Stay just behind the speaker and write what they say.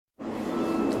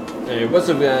Hey, what's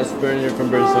up guys? Burn here from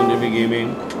Burnstone TV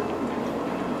Gaming.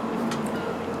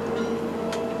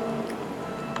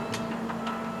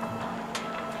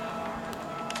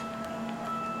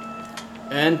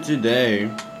 And today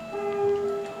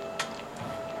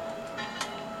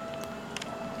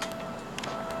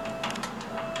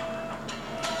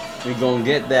we gonna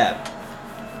get that.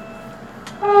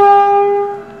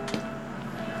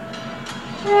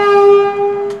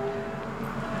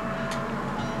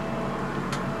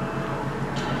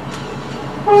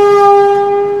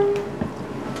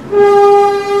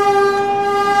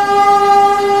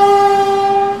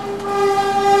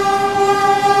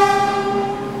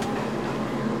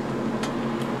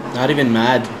 Not even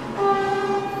mad.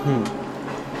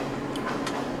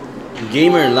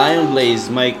 Gamer Lion Blaze,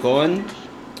 Mike Cohen.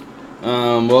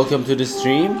 Welcome to the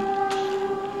stream.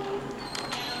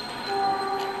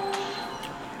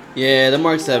 Yeah, the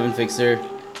Mark 7 fixer.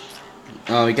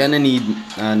 We kinda need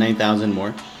 9,000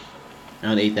 more.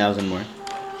 Around 8,000 more.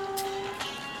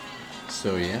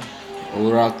 So yeah.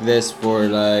 We'll rock this for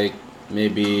like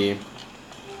maybe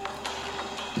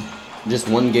just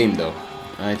one game though.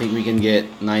 I think we can get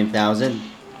 9,000.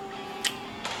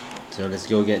 So let's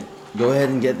go ahead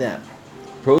and get that.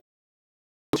 Pro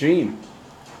stream.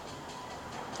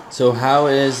 So how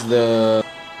is the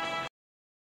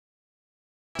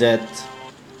that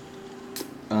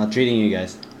treating you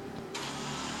guys?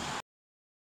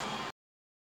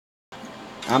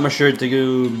 I'm assured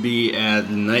to be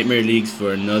at Nightmare Leagues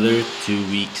for another 2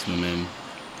 weeks, my man.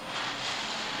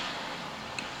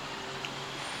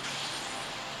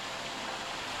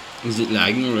 Is it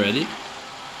lagging already?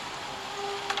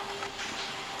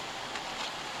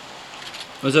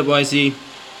 What's up, YC?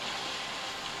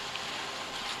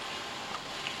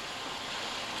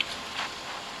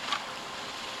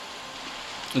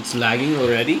 It's lagging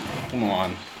already? Come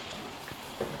on.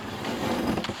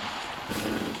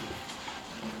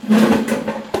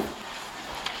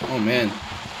 Oh man.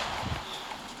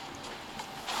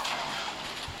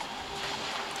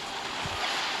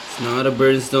 It's not a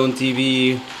Burnstone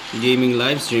TV gaming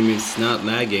live stream, it's not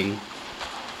lagging.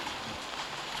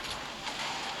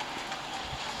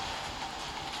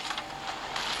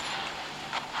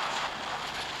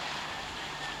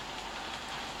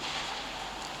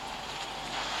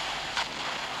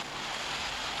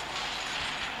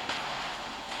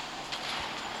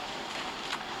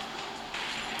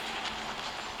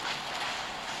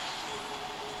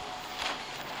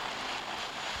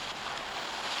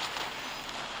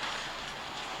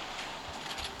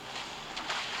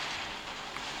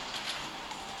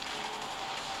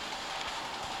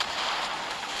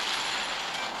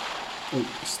 Oh,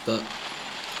 stuck.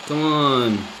 Come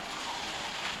on.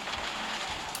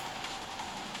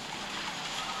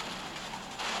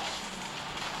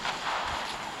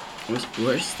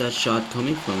 Where's that shot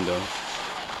coming from though?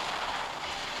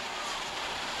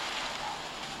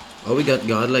 Oh, we got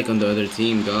godlike on the other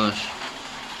team, gosh.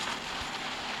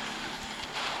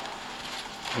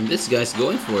 And this guy's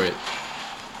going for it.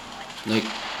 Like,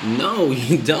 no,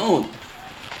 you don't.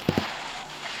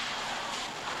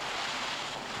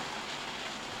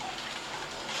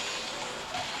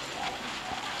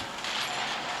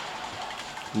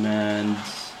 Man.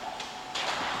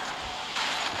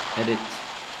 Edit.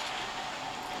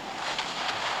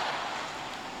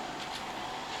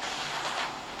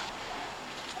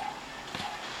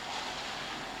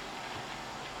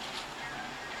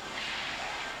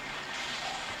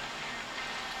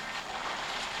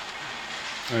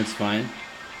 Oh, it's fine.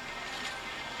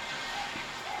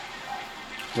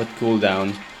 What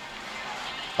cooldown?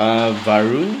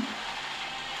 Varun?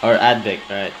 Or Advic,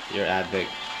 right? You're Advic.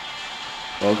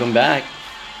 Welcome back.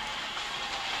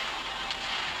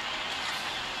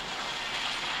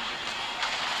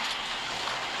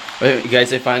 Wait,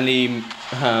 guys, I finally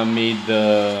made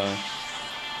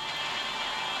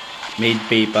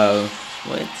PayPal.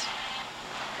 What?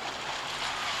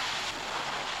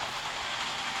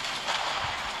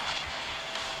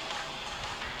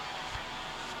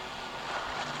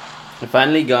 I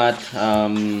finally got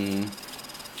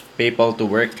PayPal to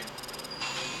work.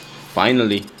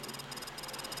 Finally.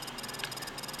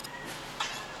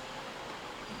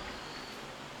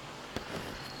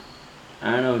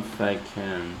 I don't know if I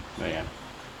can, but yeah.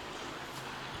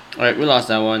 Alright, we lost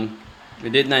that one.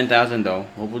 We did 9,000 though.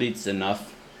 Hopefully it's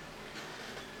enough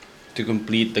to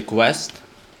complete the quest.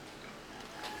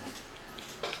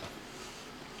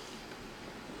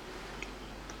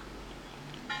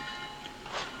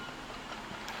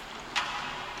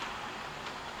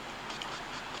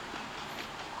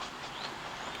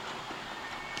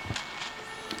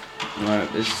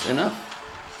 Alright, this is enough.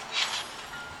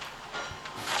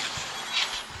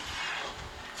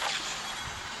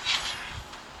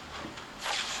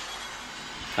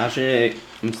 Actually,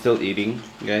 I'm still eating,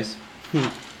 guys.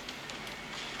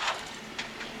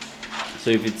 So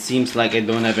if it seems like I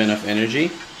don't have enough energy,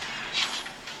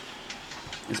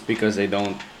 it's because I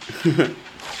don't.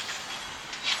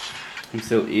 I'm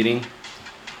still eating,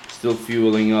 still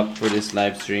fueling up for this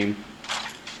live stream.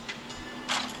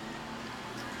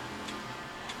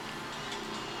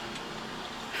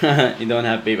 You don't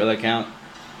have PayPal account?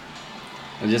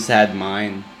 I just had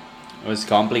mine. It was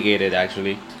complicated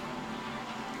actually.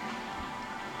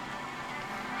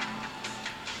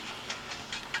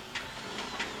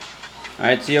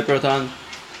 Alright, see ya, Proton.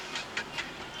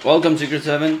 Welcome, Secret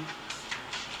 7.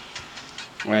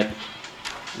 Alright.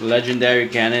 Legendary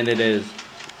cannon it is.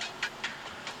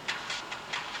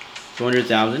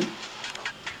 200,000.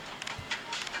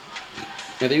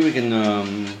 I think we can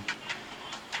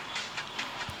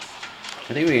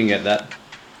get that.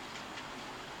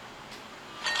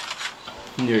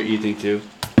 You're eating too.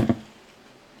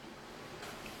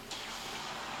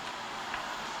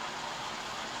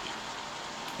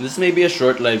 This may be a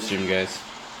short live stream, guys,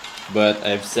 but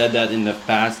I've said that in the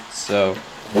past, so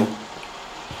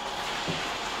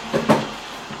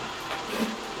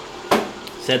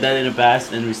said that in the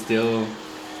past, and we still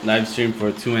live stream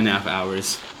for 2.5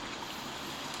 hours.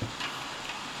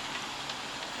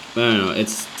 I don't know.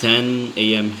 It's 10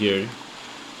 a.m. here.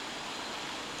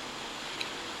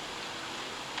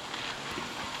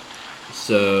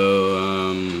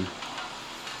 So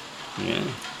yeah.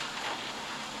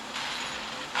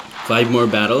 5 more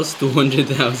battles,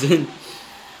 200,000.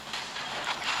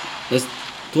 That's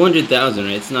 200,000,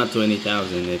 right? It's not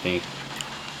 20,000, I think.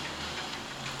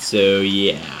 So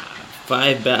yeah,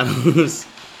 5 battles.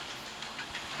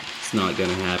 It's not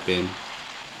gonna happen.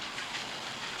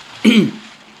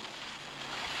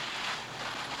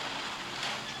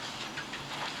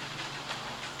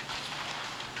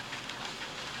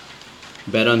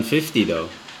 Bet on 50 though.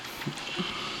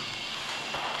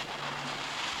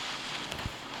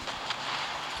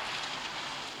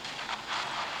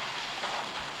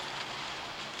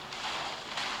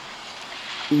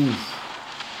 Oof.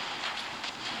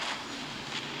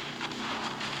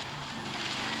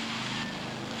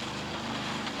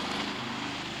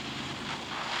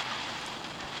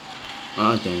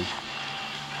 Oh dang.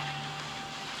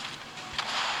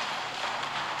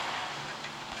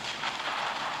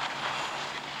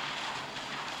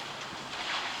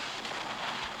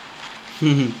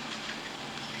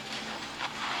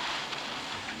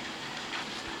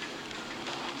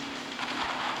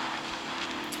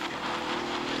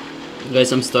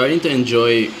 Guys, I'm starting to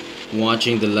enjoy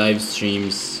watching the live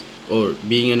streams or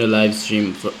being on a live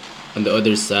stream on the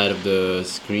other side of the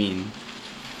screen.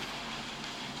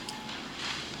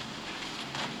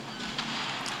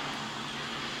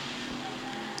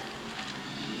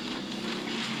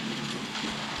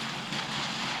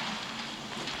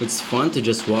 It's fun to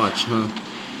just watch, huh?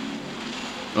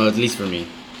 Well, at least for me.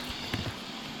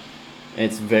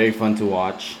 It's very fun to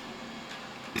watch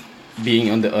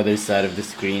being on the other side of the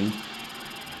screen.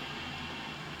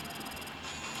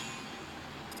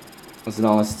 As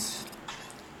long as it's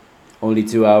only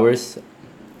 2 hours,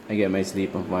 I get my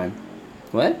sleep on time.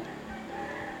 What?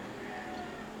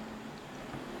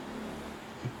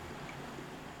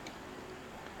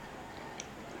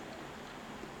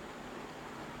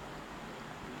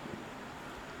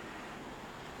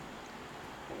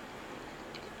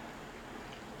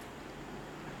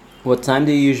 What time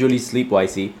do you usually sleep,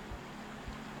 YC?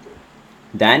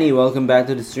 Danny, welcome back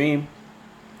to the stream.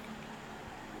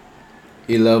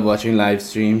 You love watching live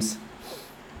streams.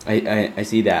 I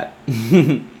see that.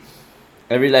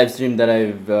 Every live stream that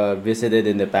I've visited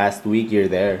in the past week, you're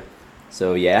there.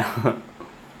 So yeah.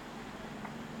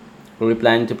 Are we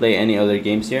planning to play any other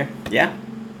games here? Yeah.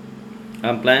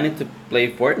 I'm planning to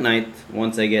play Fortnite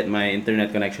once I get my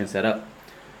internet connection set up.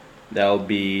 That'll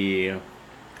be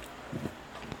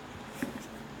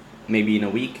maybe in a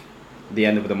week, the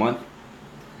end of the month.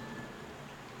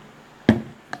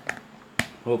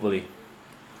 Hopefully.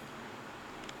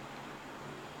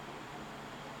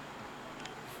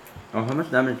 Oh, how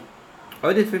much damage? Oh,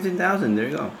 I did 15,000. There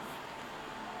you go.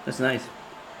 That's nice.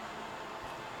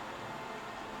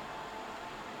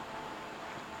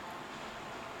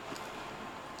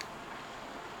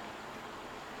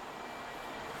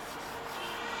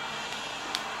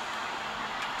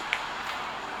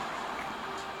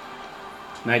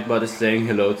 Nightbot is saying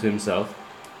hello to himself.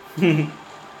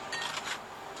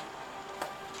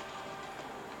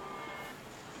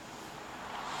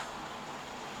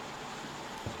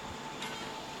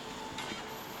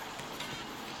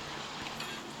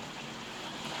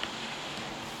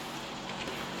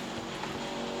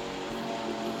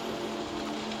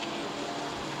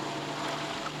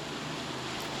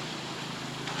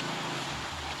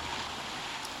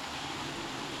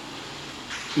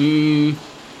 Mm,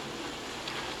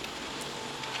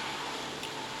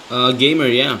 gamer,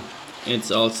 yeah.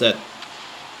 It's all set.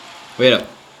 Wait up.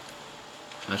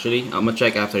 Actually, I'm gonna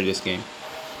check after this game.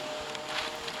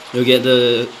 You'll get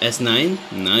the S9.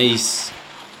 Nice.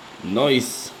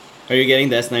 Nice. Are you getting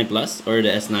the S9 Plus or the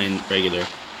S9 regular?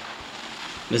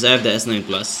 Because I have the S9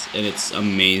 Plus and it's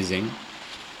amazing.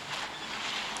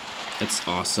 It's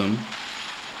awesome.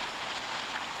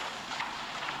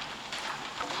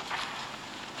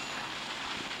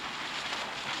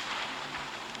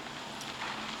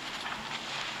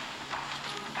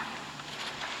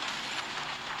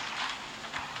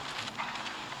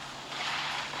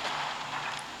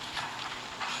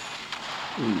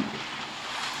 Ooh.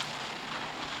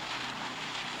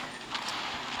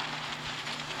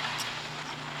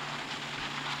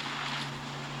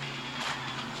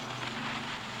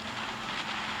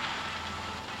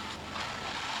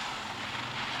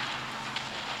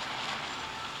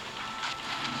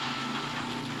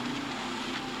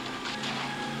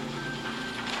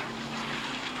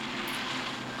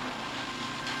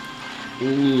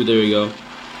 Ooh, there we go.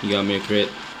 You got me a crit.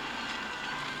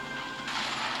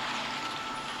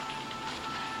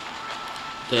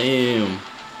 Damn.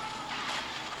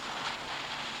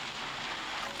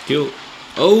 Kill.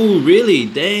 Oh, really?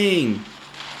 Dang.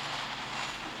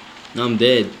 Now I'm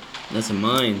dead. That's a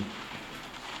mine.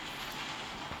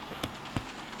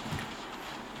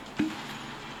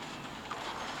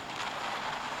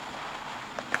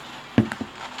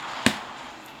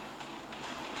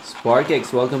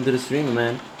 SparkX, welcome to the stream,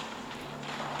 man.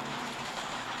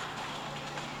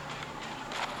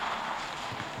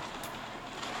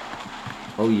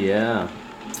 Oh yeah.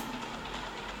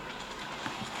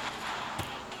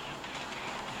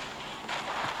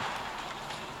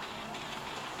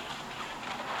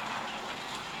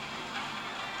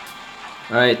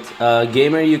 Alright,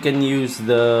 gamer, you can use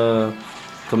the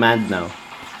command now.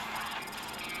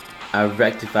 I've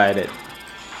rectified it.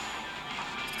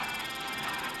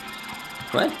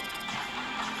 What?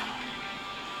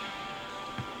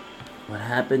 What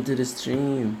happened to the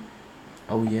stream?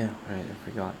 Oh yeah, alright, I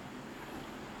forgot.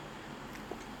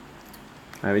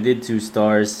 Alright, we did 2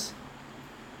 stars.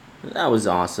 That was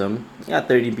awesome. We got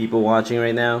 30 people watching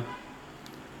right now.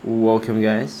 Welcome,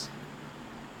 guys.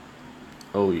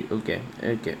 Oh, okay,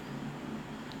 okay.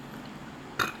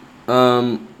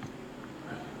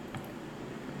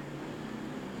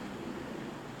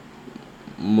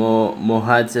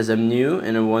 Mohad says I'm new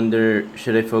and I wonder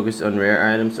should I focus on rare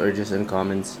items or just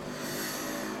uncommons?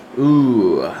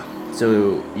 Ooh,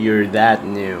 so you're that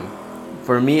new.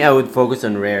 For me, I would focus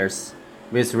on rares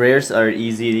because rares are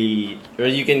easy, or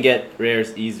you can get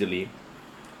rares easily.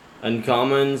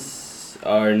 Uncommons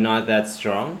are not that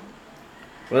strong.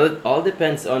 Well, it all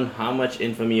depends on how much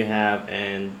infamy you have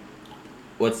and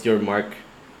what's your mark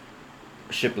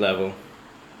ship level.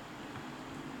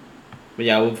 But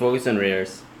yeah, I would focus on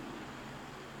rares.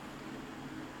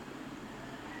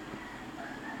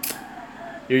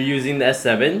 You're using the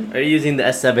S7? Are you using the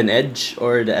S7 Edge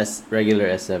or the regular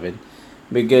S7?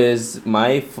 Because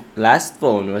my last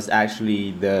phone was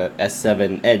actually the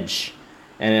S7 Edge,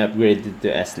 and I upgraded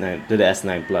to S9 to the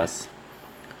S9 Plus.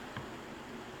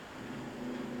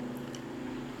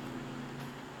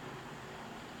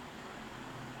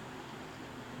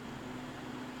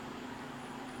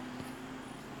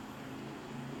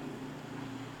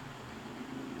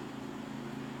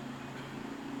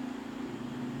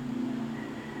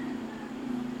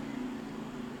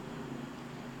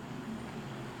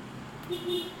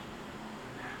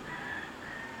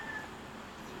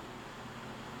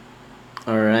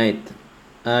 Alright.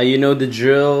 You know the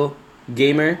drill,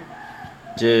 gamer?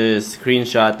 Just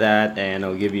screenshot that and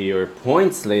I'll give you your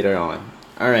points later on.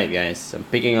 Alright, guys. I'm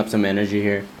picking up some energy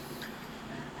here.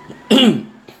 If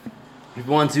you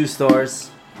want 2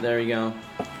 stars, there we go.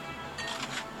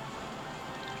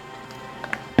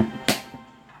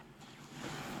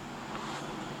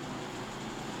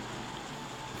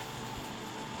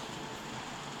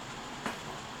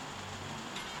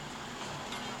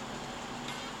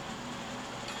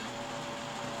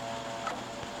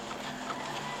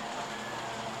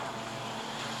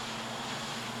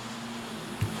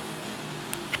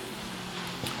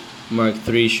 Mark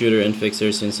 3 shooter and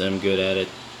fixer since I'm good at it.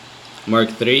 Mark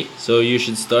 3, so you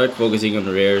should start focusing on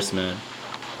rares, man.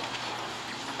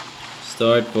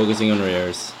 Start focusing on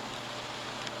rares.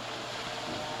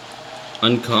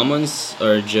 Uncommons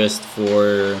are just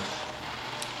for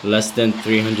less than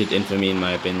 300 infamy in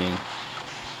my opinion.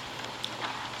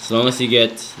 As long as you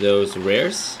get those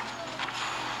rares,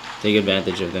 take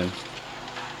advantage of them.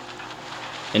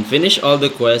 And finish all the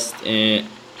quests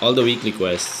all the weekly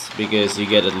quests because you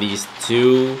get at least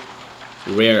 2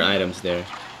 rare items there.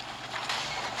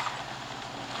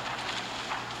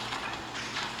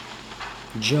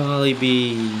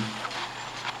 Jollibee.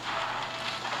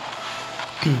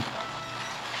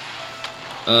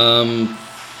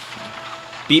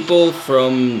 People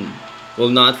from, well,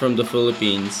 not from the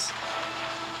Philippines.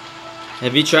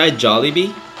 Have you tried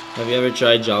Jollibee? Have you ever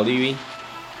tried Jollibee?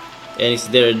 And is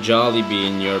there a Jollibee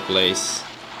in your place?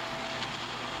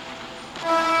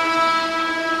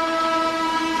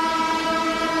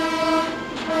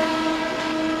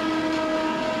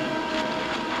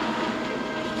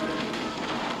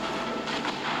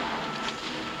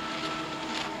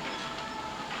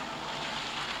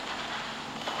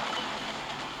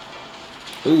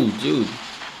 Ooh, dude.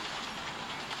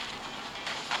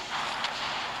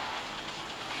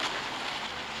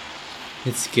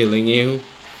 It's killing you.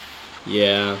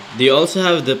 Yeah. Do you also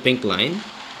have the pink line?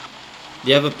 Do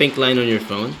you have a pink line on your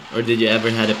phone? Or did you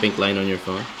ever had a pink line on your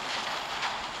phone?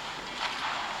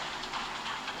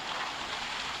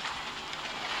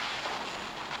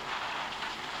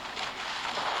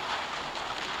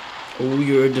 Oh,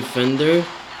 you're a defender?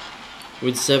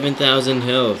 With 7,000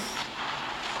 health.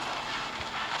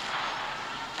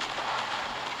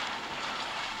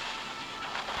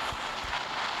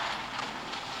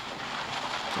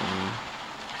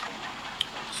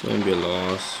 It's gonna be a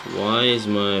loss. Why is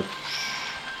my...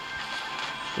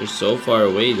 They're so far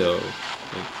away though.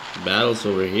 Like, battle's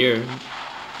over here,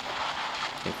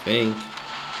 I think.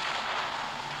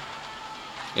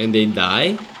 And they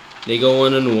die? They go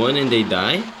 1-on-1 and they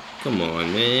die? Come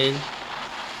on, man.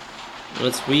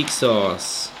 What's weak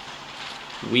sauce?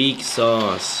 Weak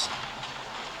sauce.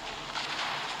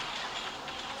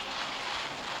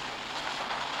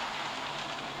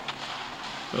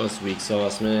 What's weak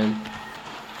sauce, man?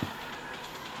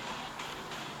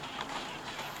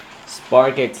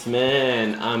 Sparkex,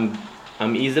 man,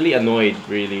 I'm easily annoyed,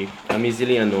 really. I'm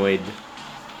easily annoyed.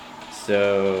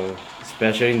 So,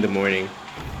 especially in the morning.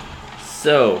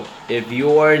 So, if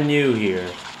you are new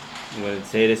here, I'm gonna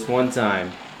say this one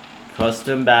time.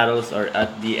 Custom battles are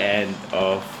at the end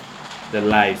of the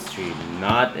live stream,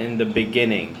 not in the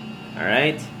beginning.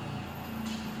 Alright?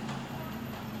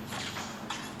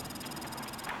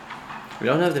 We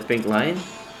don't have the pink line.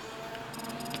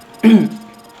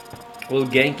 Well,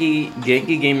 Genki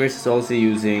Gamers is also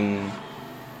using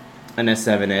an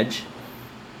S7 Edge.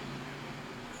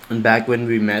 And back when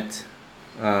we met,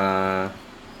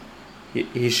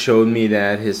 he showed me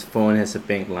that his phone has a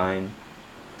pink line.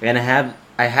 And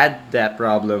I had that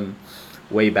problem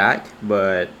way back,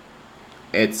 but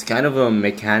it's kind of a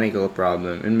mechanical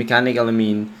problem. And mechanical, I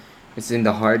mean, it's in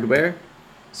the hardware.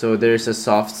 So there's a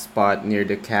soft spot near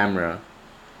the camera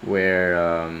where,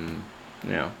 you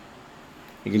know,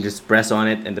 you can just press on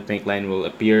it and the pink line will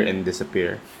appear and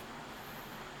disappear.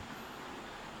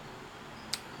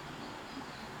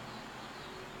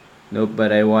 Nope,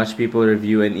 but I watch people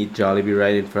review and eat Jollibee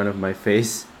right in front of my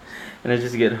face and I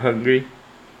just get hungry.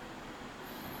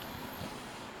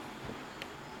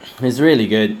 It's really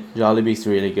good. Jollibee's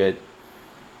really good.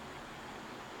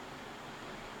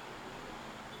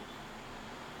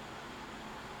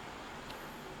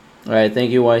 Alright, thank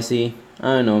you, YC.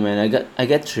 I don't know, man. I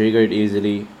get triggered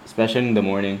easily, especially in the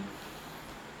morning.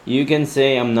 You can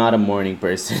say I'm not a morning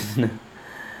person.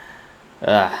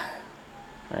 Alright,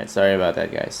 sorry about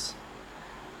that, guys.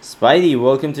 Spidey,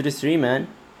 welcome to the stream, man.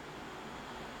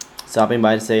 Stopping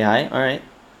by to say hi. Alright.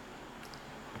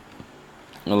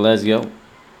 Well, let's go.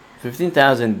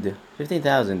 15,000.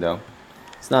 15,000 though.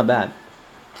 It's not bad.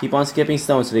 Keep on skipping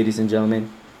stones, ladies and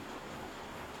gentlemen.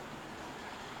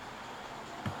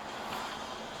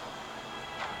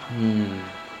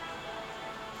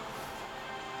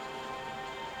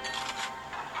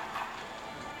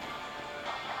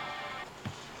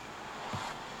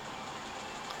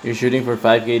 You're shooting for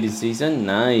 5K this season?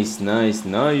 Nice, nice,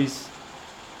 nice.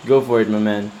 Go for it, my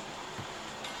man.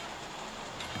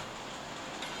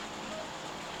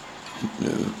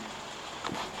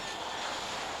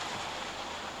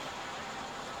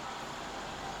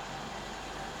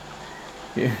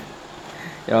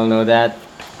 Y'all know that?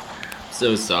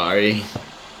 So sorry.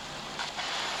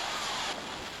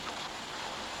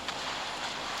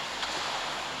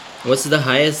 What's the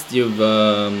highest you've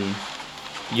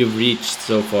reached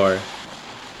so far?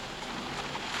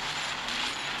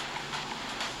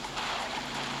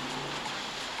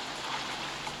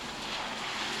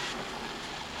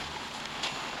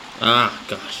 Ah,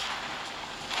 gosh.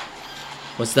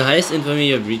 What's the highest infamy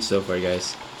you've reached so far,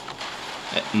 guys?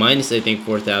 Mine is, I think,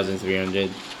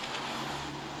 4,300.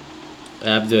 I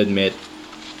have to admit,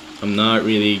 I'm not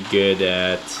really good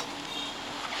at...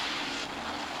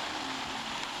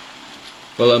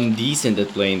 Well, I'm decent at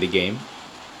playing the game.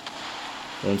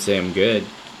 I won't say I'm good.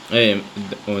 I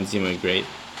won't say I'm great.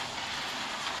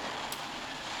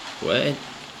 What?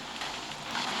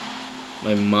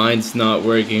 My mind's not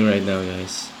working right now,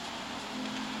 guys.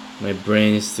 My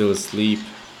brain is still asleep.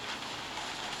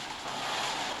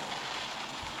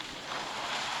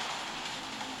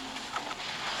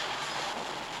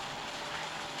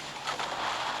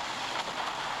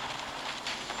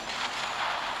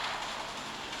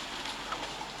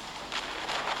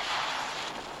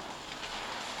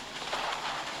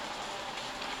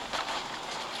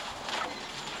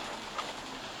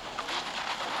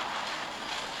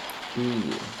 Ooh.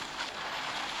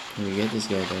 Can we get this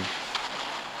guy though?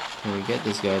 Can we get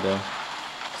this guy though?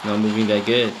 It's not moving that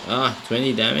good. Ah,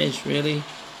 20 damage? Really?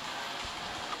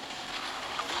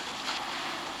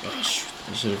 Oh shoot,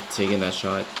 I should have taken that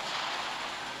shot.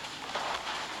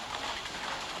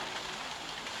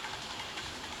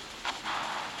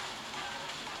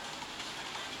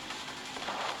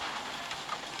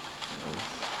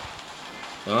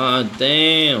 Ah,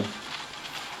 damn.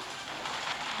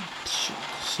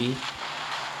 See?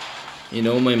 You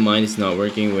know my mind is not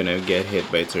working when I get hit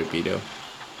by a torpedo.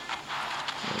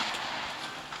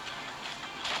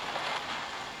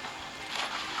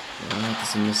 Ah,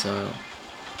 it's a missile.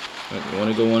 You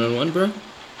wanna go one-on-one, bro?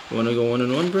 You wanna go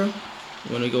one-on-one, bro?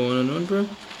 You wanna go one-on-one, bro?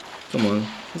 Come on,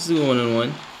 let's do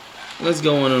one-on-one. Let's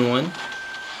go one-on-one.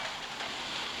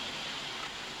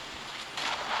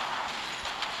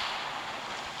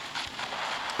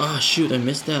 Ah, shoot, I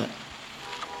missed that.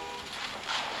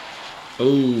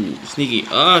 Oh, sneaky.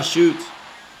 Ah, shoot.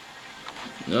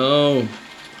 No,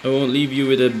 I won't leave you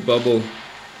with a bubble.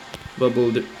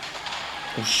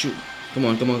 Oh, shoot. Come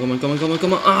on, come on, come on, come on, come on,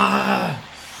 come on. Ah!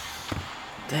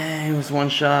 Dang, it was one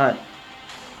shot.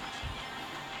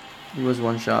 It was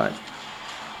one shot.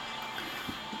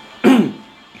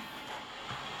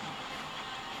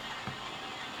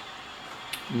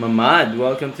 Mamad,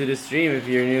 welcome to the stream. If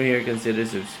you're new here, consider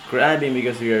subscribing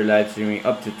because we are live streaming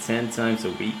up to 10 times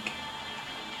a week.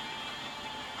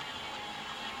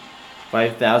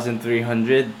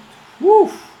 5,300. Woo!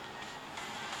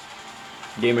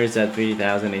 Gamers at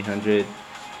 3,800.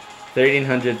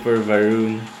 1,300 for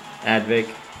Varun.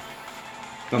 Advic.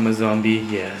 I'm a zombie,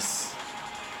 yes.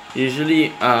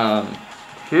 Usually,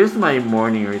 here's my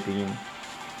morning routine.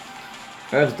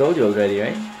 I've told you already,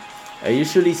 right? I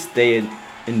usually stay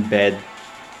in bed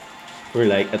for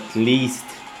like at least,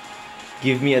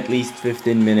 give me at least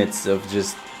 15 minutes of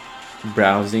just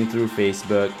browsing through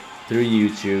Facebook, through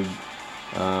YouTube,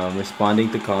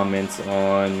 responding to comments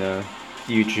on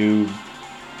YouTube,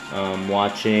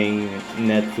 watching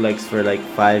Netflix for like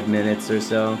 5 minutes or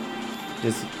so,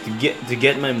 just to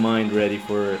get my mind ready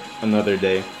for another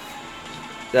day.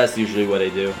 That's usually what I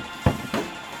do.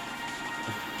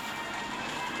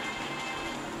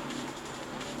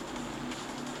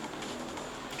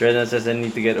 Dreadnought says I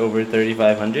need to get over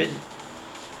 3,500.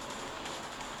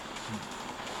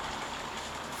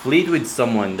 Fleet with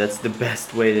someone, that's the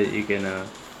best way that you can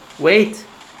wait.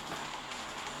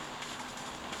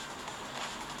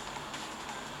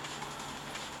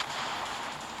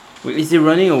 Wait, is he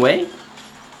running away?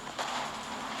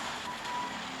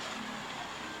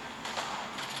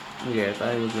 Okay, I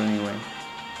thought he was running away.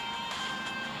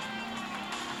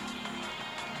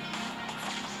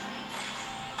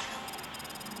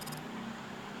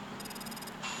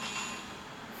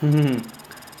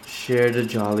 Share the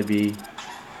Jollibee.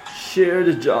 Share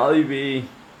the Jollibee.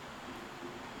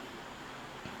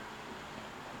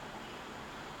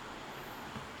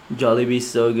 Jollibee's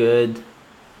so good.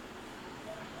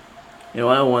 You know,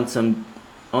 I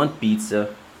want pizza.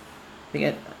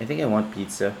 I think I want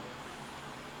pizza.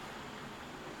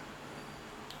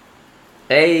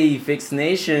 Hey, Fix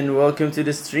Nation, welcome to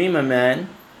the stream, my man.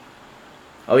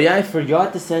 Oh yeah, I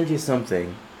forgot to send you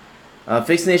something.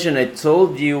 Fix Nation, I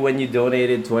told you when you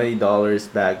donated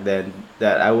 $20 back then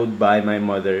that I would buy my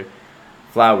mother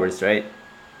flowers, right?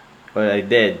 But I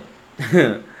did.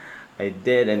 I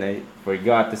did, and I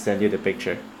forgot to send you the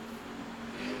picture.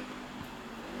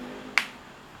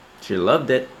 She loved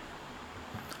it.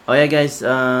 Oh yeah, guys,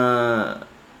 what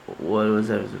was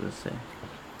I supposed to say?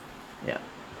 Yeah,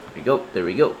 there we go, there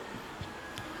we go.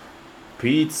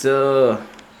 Pizza.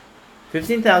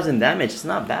 15,000 damage, it's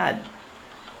not bad.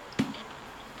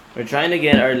 We're trying to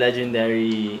get our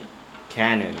legendary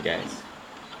cannon, guys.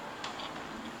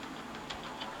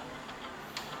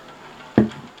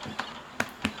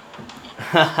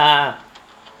 Haha.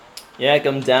 Yeah,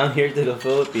 come down here to the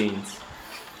Philippines.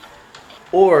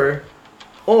 Or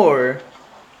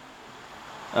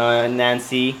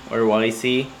Nancy or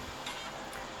YC,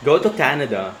 go to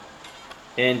Canada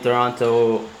in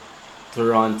Toronto.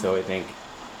 Toronto, I think.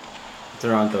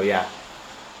 Toronto, yeah.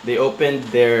 They opened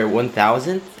their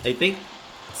 1000th, I think.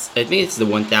 I think it's the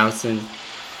 1000th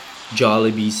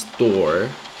Jollibee store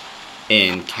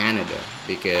in Canada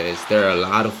because there are a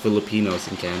lot of Filipinos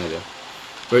in Canada.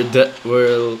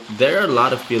 There are a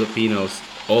lot of Filipinos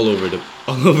all over the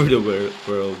all over the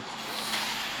world.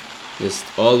 Just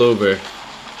all over.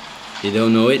 You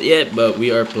don't know it yet, but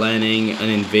we are planning an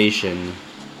invasion,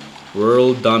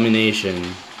 world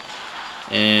domination,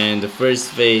 and the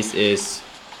first phase is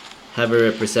have a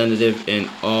representative in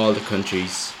all the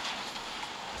countries.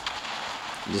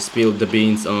 Just spilled the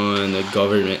beans on a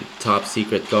government, top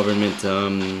secret government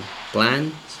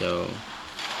plan. So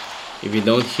if you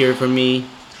don't hear from me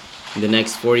in the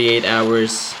next 48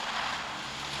 hours,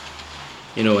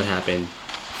 you know what happened.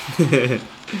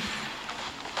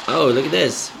 Oh, look at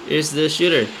this. Here's the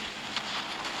shooter.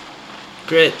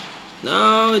 Crit.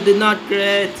 No, it did not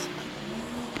crit.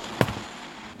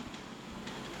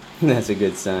 That's a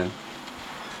good sign.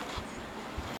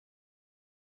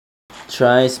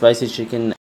 Try spicy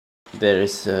chicken. There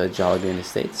is Jollibee in the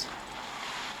States.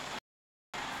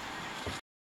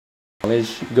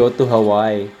 Go to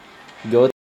Hawaii. Go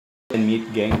and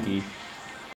meet Genki.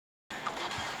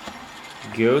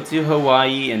 Go to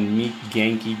Hawaii and meet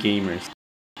Genki gamers.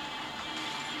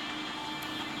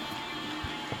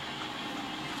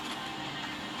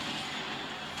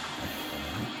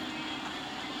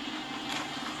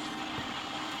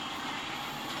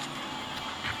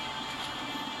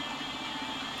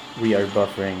 We are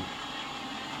buffering.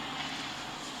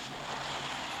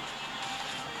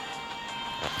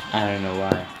 I don't know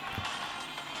why.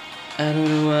 I don't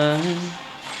know why.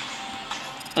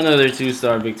 Another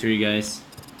 2-star victory, guys.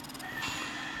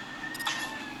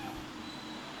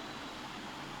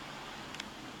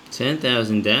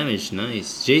 $10,000 damage,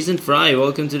 nice. Jason Fry,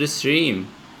 welcome to the stream.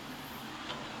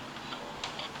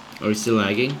 Are we still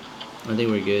lagging? I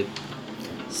think we're good.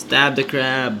 Stab the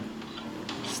crab.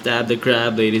 Stab the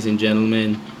crab, ladies and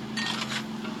gentlemen.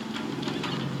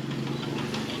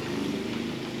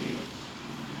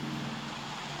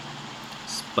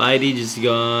 Spidey just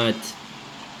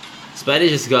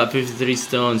got 53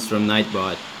 stones from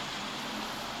Nightbot.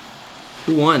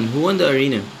 Who won? Who won the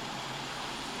arena?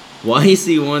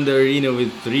 YC won the arena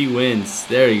with 3 wins.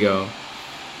 There we go.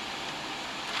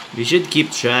 We should keep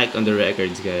track on the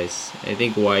records, guys. I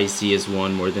think YC has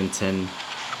won more than 10.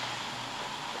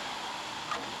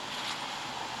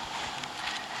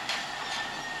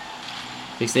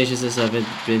 Fixed Nation says I haven't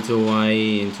been to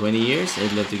Hawaii in 20 years.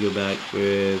 I'd love to go back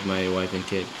with my wife and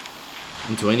kid.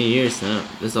 In 20 years, no,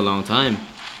 that's a long time.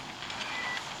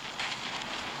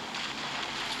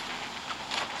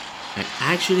 I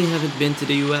actually haven't been to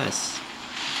the US.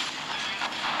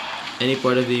 Any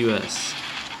part of the US.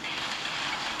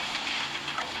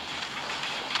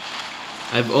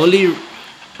 I've only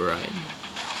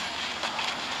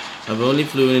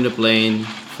flown in a plane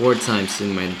 4 times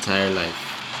in my entire life.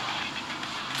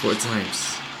 4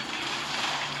 times.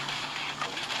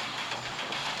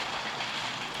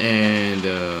 And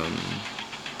yeah,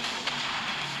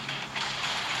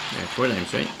 4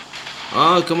 times, right?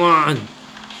 Oh, come on!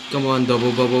 Come on,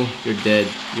 Double Bubble. You're dead.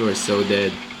 You are so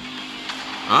dead.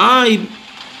 Ah,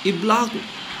 he blocked.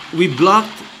 We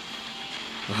blocked.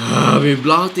 We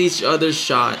blocked each other's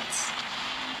shots.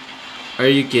 Are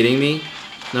you kidding me?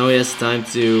 Now he has time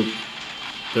to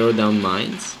throw down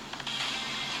mines.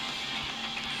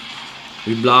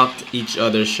 We blocked each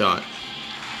other's shot.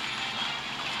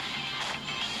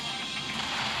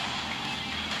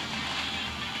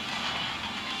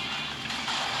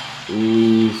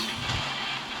 Oof.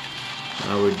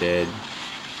 Now we're dead.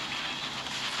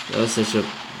 That was such a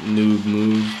noob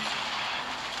move.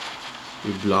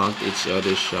 We blocked each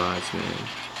other's shots, man.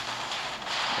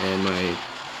 And my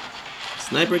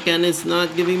sniper cannon's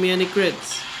not giving me any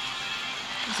crits.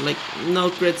 It's like,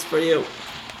 no crits for you.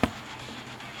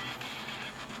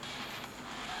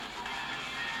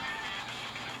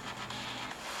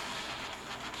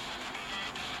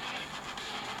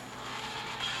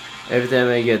 Every time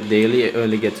I get daily, I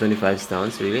only get 25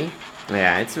 stones, really?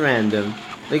 Yeah, it's random.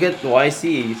 Look at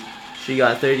YC, she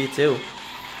got 32.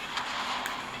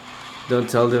 Don't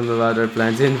tell them about our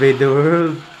plan to invade the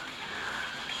world.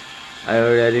 I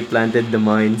already planted the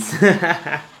mines.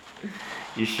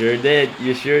 You sure did,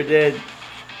 you sure did.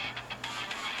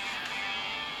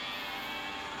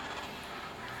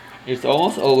 There's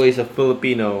almost always a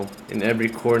Filipino in every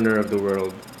corner of the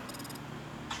world.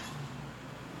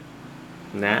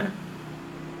 Nah?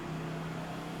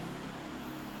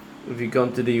 If you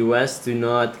come to the US, do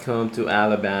not come to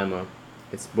Alabama.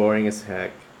 It's boring as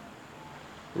heck.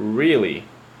 Really?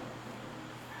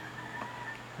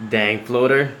 Dang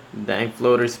floater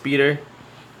speeder.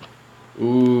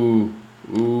 Ooh.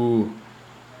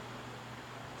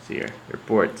 See here,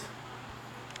 report.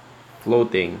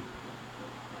 Floating.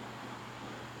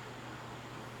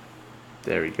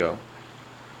 There we go.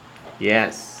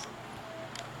 Yes.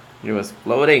 It was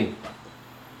floating.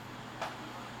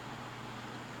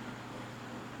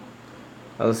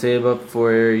 I'll save up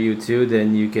for you too,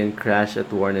 then you can crash at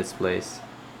Warnet's place.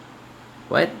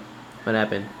 What? What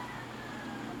happened?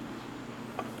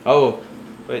 Oh,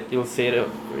 wait, you'll save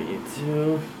up for you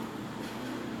too.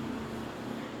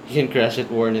 You can crash at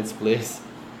Warnet's place.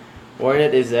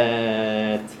 Warnet is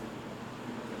at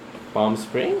Palm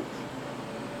Springs?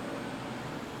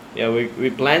 Yeah,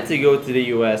 we plan to go to the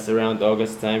US around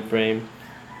August time frame.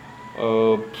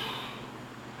 Go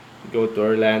to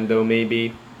Orlando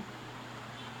maybe.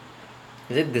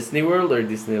 Is it Disney World or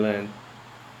Disneyland?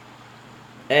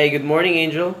 Hey, good morning,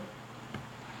 Angel.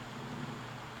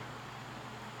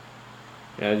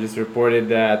 Yeah, I just reported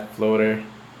that floater.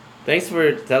 Thanks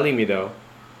for telling me though.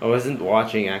 I wasn't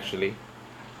watching actually.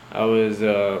 I was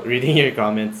reading your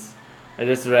comments. I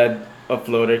just read a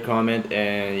floater comment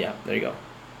and yeah, there you go.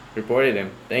 Reported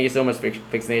him. Thank you so much,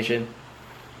 Fix Nation.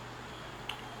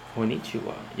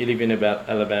 Konnichiwa. You live in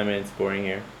Alabama and it's boring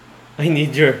here. I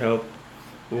need your help.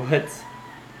 What?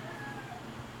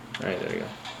 Alright, there we go.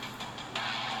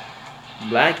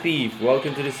 Black Thief,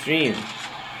 welcome to the stream.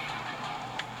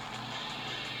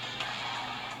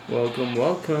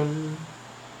 Welcome.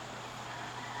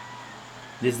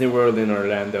 Disney World in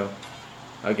Orlando.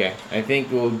 Okay, I think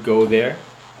we'll go there.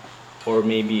 Or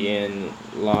maybe in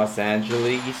Los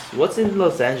Angeles. What's in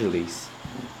Los Angeles?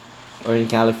 Or in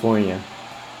California?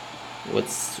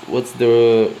 What's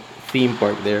the theme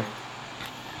park there?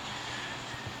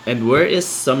 And where is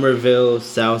Somerville,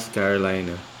 South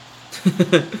Carolina?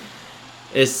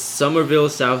 Is Somerville,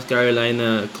 South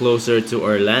Carolina closer to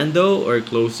Orlando or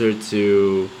closer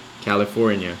to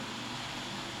California?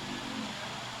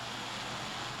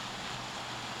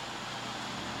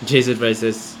 Jason Price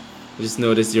says, just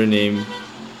noticed your name,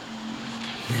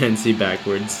 Nancy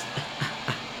backwards.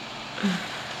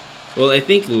 Well, I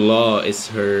think Law is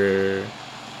her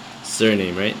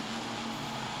surname, right?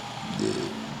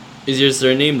 Is your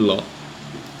surname Law?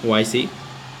 YC?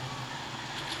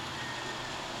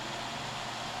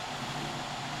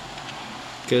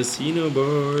 Casino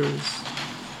bars.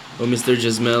 Oh, Mr.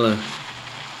 Jasmella.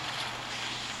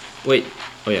 Wait.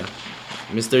 Oh, yeah.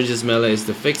 Mr. Jasmella is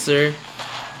the fixer.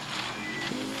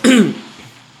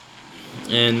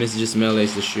 And Miss Jasmella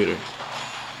is the shooter.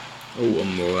 Oh,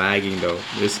 I'm lagging though.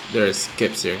 There are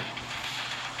skips here.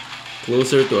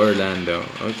 Closer to Orlando.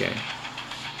 Okay.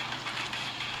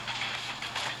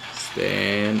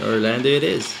 Then Orlando it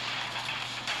is.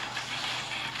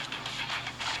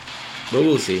 But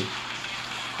we'll see.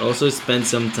 Also spent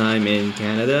some time in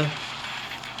Canada.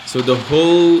 So the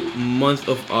whole month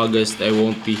of August I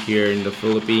won't be here in the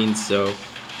Philippines. So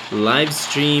live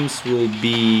streams will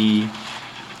be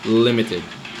limited.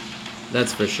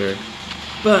 That's for sure.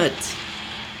 But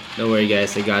don't worry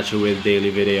guys, I got you with daily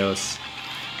videos.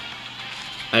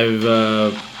 I've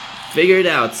figured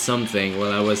out something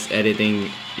while I was editing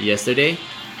yesterday,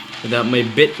 that my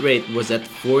bitrate was at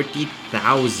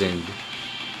 40,000.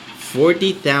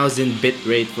 40,000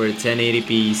 bitrate for a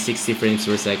 1080p 60 frames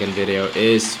per second video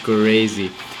is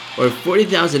crazy. Or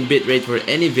 40,000 bitrate for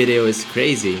any video is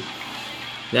crazy.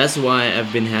 That's why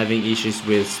I've been having issues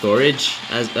with storage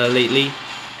lately.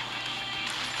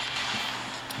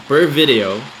 Per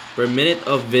video, per minute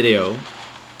of video,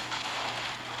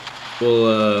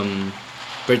 well,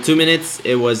 per 2 minutes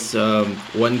it was 1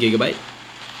 gigabyte.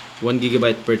 1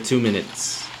 gigabyte per 2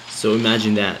 minutes. So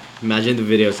imagine that. Imagine the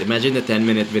videos. Imagine the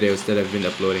 10-minute videos that I've been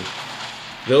uploading.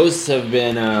 Those have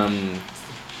been 5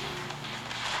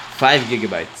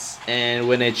 gigabytes. And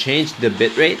when I changed the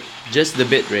bitrate, just the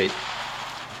bitrate,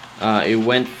 it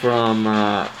went from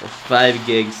 5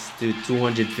 gigs to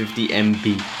 250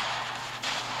 MB.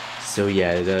 So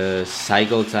yeah, the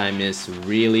cycle time is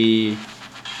really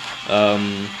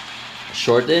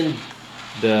shortened.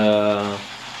 The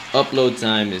upload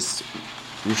time is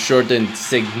shortened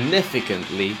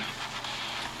significantly.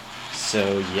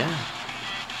 So yeah,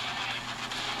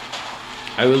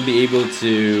 I will be able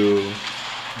to.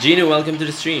 Gino, welcome to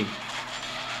the stream.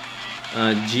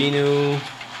 Gino.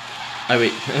 Oh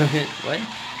wait, what?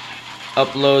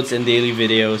 Uploads and daily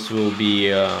videos will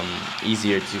be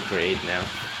easier to create now.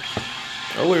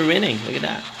 Oh, we're winning! Look at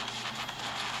that.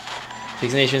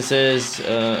 Fix Nation says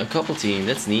a couple team.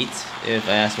 That's neat. If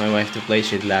I asked my wife to play,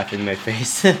 she'd laugh in my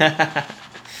face.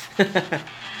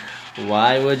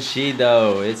 Why would she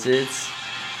though? It's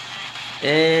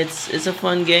a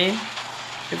fun game.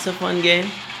 It's a fun game.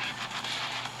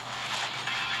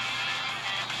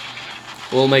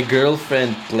 Well, my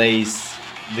girlfriend plays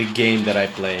the game that I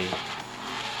play.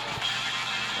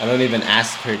 I don't even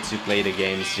ask her to play the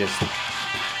game. It's just,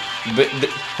 but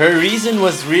her reason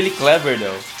was really clever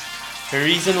though. Her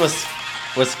reason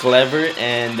was clever,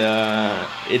 and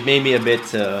it made me a bit.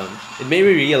 It made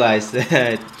me realize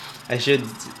that I should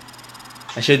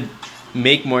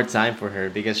make more time for her,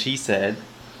 because she said,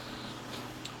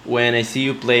 when I see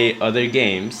you play other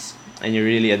games and you're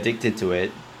really addicted to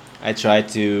it, I try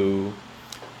to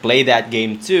play that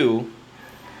game too,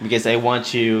 because I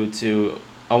want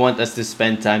us to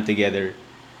spend time together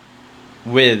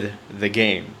with the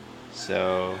game.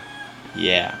 So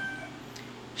yeah,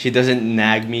 she doesn't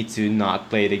nag me to not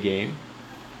play the game.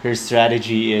 Her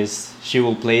strategy is she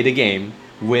will play the game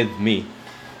with me,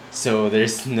 so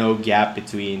there's no gap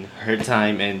between her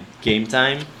time and game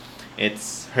time.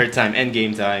 It's her time and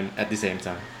game time at the same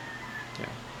time. Yeah.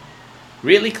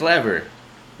 Really clever.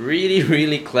 Really,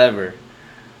 really clever.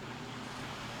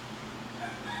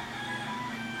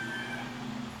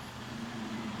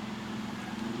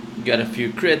 We got a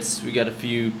few crits, we got a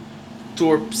few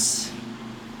torps,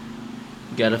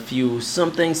 we got a few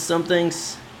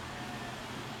somethings.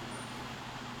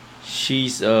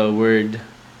 She's a word.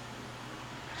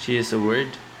 She is a word.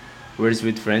 Words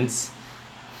with friends.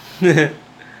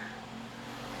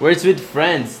 Words with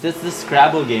friends. That's the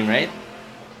Scrabble game, right?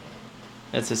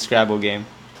 That's a Scrabble game,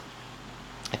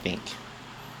 I think.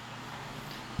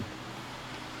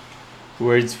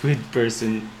 Words with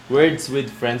person. Words with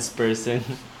friends person.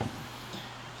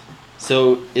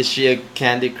 So, is she a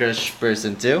Candy Crush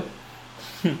person too?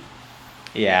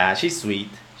 Yeah, she's sweet.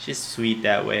 She's sweet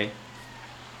that way.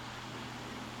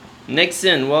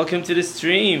 Nixon, welcome to the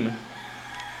stream.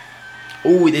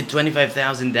 Oh, we did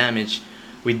 25,000 damage.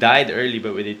 We died early,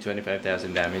 but we did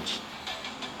 25,000 damage.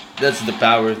 That's the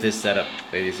power of this setup,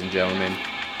 ladies and gentlemen.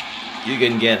 You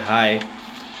can get high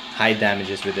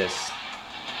damages with this.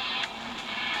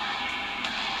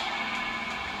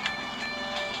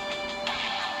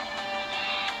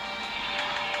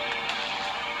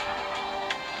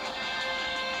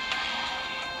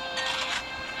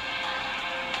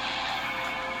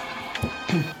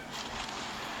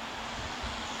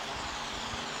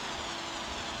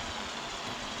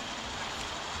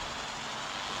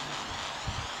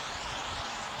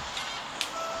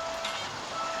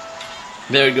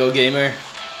 There you go, gamer.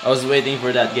 I was waiting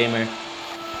for that, gamer.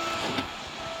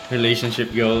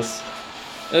 Relationship goals.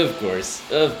 Of course,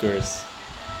 of course.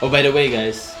 Oh, by the way,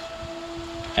 guys,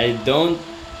 I don't.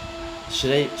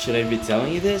 Should I be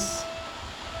telling you this?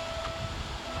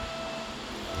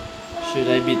 Should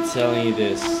I be telling you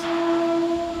this?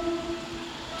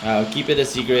 I'll keep it a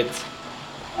secret.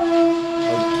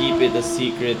 I'll keep it a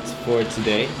secret for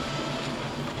today.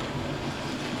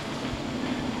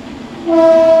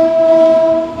 Oh,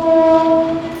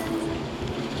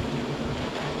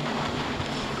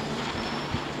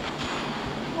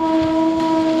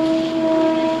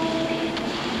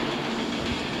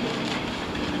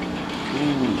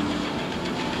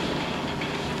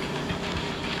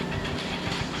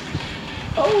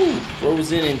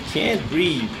 frozen and can't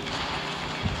breathe.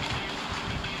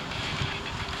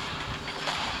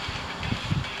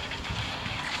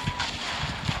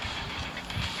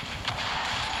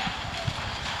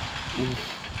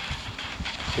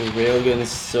 The railgun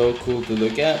is so cool to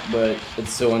look at, but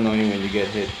it's so annoying when you get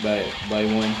hit by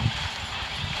one.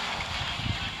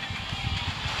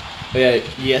 Oh yeah,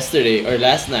 yesterday or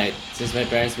last night, since my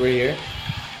parents were here,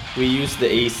 we used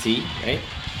the AC, right?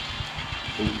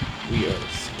 We are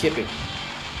skipping.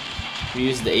 We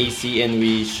used the AC and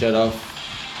we shut off?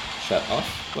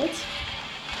 What?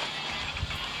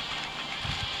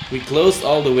 We closed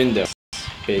all the windows,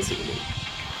 basically.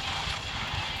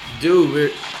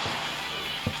 Dude,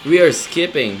 we are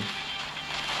skipping.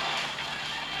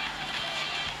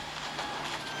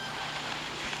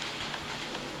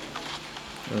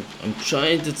 I'm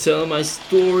trying to tell my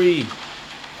story.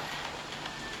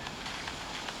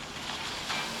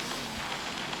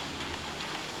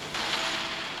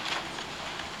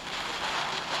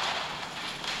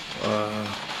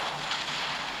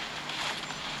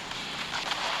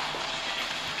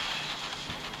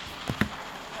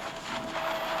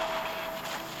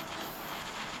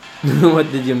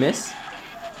 What did you miss?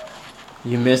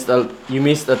 You missed a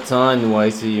ton,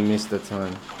 YC. You missed a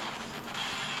ton.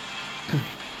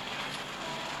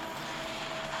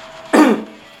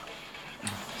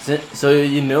 So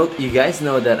you know, you guys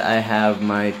know that I have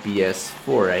my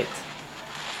PS4, right?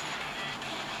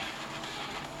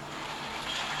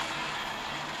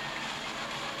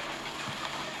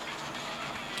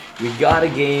 We got a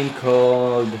game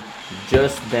called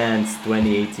Just Dance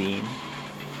 2018.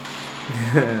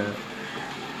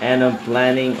 And I'm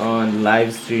planning on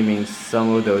live streaming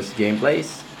some of those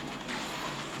gameplays.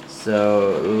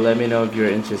 So let me know if you're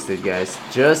interested, guys.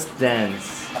 Just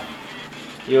Dance.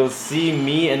 You'll see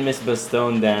me and Miss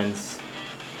Bastone dance.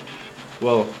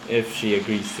 Well, if she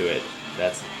agrees to it.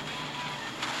 That's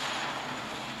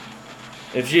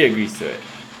if she agrees to it.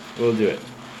 We'll do it.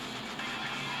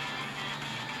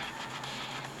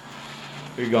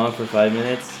 We're gone for 5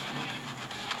 minutes.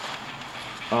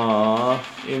 Aw,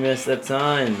 you missed a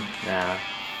ton. Nah.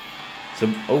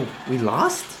 So, oh, we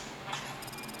lost?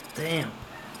 Damn.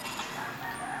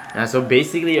 So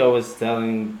basically I was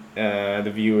telling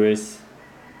the viewers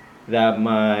that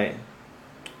I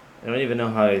don't even know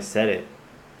how I said it.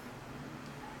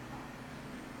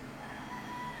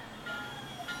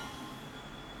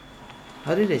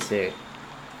 How did I say it?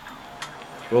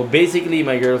 Well, basically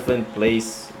my girlfriend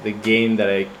plays the game that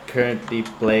I currently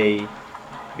play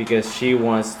because she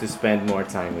wants to spend more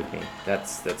time with me.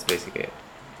 That's basically it.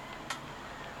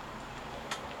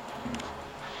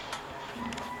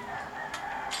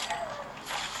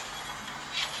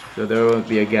 So there won't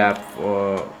be a gap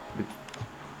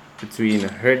between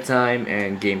her time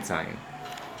and game time.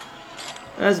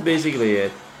 That's basically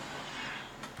it.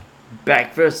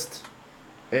 Breakfast.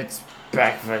 It's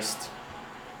breakfast.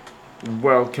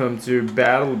 Welcome to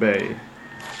Battle Bay.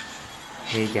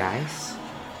 Hey guys,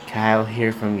 Kyle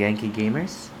here from Genki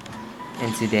Gamers,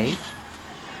 and today,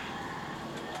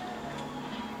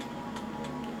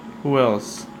 who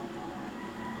else?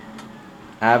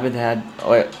 I haven't had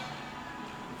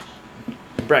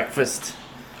breakfast.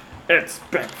 It's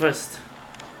breakfast.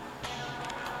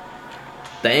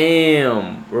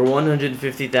 Damn, we're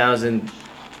 150,000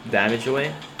 damage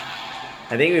away.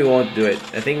 I think we won't do it.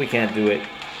 I think we can't do it.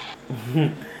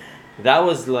 That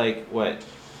was like what?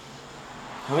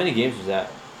 How many games was that?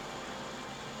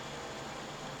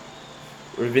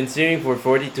 We've been streaming for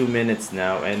 42 minutes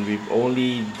now, and we've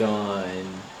only done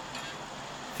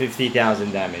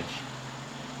 50,000 damage.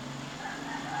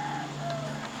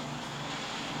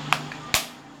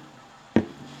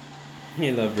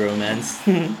 You love romance.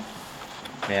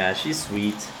 Yeah, she's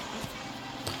sweet.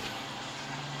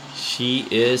 She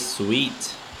is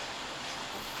sweet.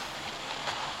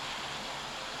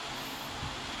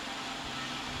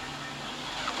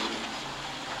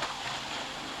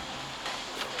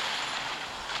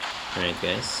 Alright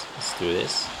guys, let's do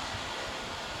this.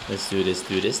 Let's do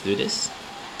this.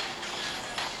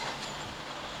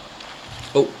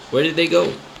 Oh, where did they go?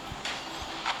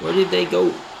 Where did they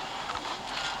go?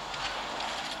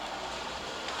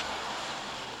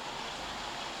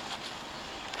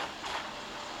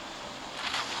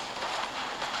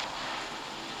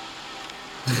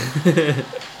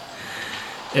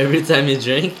 Every time you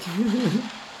drink?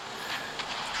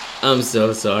 I'm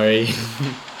so sorry.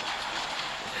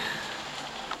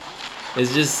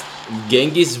 It's just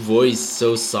Genki's voice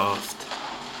so soft.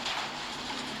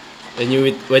 And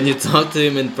when you talk to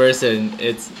him in person,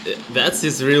 that's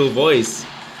his real voice.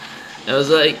 I was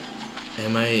like,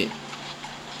 am I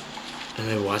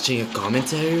watching a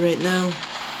commentary right now?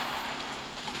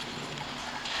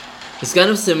 It's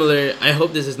kind of similar. I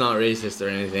hope this is not racist or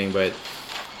anything, but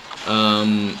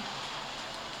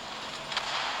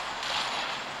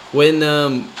when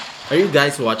are you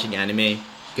guys watching anime?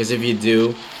 Because if you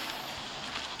do,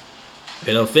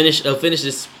 I'll finish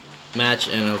this match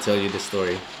and I'll tell you the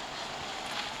story.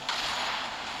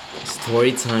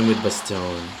 Story time with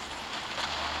Bastone.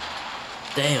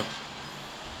 Damn.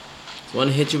 Just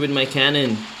want to hit you with my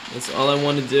cannon. That's all I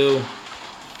want to do.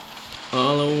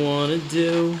 All I want to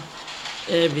do.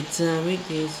 Every time we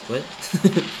kiss. What?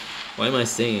 Why am I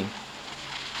singing?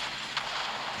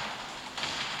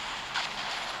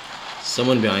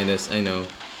 Someone behind us, I know.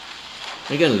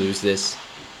 We're gonna lose this.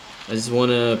 I just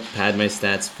wanna pad my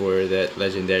stats for that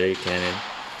legendary cannon.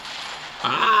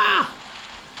 Ah!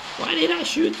 Why did I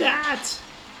shoot that?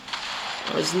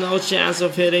 There's no chance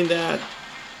of hitting that.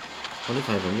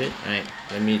 2500? Alright,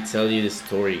 let me tell you the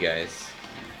story, guys.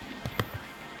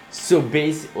 So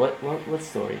what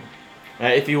story?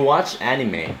 If you watch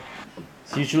anime,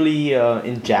 it's usually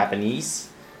in Japanese.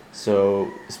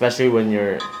 So especially when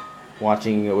you're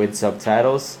watching with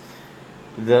subtitles,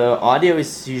 the audio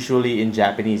is usually in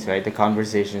Japanese, right? The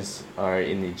conversations are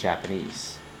in the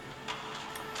Japanese.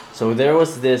 So there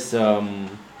was this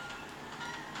when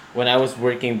I was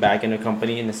working back in a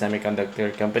company, in a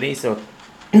semiconductor company. So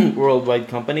worldwide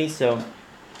company. So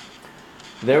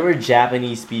there were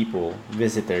Japanese people,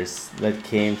 visitors that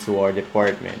came to our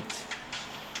department,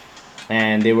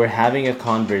 and they were having a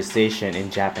conversation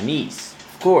in Japanese.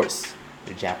 Of course,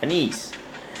 they're Japanese,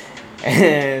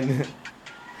 and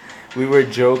we were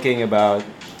joking about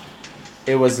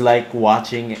it was like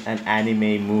watching an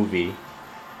anime movie.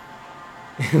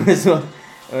 It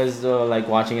was like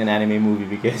watching an anime movie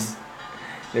because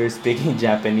they were speaking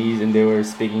Japanese and they were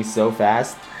speaking so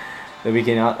fast that we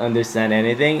cannot understand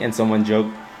anything. And someone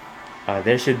joked,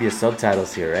 "There should be a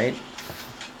subtitles here, right?"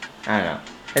 I don't know.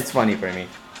 It's funny for me.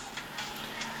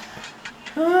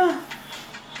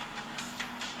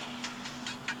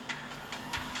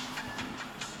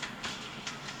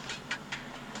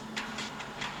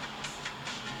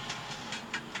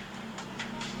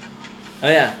 Oh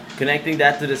yeah, connecting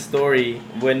that to the story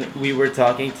when we were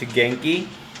talking to Genki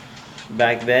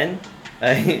back then,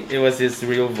 it was his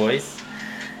real voice.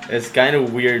 It's kind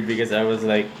of weird because I was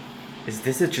like, "Is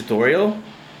this a tutorial?"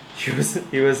 He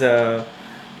was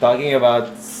talking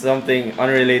about something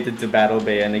unrelated to Battle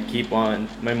Bay, and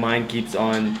my mind keeps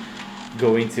on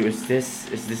going to, is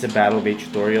this a Battle Bay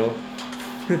tutorial?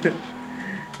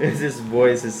 His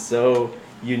voice is so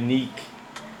unique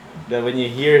that when you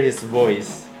hear his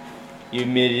voice, you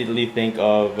immediately think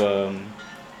of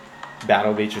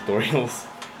Battle Bay tutorials.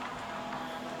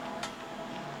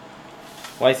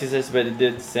 Why sisters, but it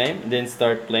did the same. Didn't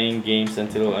start playing games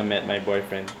until I met my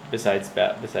boyfriend. Beside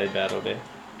Battle Bay.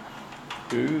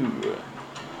 Ooh.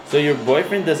 So your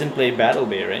boyfriend doesn't play Battle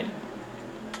Bay, right?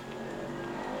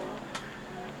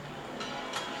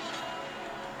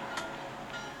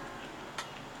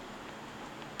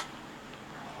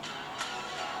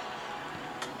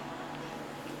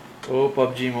 Oh,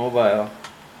 PUBG Mobile.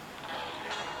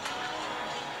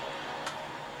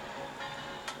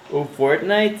 Oh,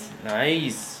 Fortnite?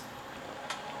 Nice.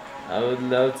 I would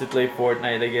love to play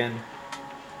Fortnite again.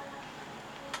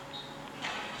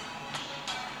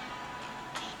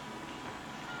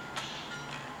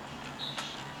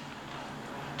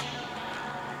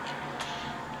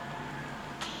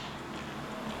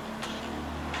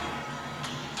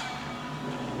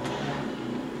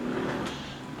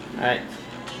 Alright.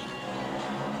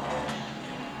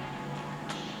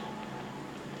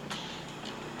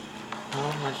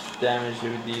 How much damage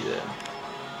do we do there?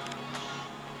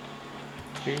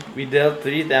 We dealt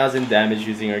 3,000 damage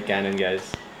using our cannon,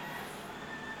 guys.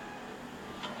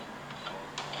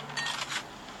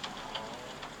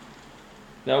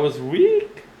 That was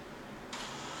weak.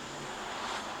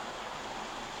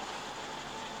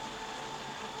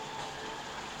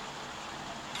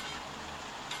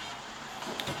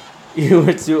 You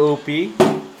were too OP?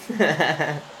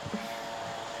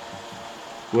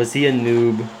 Was he a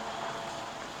noob?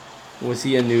 Was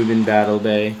he a noob in Battle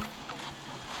Bay?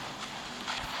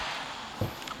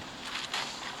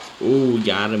 Ooh,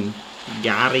 got him.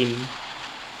 Got him.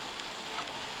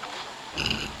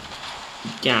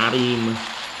 Got him.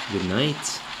 Good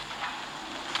night.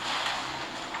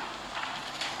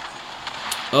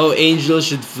 Oh, Angel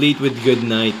should fleet with good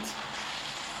night.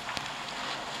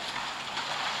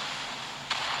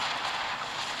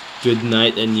 Good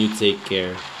night and you take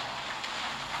care.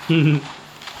 That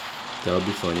would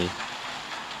be funny.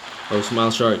 Oh,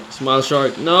 smile shark. Smile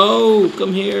shark. No!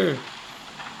 Come here.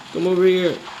 Come over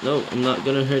here. No, I'm not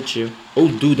gonna hurt you. Oh,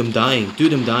 dude, I'm dying.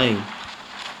 Dude, I'm dying.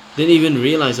 Didn't even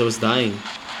realize I was dying.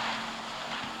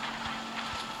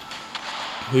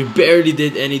 We barely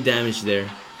did any damage there.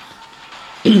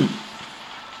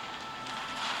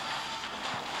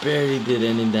 Barely did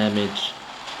any damage.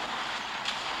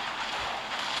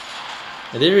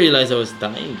 I didn't realize I was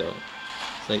dying though.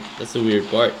 It's like, that's the weird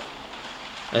part.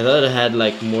 I thought I had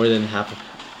like more than half.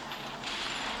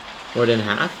 More than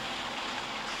half?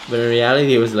 But in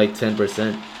reality it was like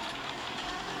 10%.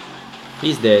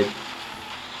 He's dead.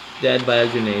 Dead by a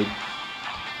grenade.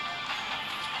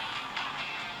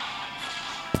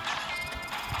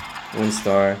 One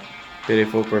star.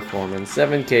 Pitiful performance.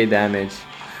 7k damage.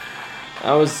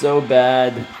 I was so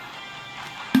bad.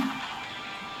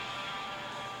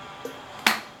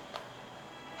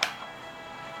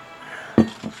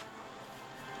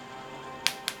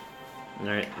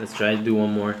 Alright, let's try to do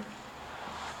one more.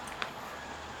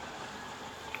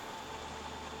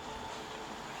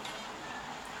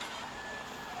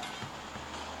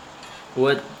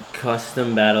 What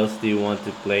custom battles do you want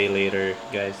to play later,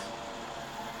 guys?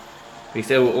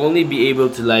 Because I will only be able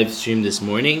to live stream this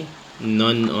morning,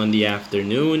 none on the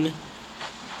afternoon.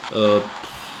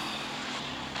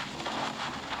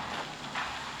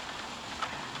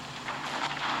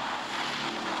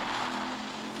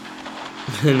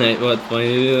 Night, what point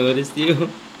did I notice you?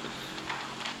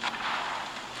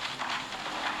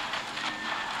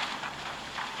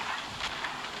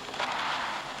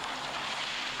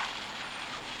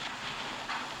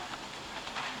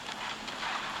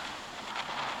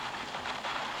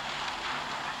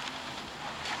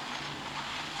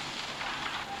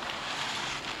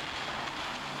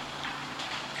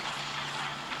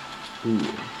 Ooh.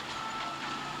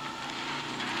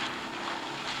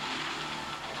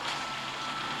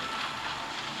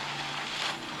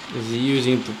 Is he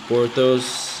using the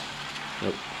Portos?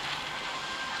 Nope.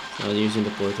 Not using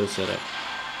the Porto setup.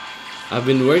 I've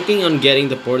been working on getting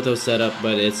the Porto setup,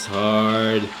 but it's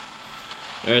hard.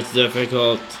 It's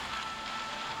difficult.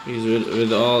 Because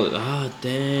with all... Ah,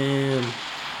 damn.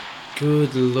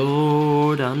 Good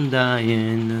lord, I'm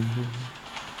dying.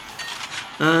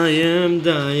 I am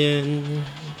dying.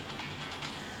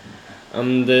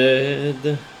 I'm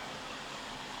dead.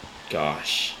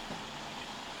 Gosh.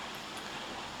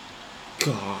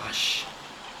 Gosh.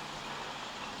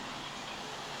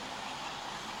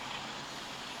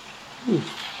 Whew.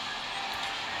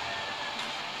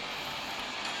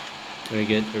 Are we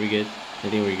good? Are we good? I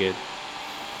think we're good.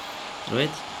 Alright?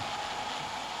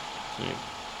 Alright.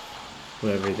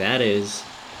 Whoever that is.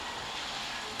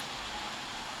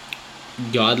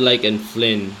 Godlike and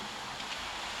Flynn.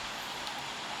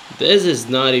 This is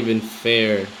not even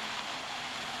fair.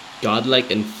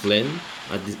 Godlike and Flynn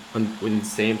on the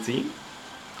same team?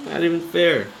 Not even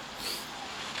fair.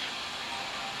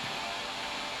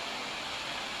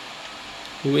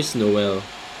 Who is Noel?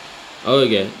 Oh,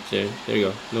 okay. There you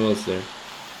go. Noel's there.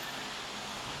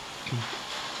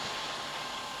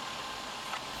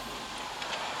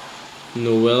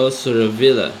 Noel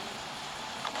Soravilla.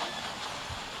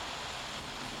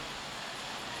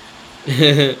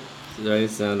 Does that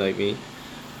sound like me?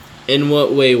 In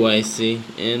what way, YC?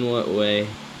 In what way?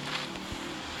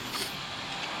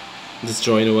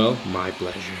 Destroy Noel? My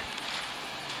pleasure.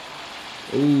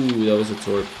 Ooh, that was a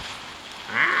torp.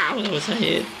 Ow, that was a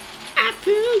hit. I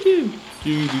feel you.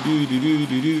 Do do do do do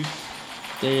do do.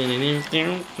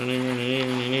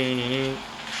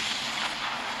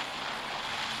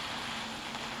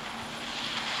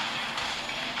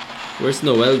 Where's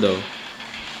Noel though?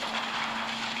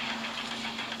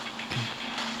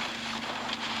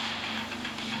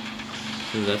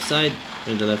 To the left side,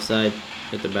 or the left side,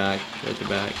 at the back, at the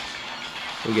back.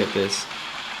 We'll get this.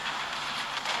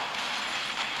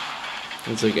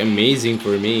 It's like amazing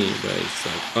for me, but it's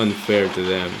like unfair to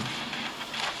them.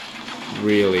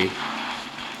 Really.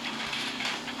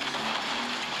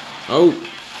 Oh!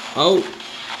 Oh!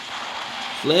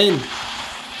 Flynn!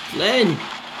 Flynn!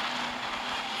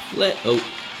 Flynn! Oh!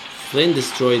 Flynn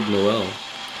destroyed Noel.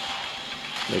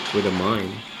 Like with a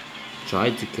mine.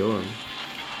 Tried to kill him.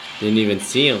 Didn't even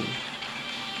see him.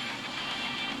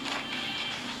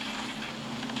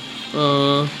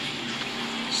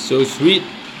 So sweet.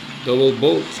 Double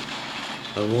bolt.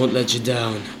 I won't let you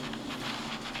down.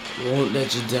 I won't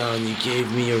let you down. You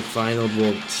gave me your final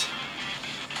bolt.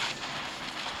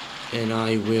 And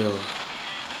I will.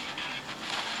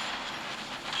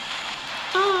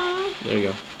 There you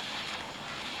go.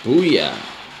 Booyah!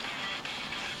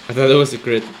 I thought that was a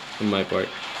crit on my part.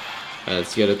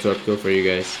 Let's get a torp kill for you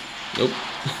guys. Nope.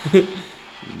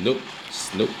 Nope.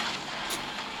 Nope.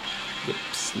 Yep.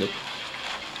 Nope.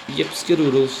 Yep.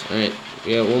 Skadoodles. Alright.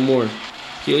 We got one more.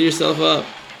 Heal yourself up.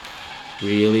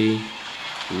 Really?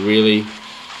 Really?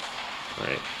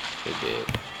 Alright. Good did.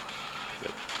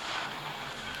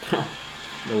 Good.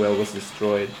 Noel was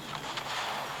destroyed.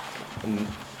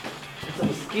 There's a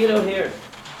mosquito here.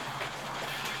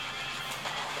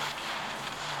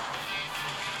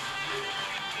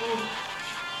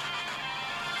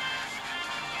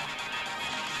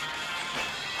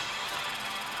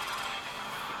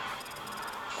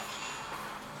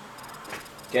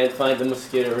 Can't find the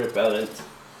mosquito repellent.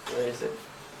 Where is it?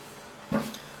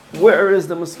 Where is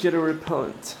the mosquito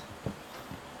repellent?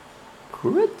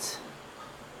 Crit?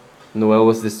 Noel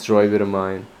was destroyed with a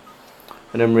mine.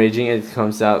 When I'm raging, it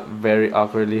comes out very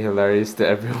awkwardly hilarious to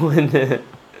everyone.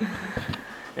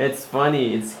 It's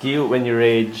funny. It's cute when you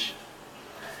rage.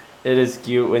 It is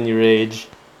cute when you rage.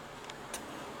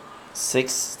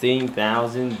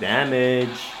 16,000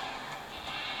 damage.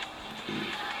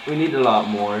 We need a lot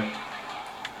more.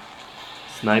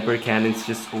 Sniper cannon's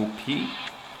just OP.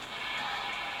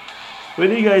 When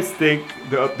do you guys think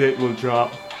the update will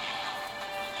drop?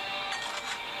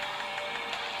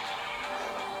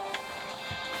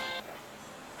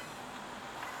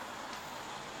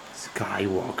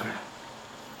 Skywalker.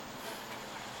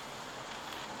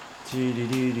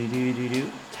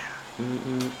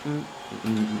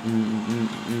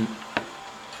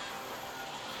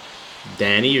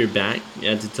 Danny, you're back. You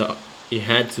had to talk. You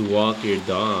had to walk your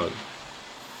dog.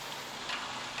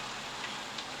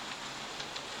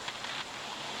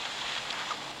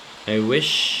 I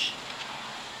wish.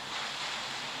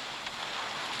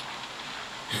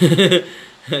 I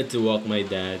had to walk my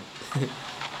dad.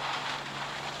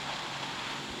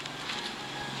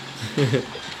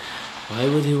 Why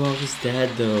would he walk his dad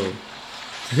though?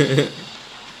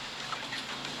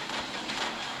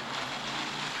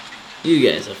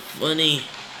 You guys are funny.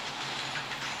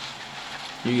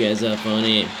 You guys are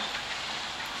funny.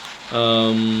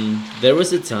 There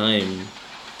was a time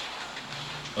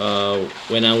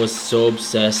when I was so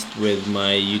obsessed with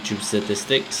my YouTube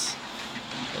statistics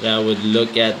that I would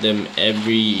look at them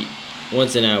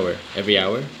once an hour, every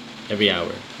hour,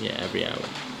 yeah, every hour.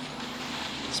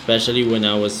 Especially when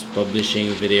I was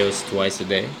publishing videos twice a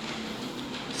day.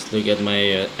 Just look at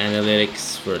my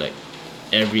analytics for like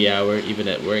every hour, even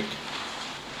at work.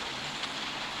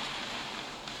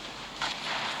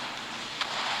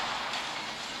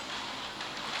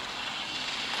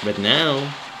 But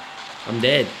now, I'm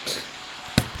dead.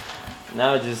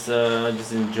 Now I just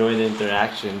enjoy the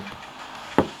interaction,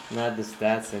 not the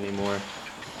stats anymore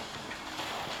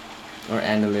or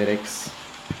analytics.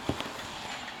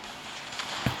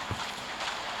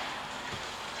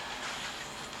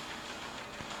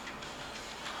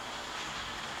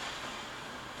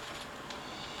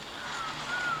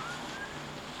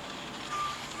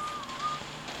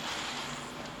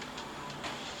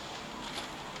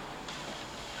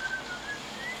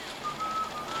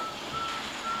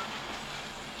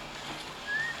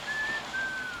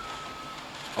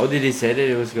 Oh, did he say that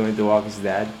he was going to walk his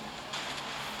dad?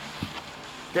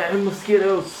 Damn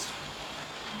mosquitoes!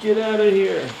 Get out of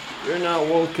here! You're not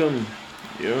welcome.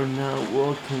 You're not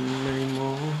welcome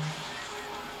anymore.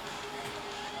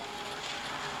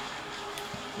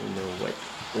 You know what?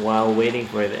 While waiting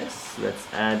for this, let's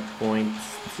add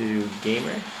points to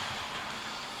Gamer.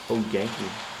 Oh, Genki.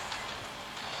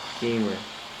 Gamer.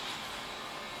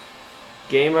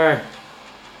 Gamer!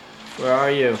 Where are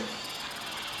you?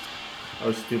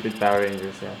 Oh, stupid Power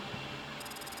Rangers, yeah.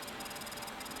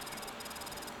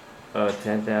 Oh,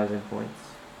 10,000 points.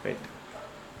 Wait.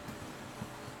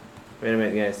 Wait a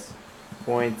minute, guys.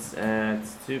 Points at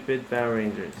stupid Power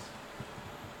Rangers.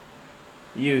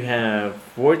 You have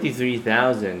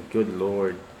 43,000. Good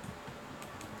lord.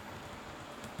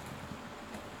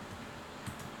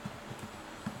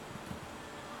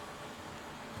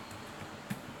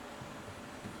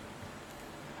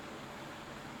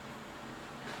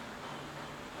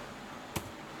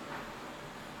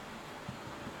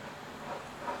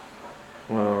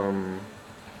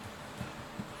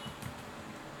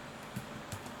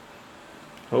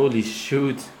 Holy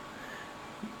shoot.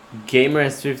 Gamer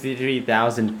has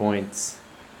 53,000 points.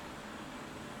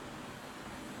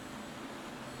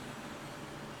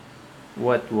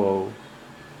 What whoa?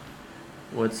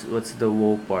 What's the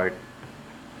whoa part?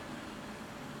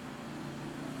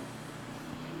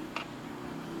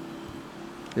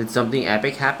 Did something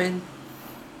epic happen?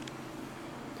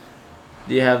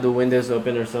 Do you have the windows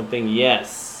open or something?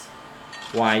 Yes.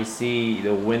 YC,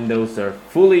 the windows are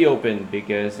fully open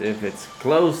because if it's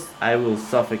closed, I will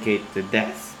suffocate to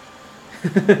death.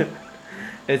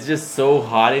 It's just so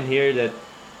hot in here that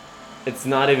it's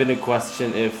not even a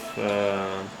question if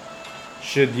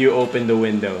should you open the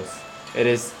windows. It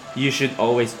is, you should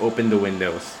always open the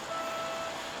windows.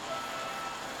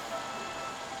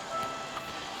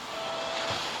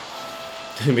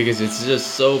 Because it's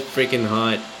just so freaking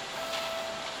hot.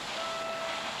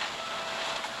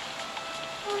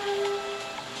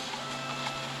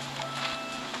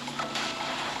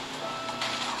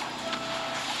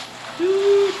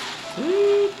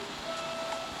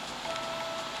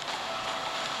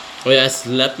 Oh yeah, I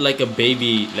slept like a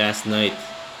baby last night.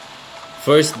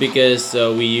 First because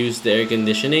we used the air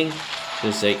conditioning. So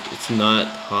it's like, it's not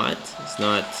hot.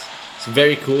 It's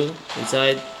very cool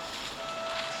inside.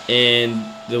 And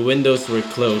the windows were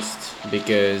closed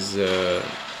because the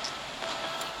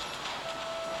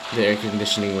air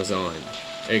conditioning was on.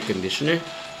 Air conditioner?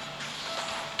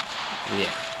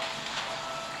 Yeah.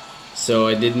 So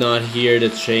I did not hear the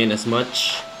train as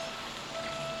much.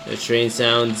 The train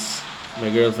sounds. My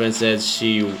girlfriend said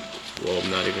well, I'm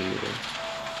not even moving.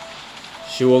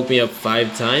 She woke me up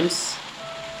 5 times.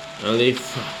 I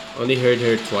only heard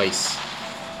her twice.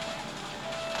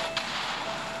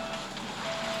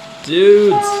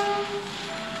 Dudes!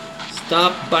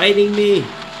 Stop biting me!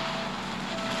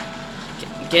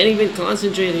 Can't even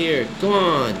concentrate here. Come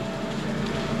on!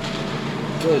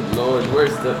 Good lord,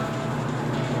 where's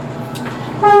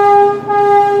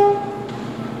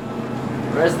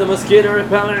the mosquito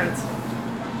repellent?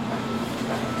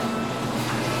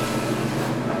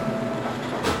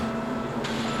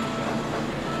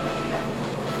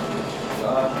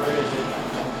 Where is it?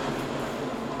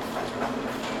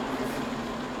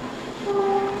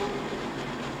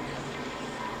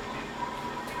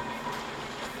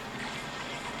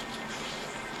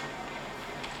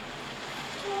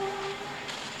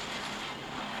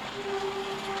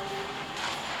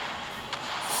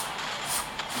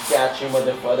 Got you,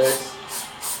 motherfuckers.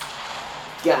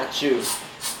 Got you.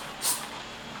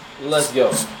 Let's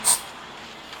go.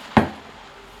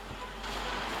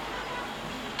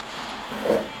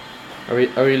 Are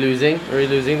we losing? Are we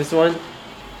losing this one?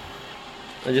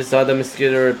 I just saw the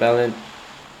mosquito repellent.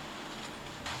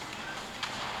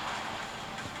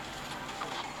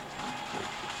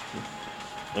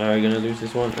 Are we gonna lose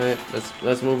this one? Alright,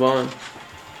 let's move on.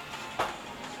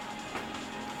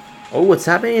 Oh, what's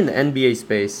happening in the NBA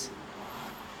space?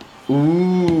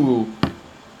 Ooh.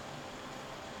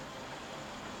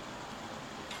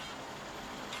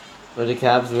 Are the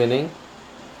Cavs winning?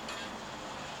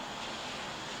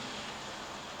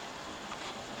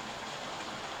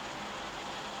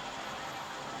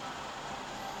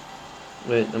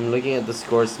 Wait, I'm looking at the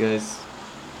scores, guys.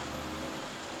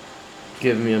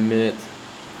 Give me a minute.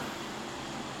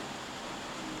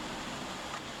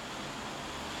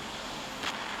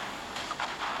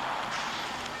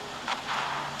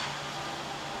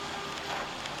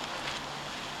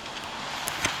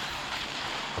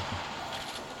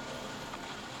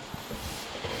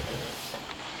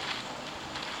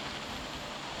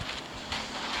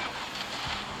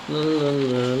 La la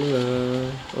la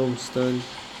la. Oh, I'm stunned.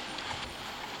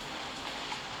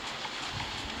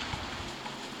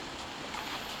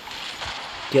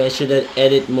 Okay, I should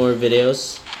edit more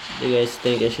videos. Do you guys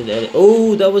think I should edit?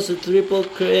 Oh, that was a triple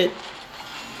crit.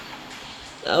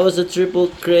 That was a triple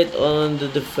crit on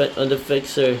the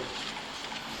fixer.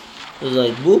 It was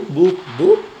like boop boop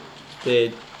boop.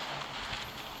 Wait.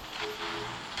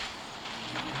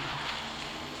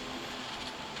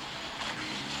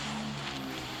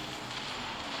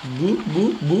 Boop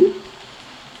boop boop.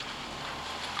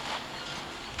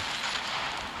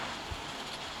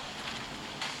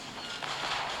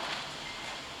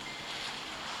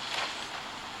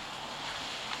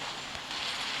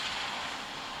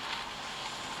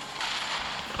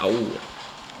 Ow.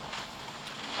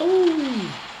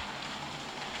 Oh.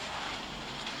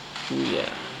 Oh yeah.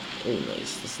 Oh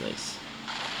nice. That's nice.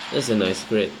 That's a nice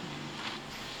crit.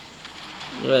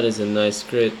 That is a nice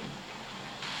crit.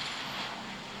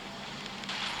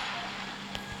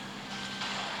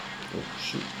 Oh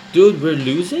shoot. Dude, we're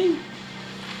losing?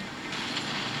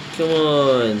 Come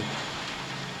on.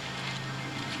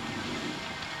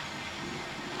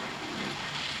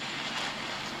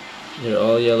 They're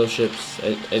all yellow ships.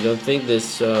 I don't think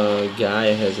this guy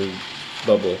has a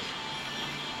bubble.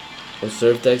 Oh,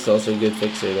 Surf Tech's also a good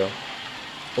fixer though.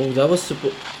 Oh, that was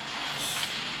supposed.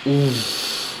 Ooh.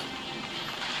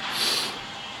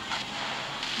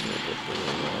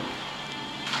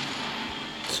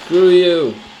 Screw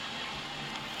you.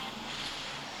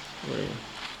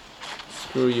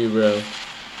 Screw you, bro.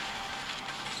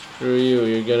 Screw you.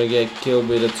 You're gonna get killed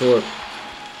with a torp.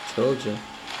 Told you.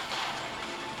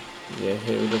 Yeah,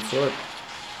 hit with a torp.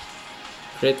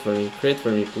 Crit for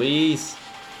me, please.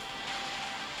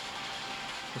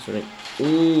 That's right.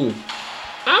 Ooh.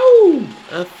 Ow!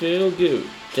 I feel good.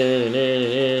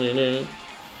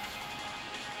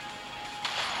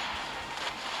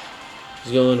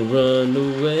 He's gonna run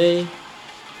away.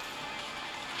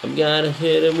 I'm gonna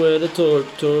hit him with a torp.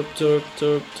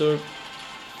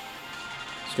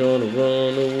 He's gonna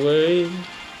run away.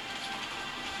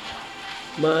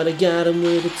 But I got him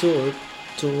with a torp.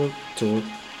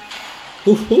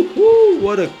 Hoo,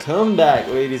 what a comeback,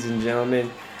 ladies and gentlemen.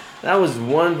 That was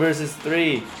 1 versus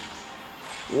 3.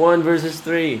 1 versus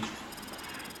 3.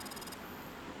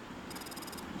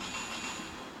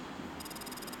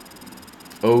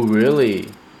 Oh, really?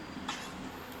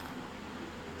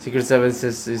 Secret 7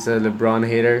 says he's a LeBron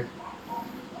hater.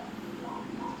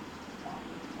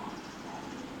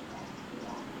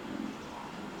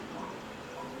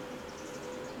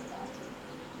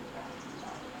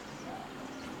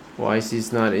 Why is he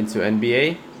not into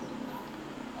NBA?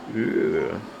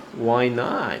 Ugh, why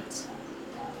not?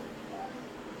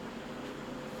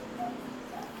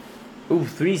 Ooh,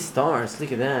 3 stars.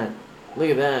 Look at that.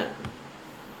 Look at that.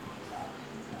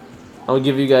 I'll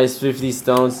give you guys 50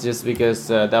 stones just because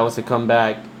that was a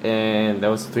comeback and that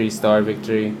was a 3-star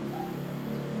victory.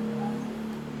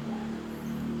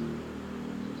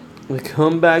 The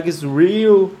comeback is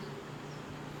real.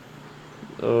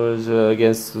 It was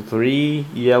against 3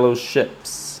 yellow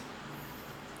ships.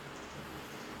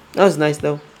 That was nice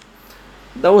though.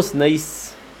 That was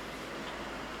nice.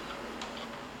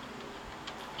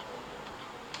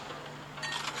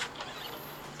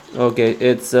 Okay,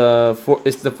 it's the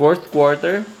 4th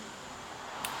quarter.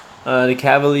 The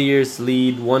Cavaliers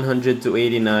lead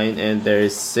 100-89, and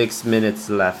there's 6 minutes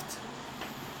left.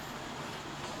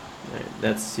 Right,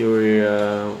 that's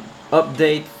your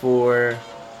update for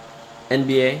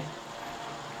NBA.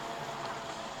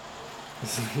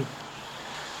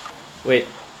 Wait,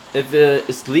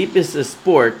 if sleep is a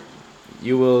sport,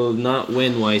 you will not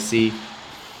win, YC.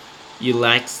 You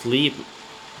lack sleep.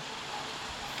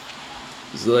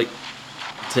 It's like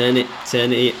 10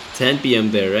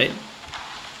 p.m. there, right?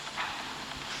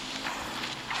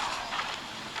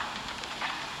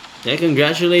 Yeah,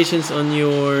 congratulations on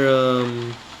your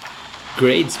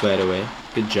grades, by the way.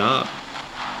 Good job.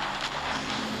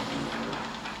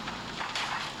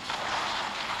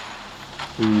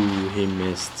 Ooh, he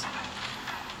missed.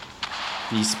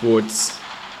 Esports.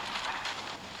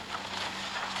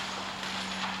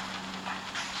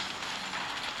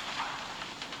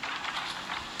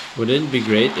 Wouldn't it be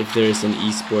great if there is an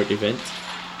esport event?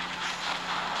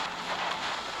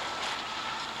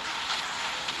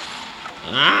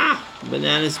 Ah!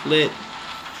 Banana split.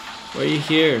 Why are you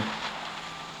here?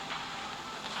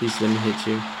 Please let me hit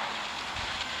you.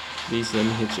 Please let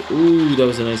me hit you. Ooh, that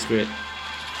was a nice crit.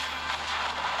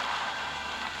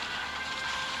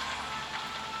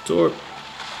 Torp.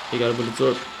 You gotta put a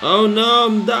torp. Oh no,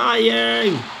 I'm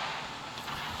dying!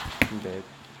 I'm dead.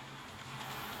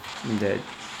 I'm dead.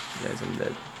 Guys, I'm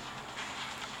dead.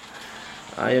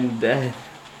 I am dead.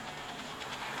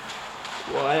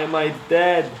 Why am I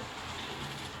dead?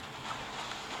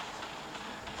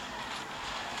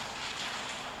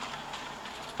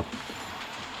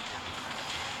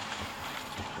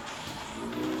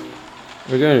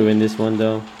 We're going to win this one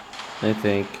though, I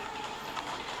think.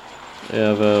 We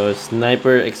have a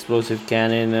sniper explosive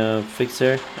cannon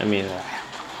fixer. I mean,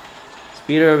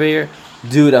 speeder over here.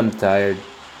 Dude, I'm tired.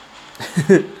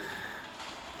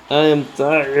 I am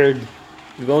tired.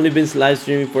 We've only been live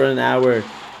streaming for an hour.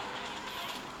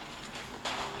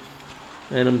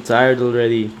 And I'm tired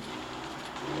already.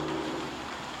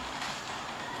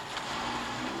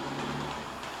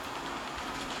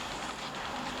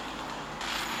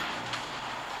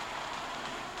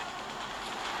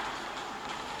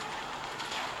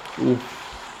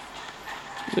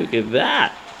 Oof. Look at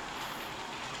that.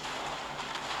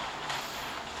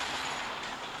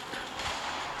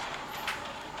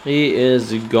 He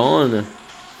is gone.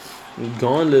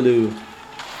 Gone, Lulu.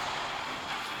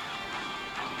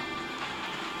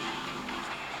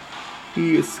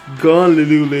 He is gone,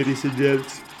 Lulu, ladies and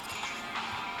gents.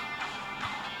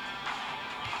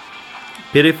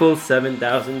 Pitiful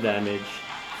 7,000 damage.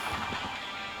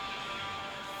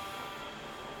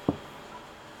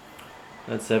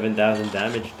 That's 7,000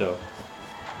 damage though.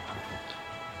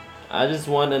 I just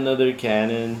want another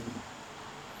cannon.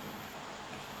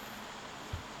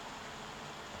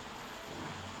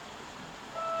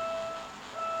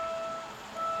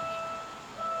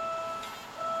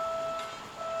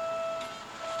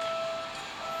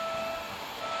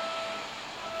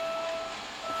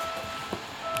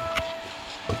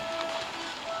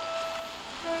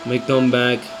 My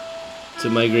comeback to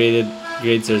my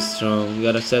grades are strong.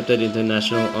 Got accepted into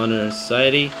National Honor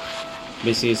Society.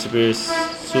 Basically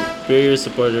superior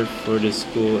supporter for the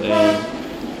school and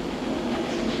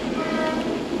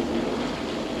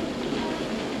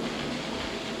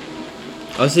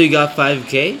also you got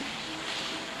 5K?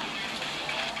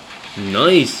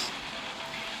 Nice!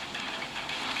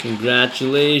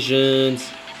 Congratulations!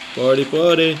 Party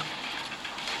party!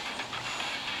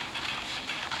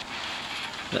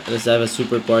 Let's have a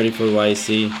super party for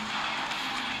YC.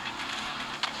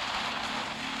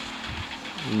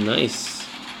 Nice.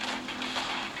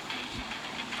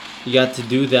 You got to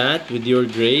do that with your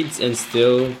grades and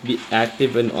still be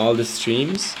active in all the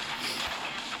streams.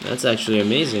 That's actually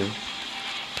amazing.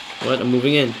 What? I'm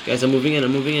moving in. Guys, I'm moving in.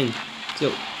 Let's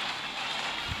go.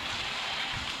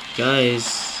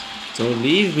 Guys, don't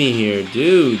leave me here,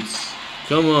 dudes.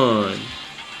 Come on.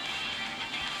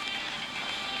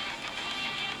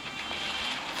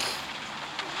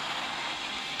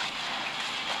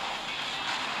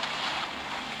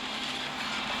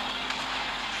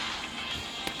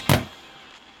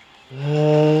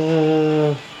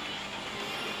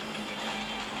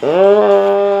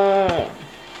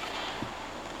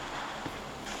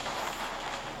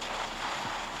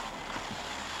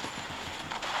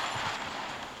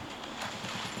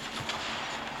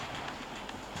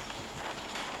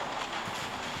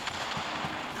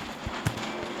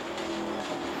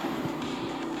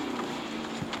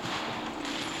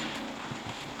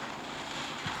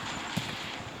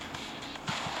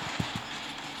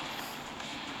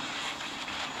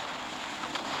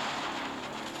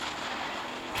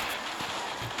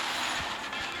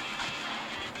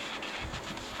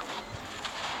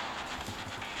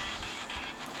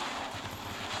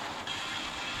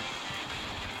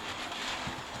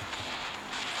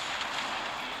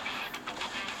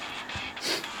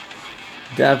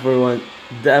 That for one.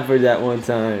 Dab for that one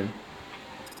time.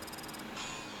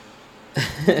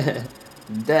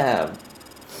 Dab.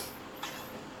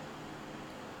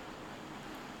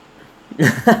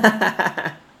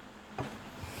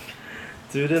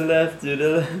 To the left, to the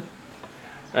left.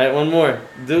 Alright, one more.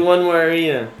 Do one more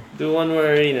arena. Do one more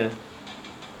arena.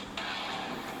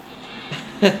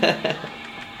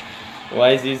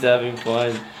 Why is he having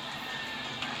fun?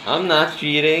 I'm not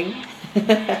cheating.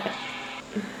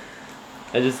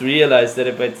 I just realized that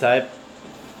if I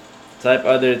type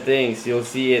other things, you'll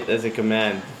see it as a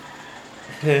command.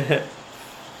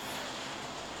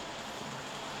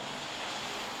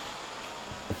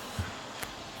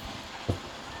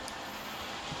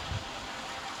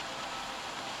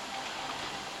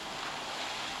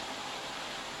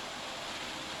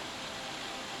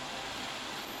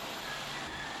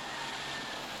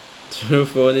 Throw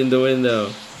phone in the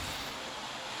window.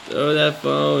 Throw that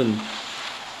phone.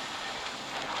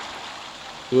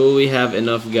 Will we have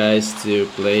enough guys to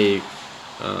play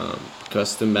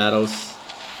custom battles?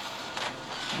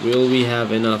 Will we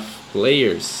have enough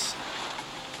players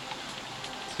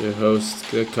to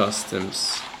host the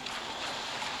customs?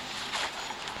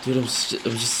 Dude, I'm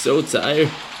just so tired.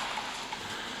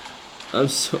 I'm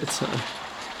so tired.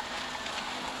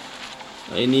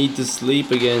 I need to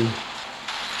sleep again.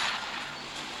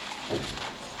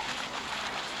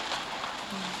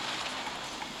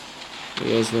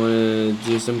 You guys want to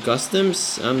do some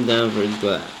customs? I'm down for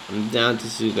that. I'm down to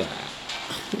do that.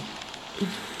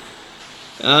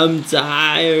 I'm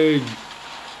tired.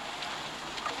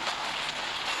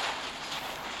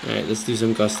 Alright, let's do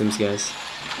some customs, guys.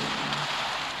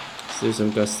 Let's do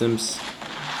some customs.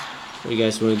 What do you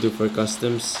guys want to do for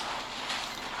customs?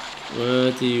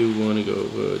 What do you want to go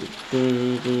for?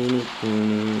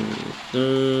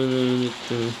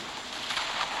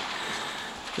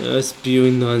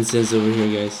 Spewing nonsense over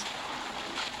here, guys.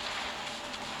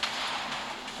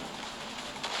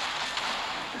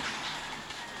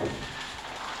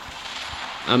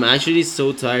 I'm actually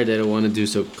so tired that I want to do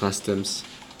some customs.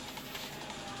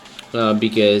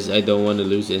 Because I don't want to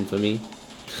lose infamy.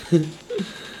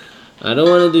 I don't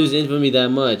want to lose infamy that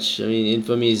much. I mean,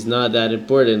 infamy is not that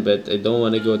important, but I don't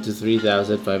want to go to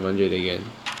 3,500 again.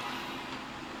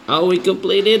 Oh, we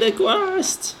completed a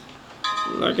quest!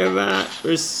 Look at that,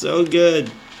 we're so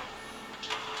good.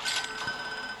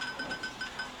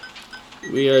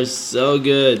 We are so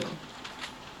good.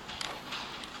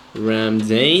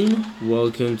 Ramdane,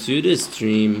 welcome to the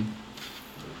stream.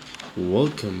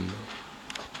 Welcome.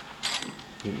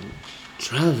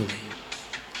 Traveling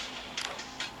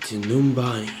to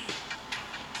Numbani.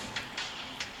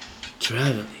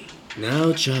 Traveling,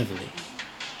 now traveling.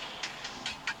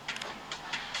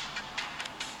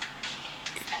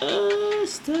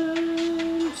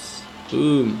 Customs.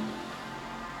 Boom.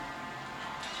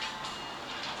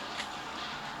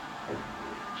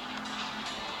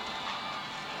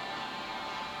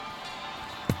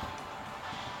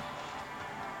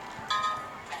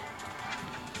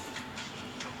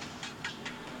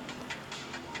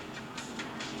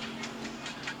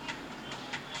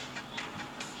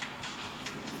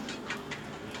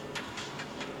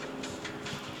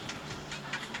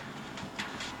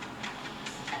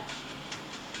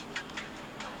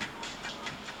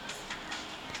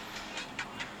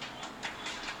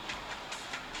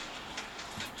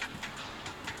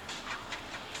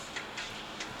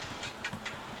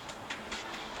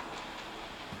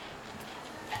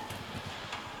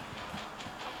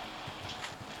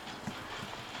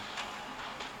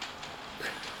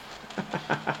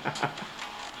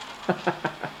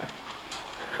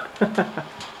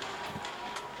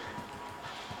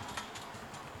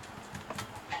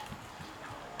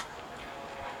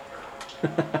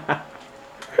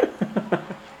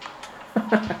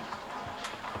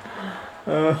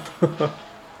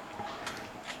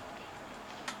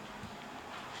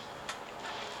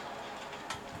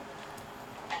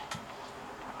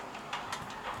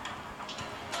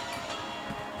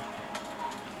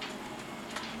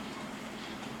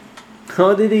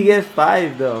 How did he get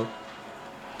 5 though?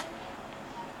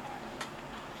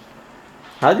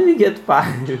 How did he get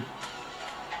 5?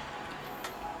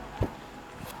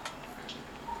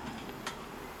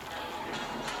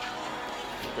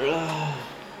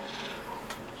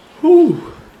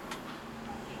 Whew.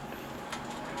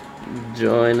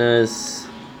 Join us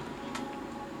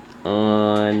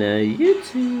on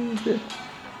YouTube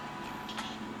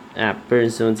at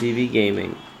Burnstone TV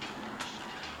Gaming.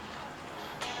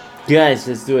 Guys,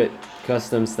 let's do it.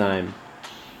 Customs time.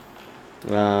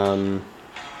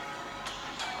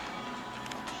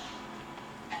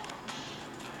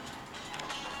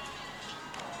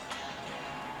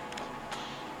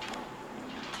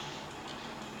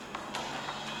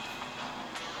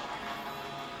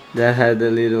 That had a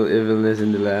little evilness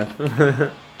in the laugh.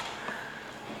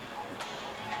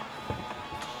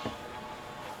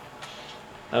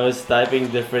 I was typing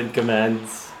different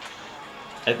commands.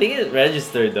 I think it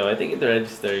registered though. I think it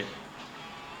registered.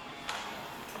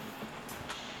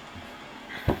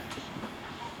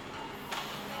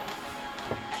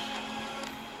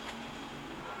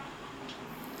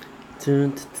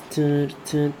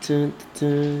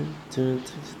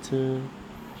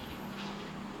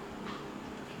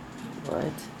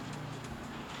 What?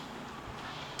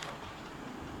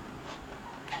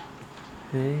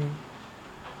 Hey.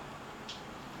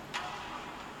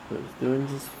 I was doing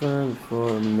just fine before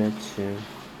I met you.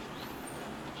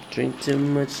 Drink too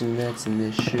much and that's an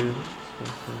issue.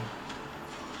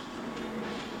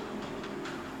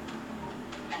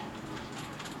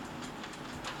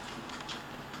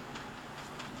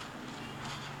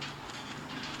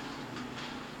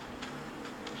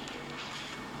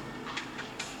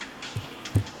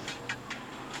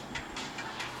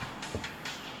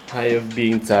 Tired of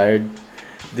being tired.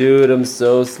 Dude, I'm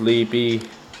so sleepy.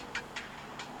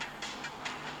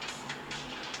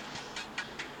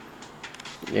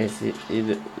 Yes,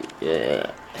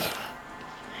 yeah.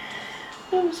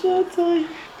 I'm so tired.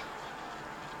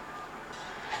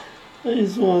 I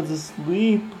just want to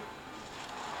sleep.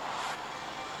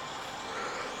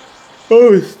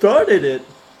 Oh, we started it.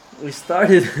 We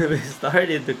started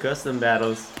the custom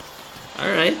battles.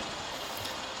 Alright.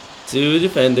 2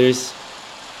 defenders.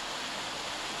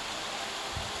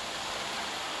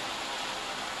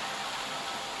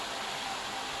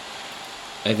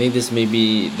 I think this may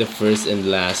be the first and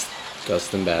last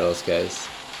custom battles, guys.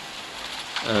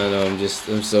 I don't know,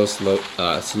 I'm so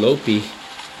slopey.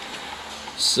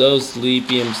 So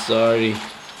sleepy, I'm sorry.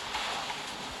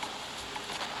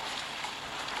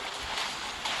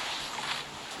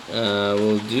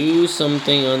 We'll do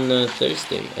something on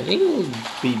Thursday. I think we'll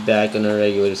be back on our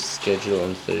regular schedule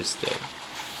on Thursday.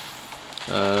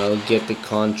 I'll get the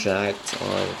contract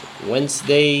on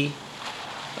Wednesday.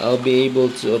 I'll be able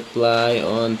to apply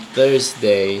on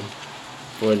Thursday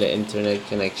for the internet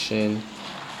connection.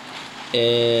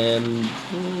 And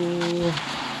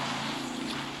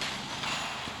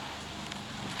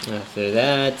after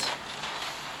that,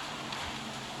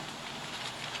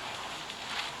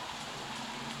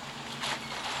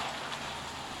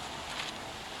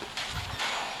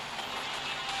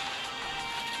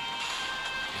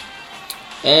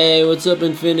 hey, what's up,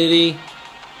 Infinity?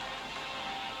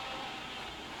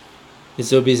 You're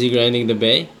so busy grinding the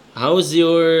bay. How's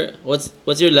your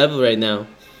what's your level right now?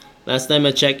 Last time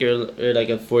I checked, you're like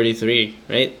at 43,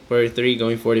 right? 43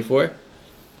 going 44.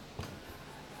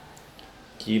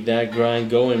 Keep that grind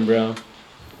going, bro.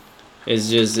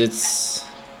 It's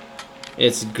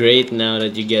great now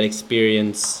that you get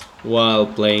experience while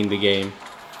playing the game,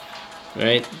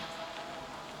 right?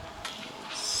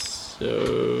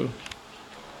 So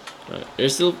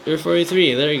you're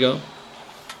 43. There you go.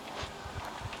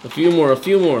 A few more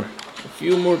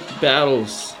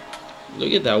battles.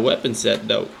 Look at that weapon set,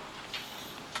 though.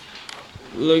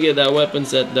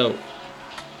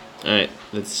 Alright,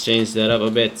 let's change that up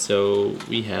a bit so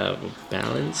we have a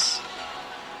balance.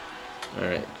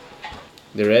 Alright,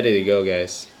 they're ready to go,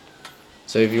 guys.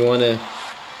 So if you wanna...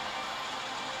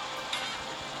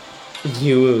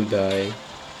 You will die.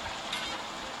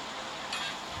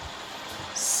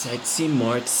 Sexy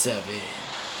Mark 7.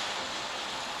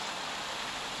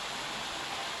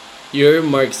 You're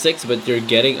Mark 6, but you're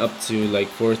getting up to like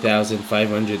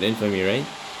 4,500 infamy, right?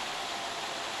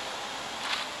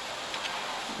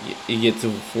 You get to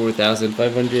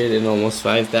 4,500 and almost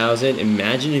 5,000.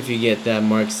 Imagine if you get that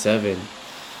Mark 7.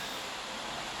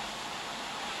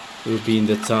 We'll be in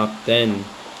the top 10.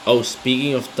 Oh,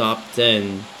 speaking of top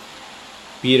 10,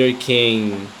 Peter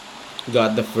King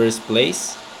got the first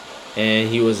place, and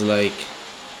he was like,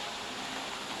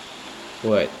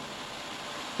 what?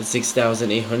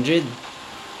 6,800.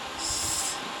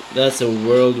 That's a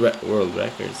world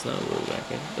record. It's not a world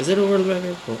record. Is it a world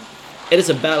record? Well, it is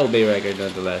a Battle Bay record,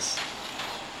 nonetheless.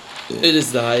 It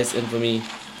is the highest infamy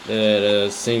that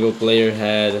a single player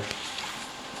had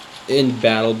in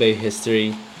Battle Bay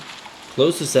history.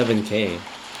 Close to 7K.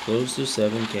 Close to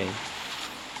 7K.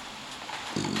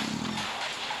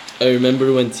 I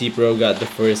remember when T-Pro got the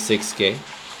first 6K.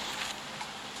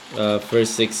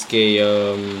 First 6K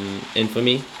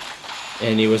infamy,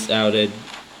 and he was outed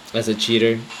as a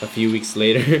cheater a few weeks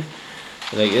later.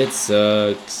 Like, it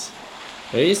sucks.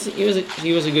 But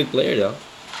he was a good player though.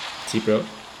 T-Pro.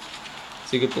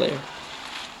 He's a good player,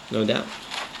 no doubt.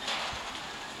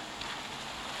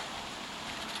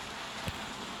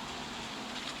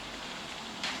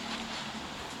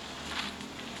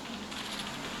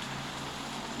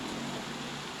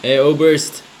 Hey,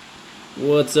 Oberst.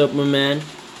 What's up, my man?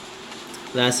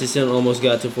 Last season almost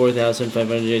got to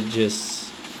 4,500.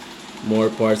 Just more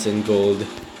parts and gold.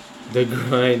 The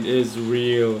grind is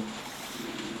real.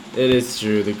 It is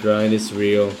true. The grind is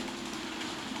real.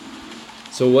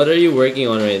 So, what are you working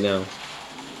on right now?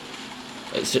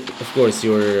 Of course,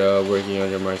 you're working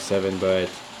on your Mark 7, but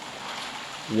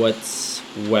what's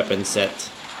weapon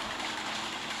set?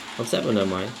 I'll step on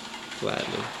mine.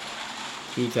 Gladly.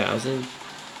 2,000?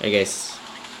 I guess.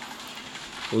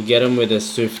 We'll get him with a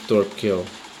swift torp kill.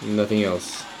 Nothing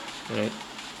else. Alright.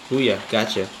 Booyah.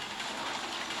 Gotcha.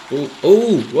 Oh,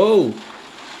 oh, whoa!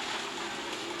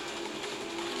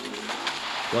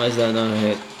 Why is that not a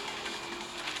hit?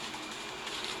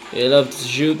 You love to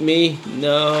shoot me?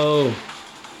 No!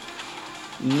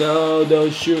 No,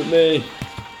 don't shoot me!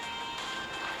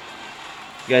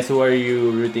 Guys, who are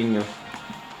you rooting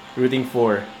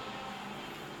for?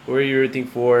 Who are you rooting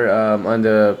for on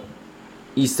the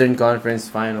Eastern Conference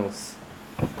Finals?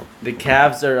 The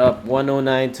Cavs are up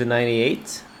 109 to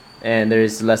 98, and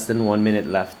there's less than 1 minute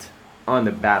left on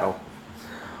the battle.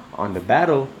 On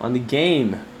the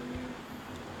game.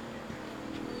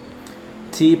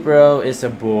 T-Pro is a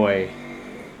boy.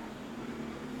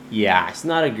 Yeah, it's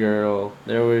not a girl.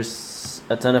 There was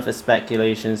a ton of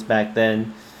speculations back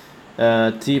then.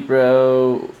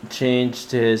 T-Pro changed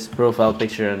his profile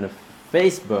picture on the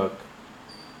Facebook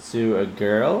to a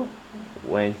girl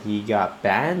when he got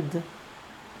banned,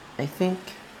 I think.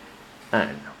 I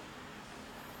don't know.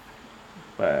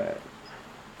 But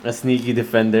a sneaky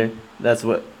defender. That's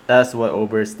what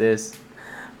Oberst is.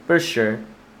 For sure.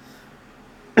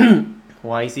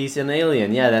 YC's an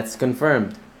alien. Yeah, that's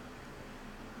confirmed.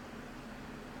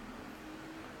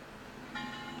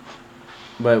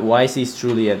 But YC's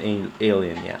truly an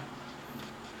alien, yeah.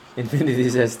 Infinity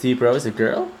says T-Pro is a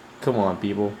girl? Come on,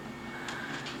 people.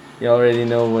 You already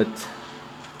know what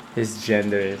his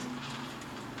gender is.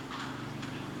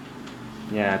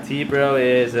 Yeah, T-Pro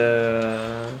is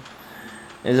a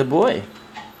boy.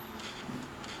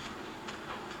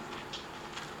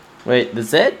 Wait,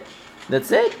 that's it?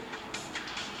 That's it?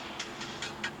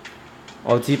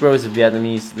 Oh, T-Pro is a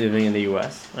Vietnamese living in the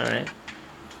US. Alright.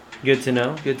 Good to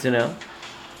know, good to know.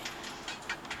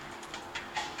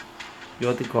 You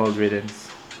want to call riddance.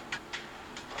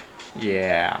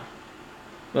 Yeah.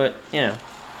 But, you know.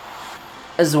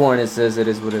 As Warren says, it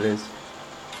is what it is.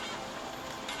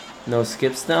 No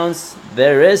skip stones?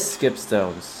 There is skip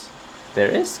stones. There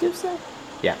is skip stones?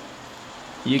 Yeah.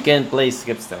 You can play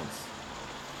skip stones.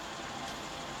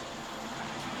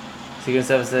 Secret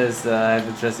 7 says I have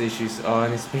the trust issues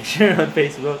on his picture on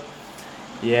Facebook.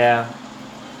 Yeah.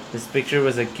 His picture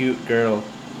was a cute girl.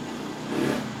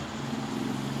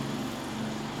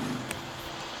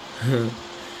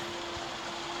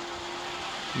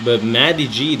 But Maddie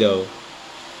G though.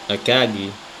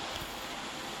 Akagi.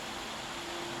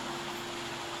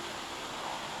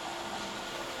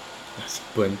 That's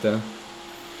puenta.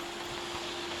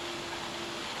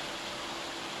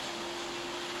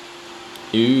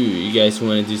 Ooh, you guys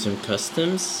want to do some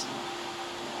customs?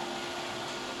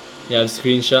 You have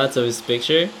screenshots of his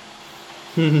picture?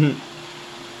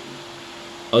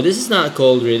 Oh, this is not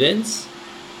cold riddance.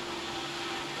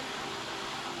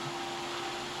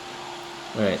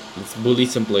 Alright, let's bully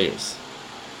some players.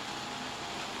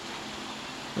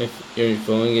 If your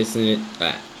phone gets in it,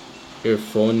 your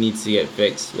phone needs to get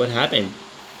fixed. What happened?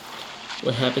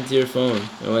 What happened to your phone?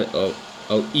 You know what? Oh,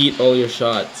 I'll eat all your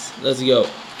shots. Let's go.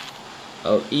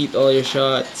 I'll eat all your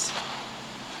shots.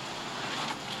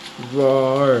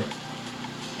 Roar.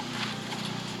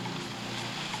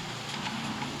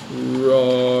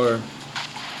 Roar.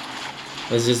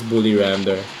 Let's just bully Ram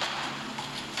there.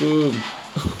 Boom.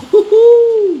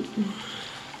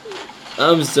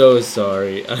 I'm so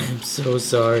sorry. I'm so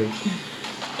sorry.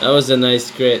 That was a nice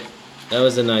crit. That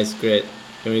was a nice crit.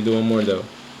 Can we do one more though?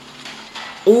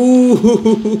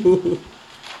 Ooh.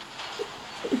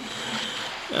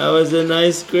 That was a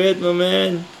nice crit, my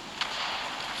man.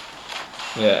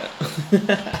 Yeah.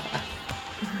 That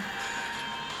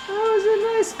was a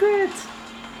nice crit.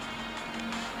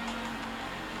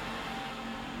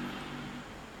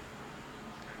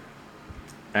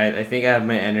 Alright, I think I have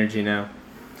my energy now.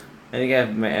 I think I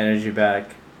have my energy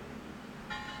back.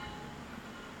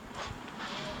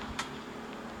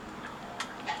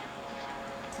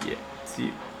 Yeah,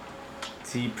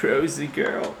 T-Pro's the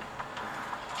girl.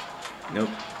 Nope.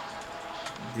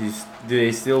 Do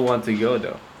they still want to go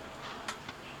though?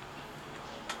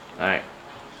 Alright.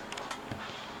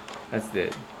 That's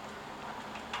it.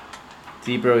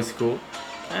 T-Pro is cool.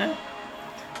 Eh?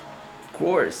 Of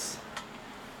course.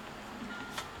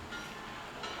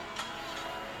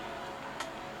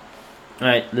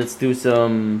 Alright, let's do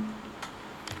some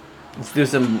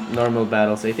normal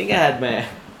battles. I think I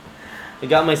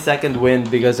got my second win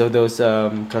because of those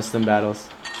custom battles.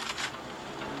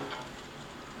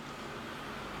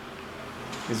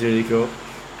 It's really cool.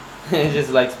 It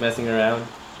just likes messing around.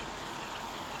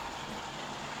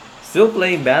 Still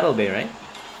playing Battle Bay, right?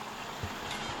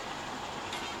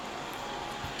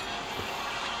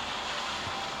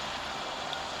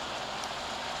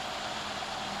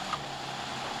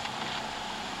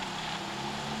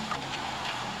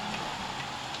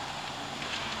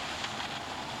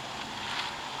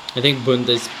 I think Bunta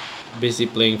is busy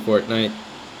playing Fortnite.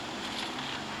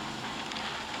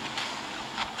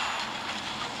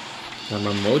 Got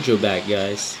my mojo back,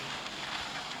 guys.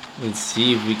 Let's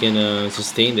see if we can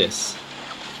sustain this.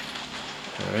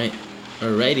 Alright.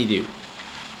 Alrighty, dude.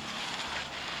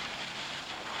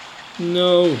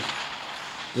 No!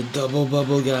 The double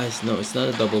bubble, guys. No, it's not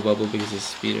a double bubble because it's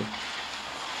a speeder.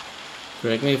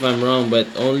 Correct me if I'm wrong, but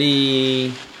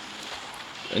only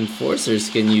enforcers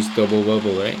can use double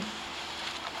bubble, right?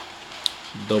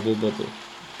 Double bubble.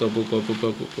 Double bubble,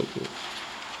 bubble, bubble.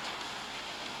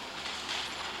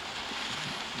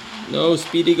 No,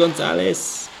 Speedy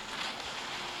Gonzalez.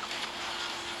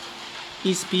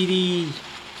 He's Speedy.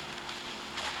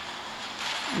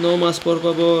 No más, por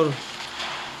favor.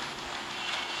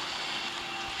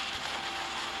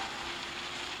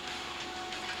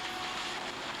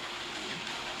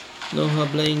 No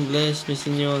habla inglés, mi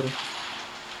señor.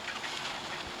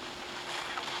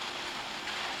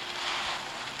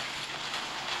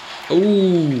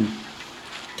 Ooh.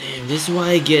 Damn, this is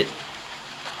why I get...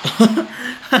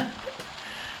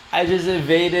 I just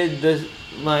evaded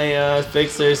my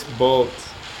fixer's bolt.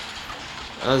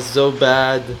 That was so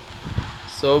bad.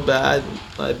 So bad.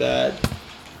 My bad.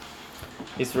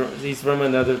 He's from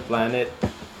another planet.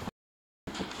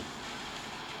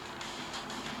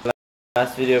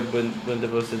 Last video Bunda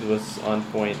posted was on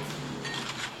point.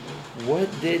 What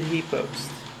did he post?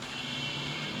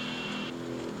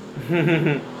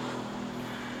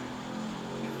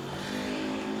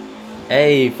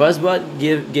 Hey, Fuzzbot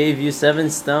gave you 7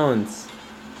 stones.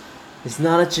 It's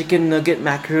not a chicken nugget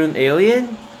macaroon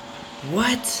alien?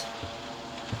 What?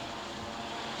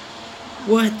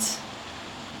 What?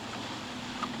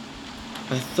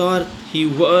 I thought he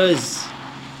was.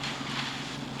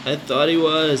 I thought he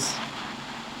was.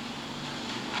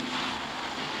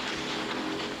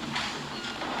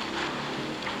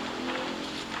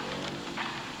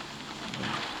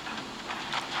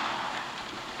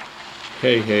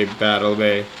 Hey, Battle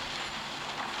Bay.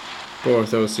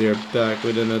 Porthos here, back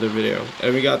with another video.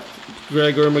 And we got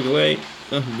Gregor Clegane.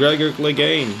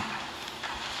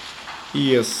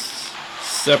 He has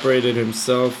separated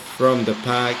himself from the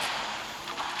pack.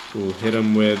 We'll hit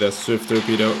him with a swift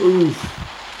torpedo. Oof.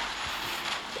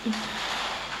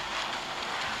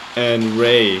 And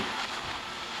Ray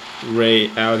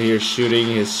out here shooting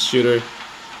his shooter,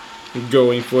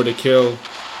 going for the kill.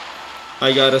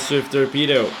 I got a swift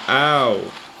torpedo. Ow.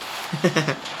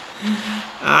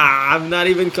 I'm not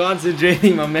even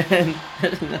concentrating, my man.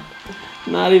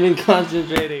 Not even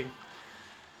concentrating.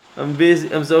 I'm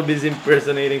busy. I'm so busy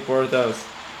impersonating Porthos.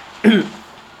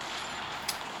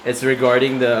 It's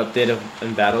regarding the update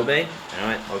in Battle Bay.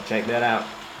 Alright, I'll check that out.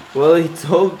 Well, he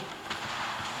told...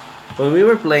 When we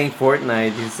were playing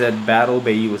Fortnite, he said Battle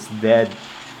Bay was dead.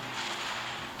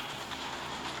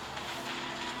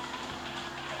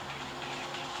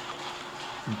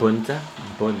 Bunta?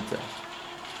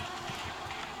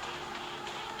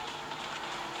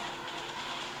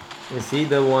 Is he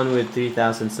the one with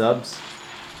 3,000 subs?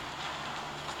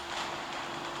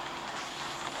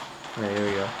 Alright, here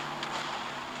we go.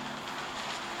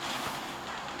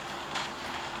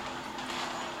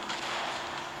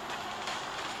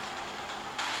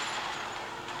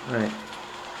 Alright.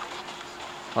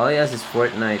 All he has is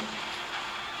Fortnite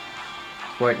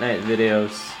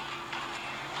videos.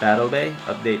 Battle Bay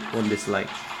update, 1 dislike.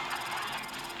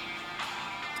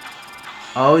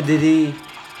 Oh, did he?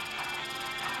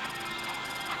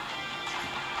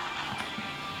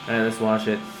 Alright, let's watch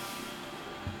it.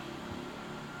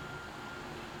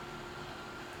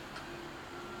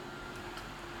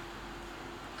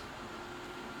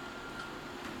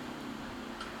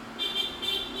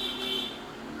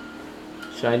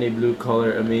 Shiny blue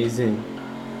color, amazing.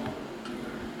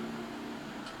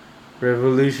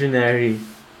 Revolutionary.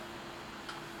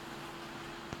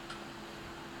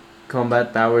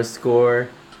 Combat power score.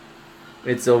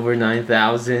 It's over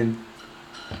 9,000.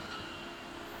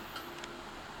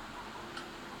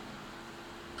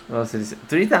 What else is it?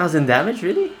 3,000 damage?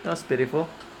 Really? That was pitiful.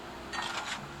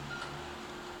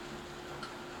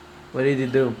 What did he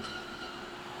do?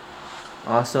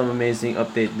 Awesome, amazing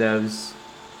update, devs.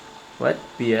 What?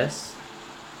 BS?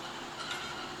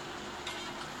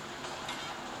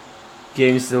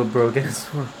 Game still broken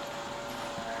as well.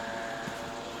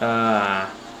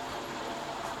 Ah.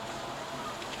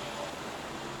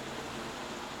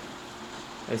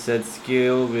 I said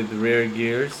skill with rare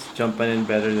gears, jumping in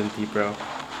better than T-Pro.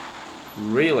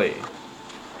 Really?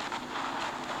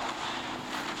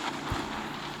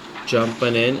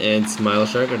 Jumping in and Smile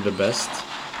Shark are the best.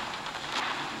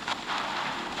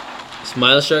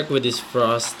 Smile Shark with his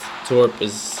Frost Torp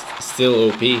is still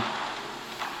OP.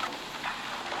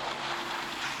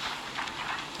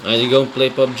 Are you gonna play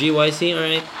PUBG, YC?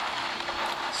 Alright.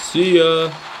 See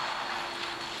ya!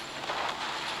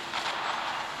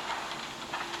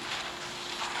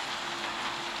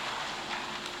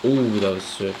 Ooh, that was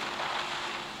swift.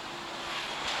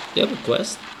 Do you have a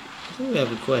quest? I think we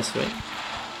have a quest, right?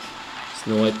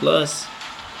 Snow White Plus.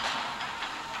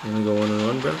 I'm gonna go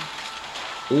 1-on-1, bro.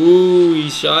 Ooh, he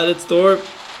shot at Storp.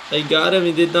 I got him,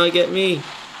 he did not get me.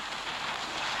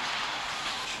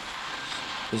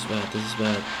 This is bad, this is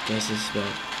bad. Guys, this is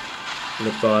bad.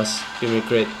 The boss, give me a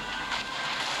crit.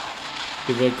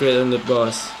 Give me a crit on the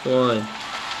boss. Come on.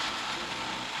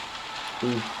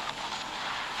 Ooh.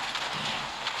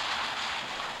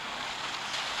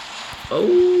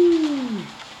 Oh!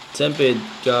 Tempid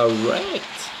got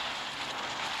wrecked.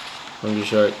 Hungry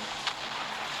Shark.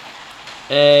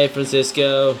 Hey,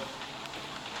 Francisco.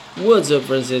 What's up,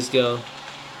 Francisco?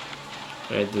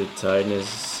 Alright, the tiredness is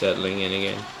settling in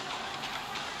again.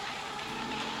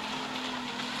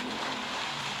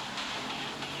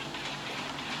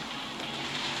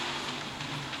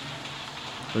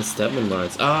 Let's step on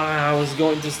mines. Ah, I was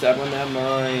going to step on that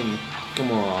mine.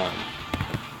 Come on.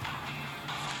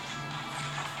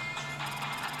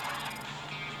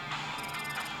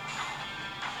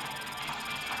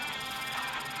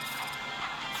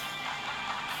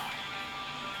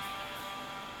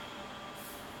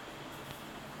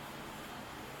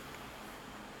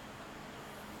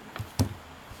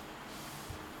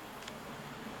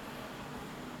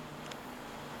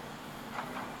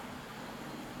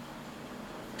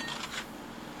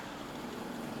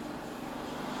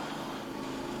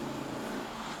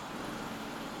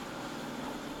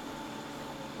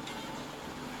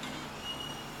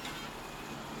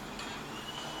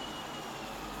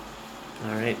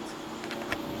 Alright.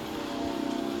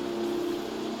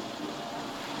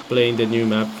 Playing the new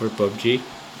map for PUBG.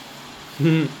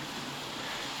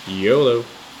 YOLO.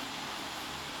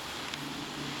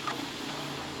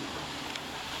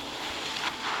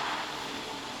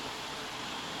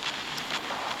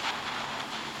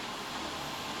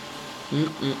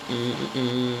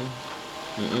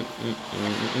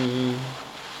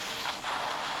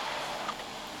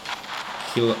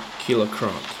 Killer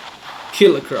Croc.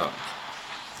 Killer Croc.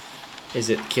 Is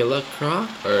it Killer Croc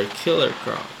or Killer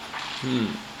Croc? The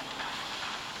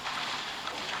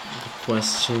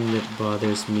question that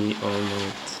bothers me all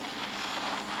night.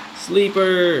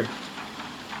 Sleeper.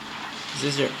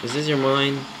 Is this your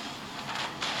mine?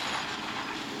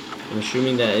 I'm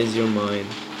assuming that is your mine.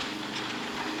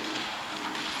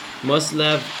 Must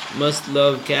love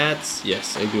cats.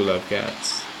 Yes, I do love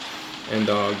cats and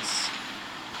dogs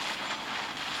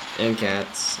and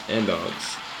cats and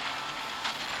dogs.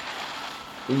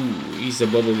 Ooh, he's a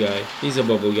bubble guy. He's a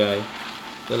bubble guy.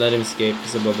 Don't let him escape.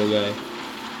 He's a bubble guy.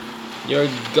 You're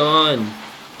gone.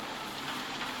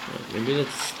 Right, maybe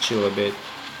let's chill a bit.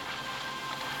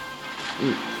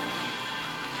 Ooh.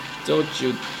 Don't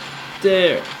you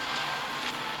dare.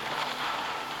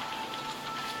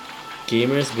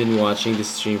 Gamer's been watching this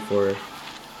stream for...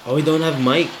 Oh, we don't have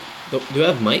mic. Do we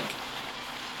have mic?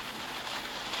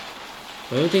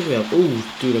 I don't think we have... Ooh,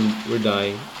 dude, we're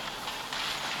dying.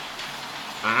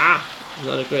 Ah!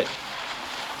 Not a crit.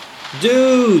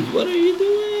 Dude, what are you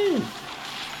doing?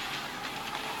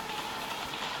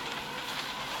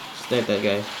 Snipe that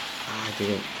guy. Ah, I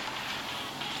didn't.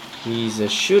 He's a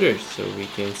shooter, so we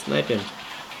can snipe him.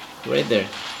 Right there.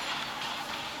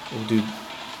 Oh, dude.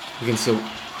 We can still...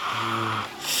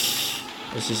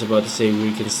 I was just about to say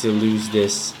we can still lose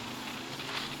this.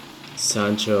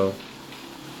 Sancho.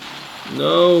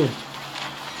 No!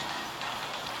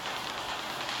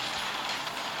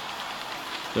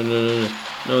 No,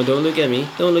 no, don't look at me.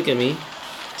 Don't look at me.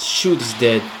 Shoot, he's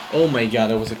dead. Oh my god,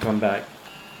 that was a comeback.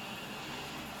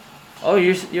 Oh,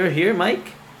 you're here, Mike?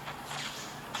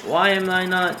 Why am I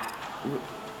not...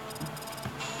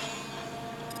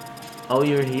 Oh,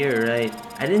 you're here, right.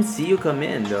 I didn't see you come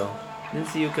in, though. Didn't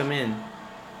see you come in.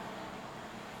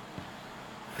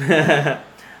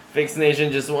 Fix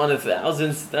Nation just won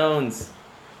 1,000 stones.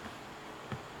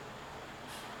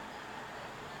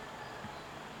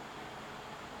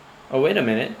 Oh, wait a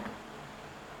minute.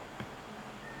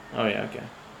 Oh yeah, okay.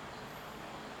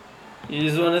 You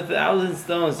just won 1,000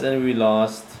 stones and we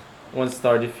lost.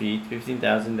 1-star defeat,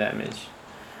 15,000 damage.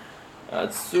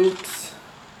 That sucks.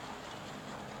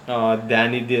 Oh,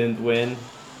 Danny didn't win.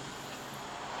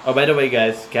 Oh, by the way,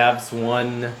 guys, Cavs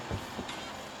won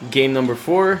game number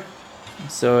 4.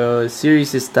 So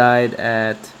series is tied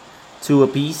at 2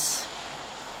 apiece.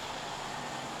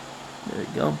 There we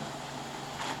go.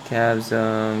 Cavs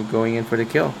going in for the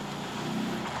kill.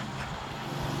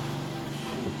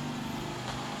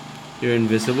 You're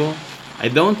invisible. I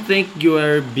don't think you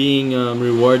are being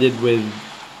rewarded with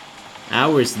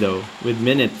hours though, with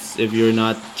minutes if you're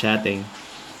not chatting.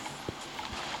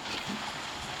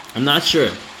 I'm not sure.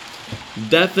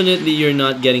 Definitely you're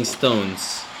not getting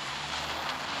stones.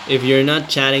 If you're not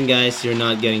chatting, guys, you're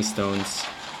not getting stones.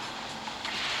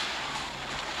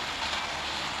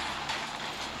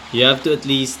 You have to at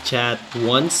least chat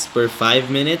once per 5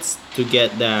 minutes to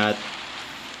get that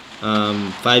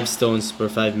 5 stones per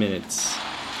 5 minutes.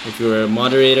 If you're a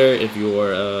moderator, if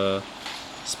you're a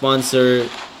sponsor,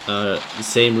 the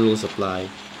same rules apply.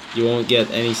 You won't get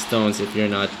any stones if you're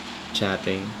not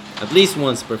chatting at least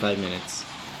once per 5 minutes.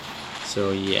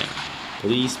 So yeah,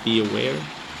 please be aware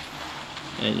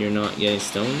and you're not getting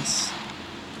stones.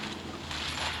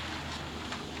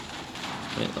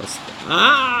 Wait,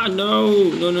 no.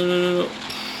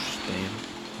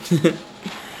 Damn.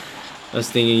 I was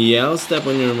thinking, yeah, I'll step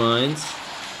on your mines.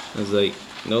 I was like,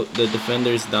 nope, the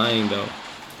defender is dying though.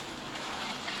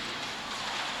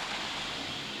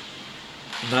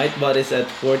 Nightbot is at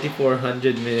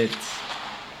 4,400 minutes.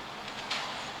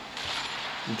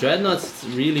 Dreadnought's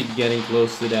really getting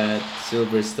close to that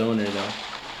silver stoner though.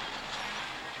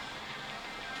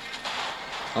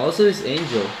 Also is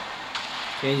Angel.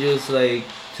 Angel's like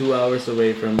 2 hours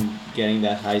away from getting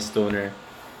that high stoner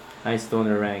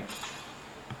rank.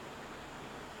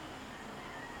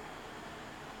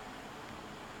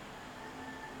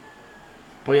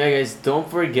 Oh yeah, guys, don't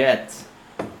forget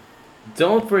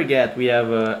we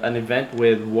have an event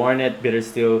with Warnet,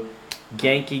 Bittersteel,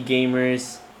 Genki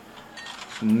Gamers,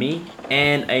 me,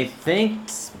 and I think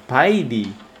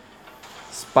Spidey.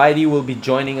 Spidey will be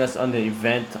joining us on the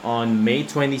event on May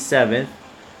 27th.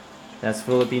 That's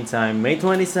Philippine time. May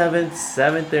 27th,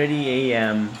 7:30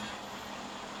 a.m.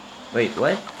 Wait,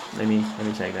 what? Let me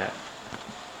check that.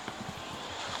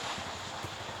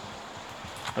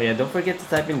 Oh yeah, don't forget to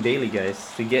type in daily,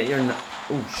 guys, to get your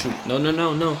oh shoot. No.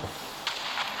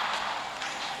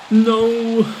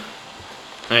 No.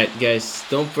 Alright, guys,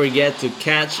 don't forget to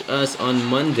catch us on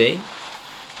Monday,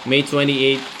 May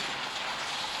 28th,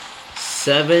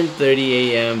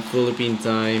 7:30 a.m. Philippine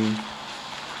time.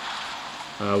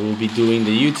 We'll be doing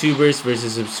the YouTubers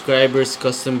versus subscribers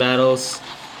custom battles.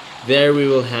 There we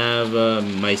will have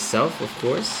myself, of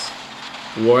course,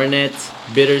 Warnet,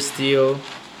 Bittersteel,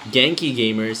 Genki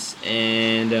Gamers,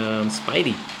 and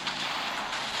Spidey.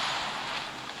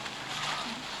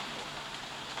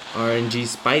 RNG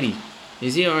Spidey.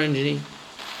 Is he RNG?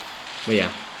 But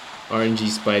yeah, RNG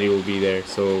Spidey will be there.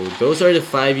 So those are the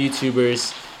 5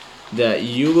 YouTubers that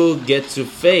you will get to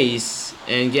face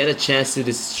and get a chance to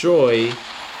destroy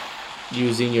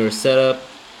using your setup.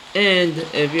 And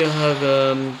if you have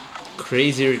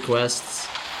crazy requests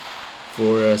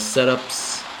for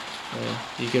setups,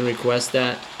 you can request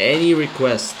that. Any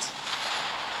request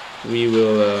we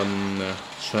will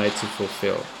try to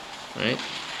fulfill. Right?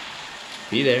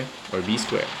 Be there or be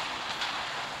square.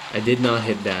 I did not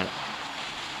hit that.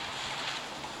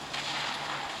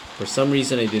 For some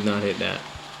reason I did not hit that.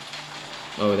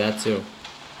 Oh, that too.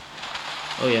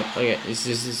 Oh yeah, okay. This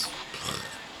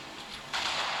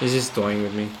is toying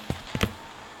with me.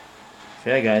 So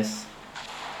yeah, guys.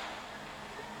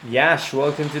 Yash,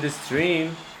 welcome to the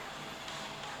stream.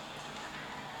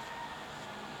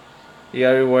 You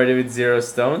got rewarded with 0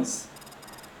 stones.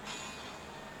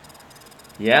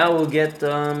 Yeah, we'll get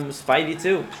Spidey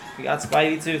too. We got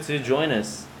Spidey too to join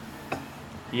us.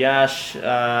 Yash,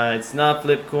 it's not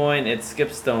flip coin, it's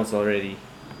skip stones already.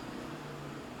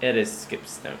 It is skip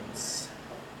stones.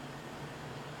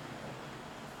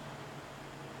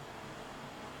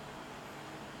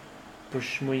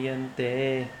 Push mo yan,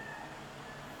 te.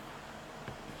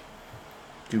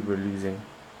 Dude, we're losing.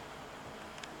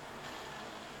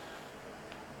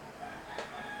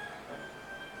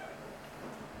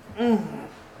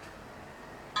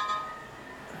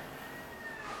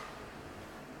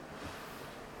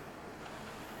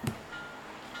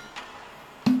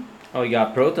 Oh, you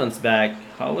got Protons back.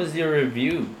 How was your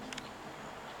review?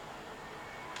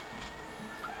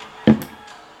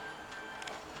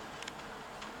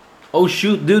 Oh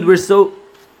shoot, dude, we're so...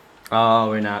 Oh,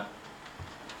 we're not.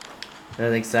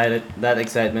 That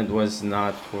excitement was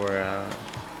not for.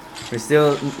 We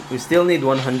still need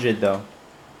 100 though.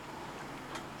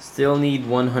 Still need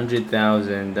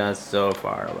 100,000. That's so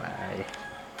far away.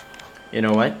 You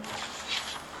know what?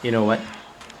 You know what,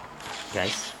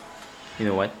 guys? You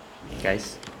know what,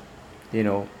 guys? You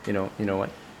know what? You know what?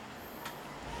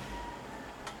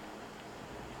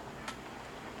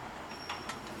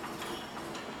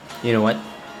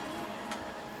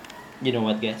 You know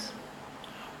what, guys?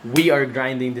 We are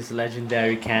grinding this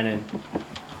legendary cannon.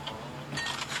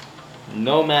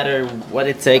 No matter what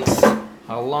it takes,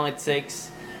 how long it takes,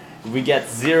 we get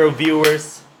 0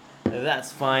 viewers.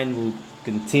 That's fine. We'll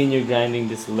continue grinding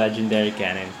this legendary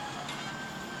cannon.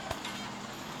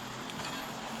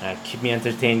 Keep me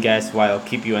entertained, guys, while I'll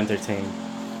keep you entertained.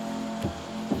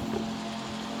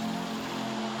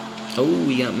 Oh,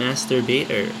 we got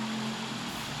Masturbator.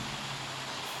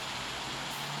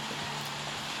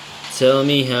 Tell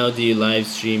me, how do you live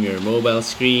stream your mobile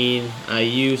screen? I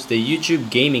use the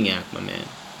YouTube gaming app, my man.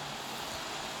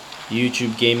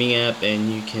 YouTube gaming app,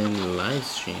 and you can live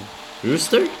stream.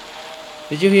 Rooster?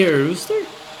 Did you hear a rooster?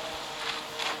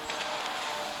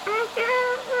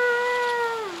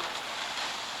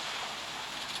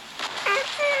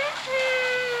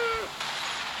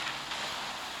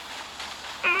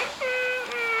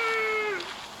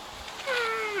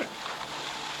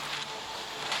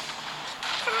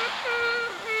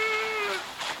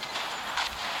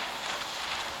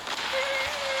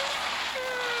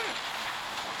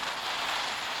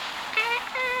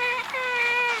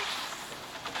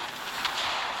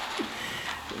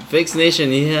 Fix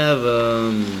Nation, you have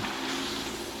a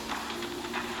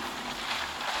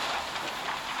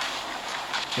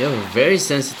very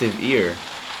sensitive ear.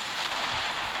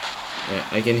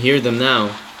 I can hear them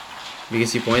now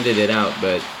because you pointed it out,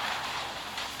 but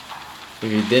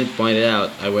if you didn't point it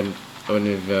out, I wouldn't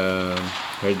have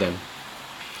heard them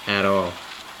at all.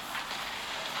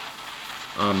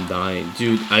 I'm dying,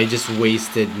 dude. I just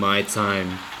wasted my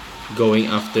time going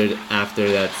after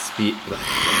that speed.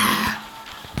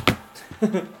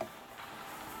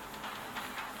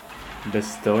 The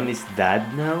stone is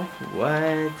dead now?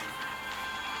 What?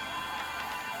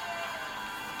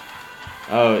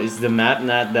 Oh, is the map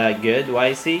not that good,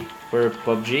 YC, for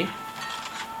PUBG?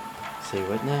 Say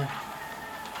what now?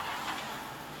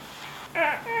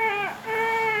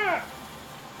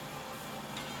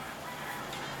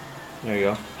 There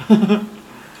you go.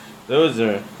 Those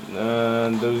are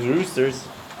those roosters.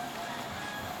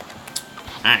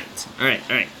 Alright.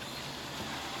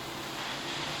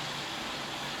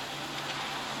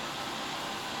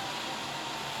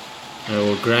 I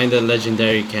will grind the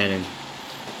legendary cannon.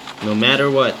 No matter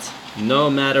what. No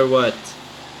matter what.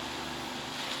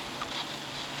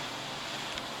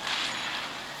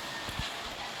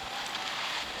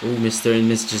 Ooh, Mr. and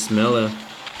Miss Jasmella.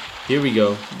 Here we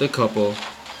go. The couple.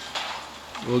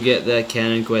 We'll get that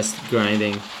cannon quest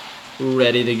grinding.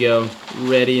 Ready to go.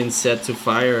 Ready and set to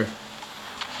fire.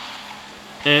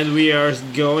 And we are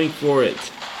going for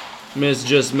it. Miss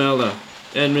Jasmella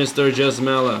and Mr.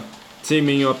 Jasmella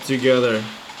teaming up together.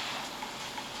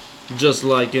 Just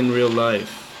like in real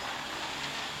life.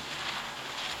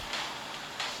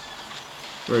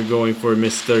 We're going for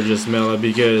Mr. Jasmella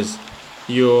because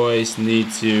you always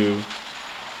need to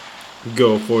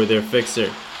go for their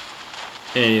fixer.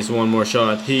 And he's one more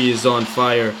shot. He is on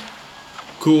fire.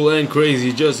 Cool and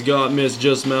crazy just got Miss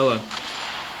Jasmella.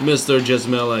 Mr.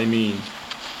 Jasmella, I mean.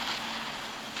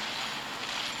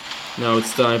 Now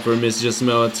it's time for Miss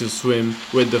Jasmella to swim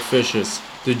with the fishes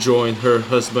to join her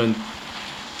husband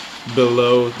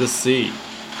below the sea.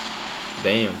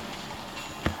 Damn.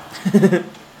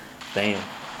 Damn.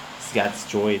 This got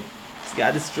destroyed. This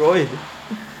got destroyed.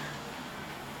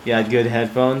 You got good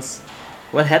headphones?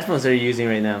 What headphones are you using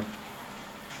right now?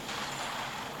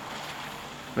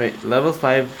 Wait, level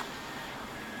 5.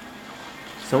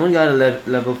 Someone got a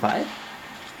level 5?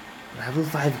 Level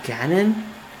 5 cannon?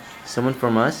 Someone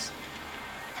from us?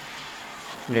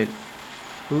 Wait,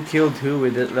 who killed who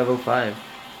with that level 5?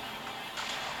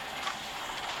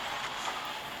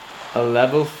 A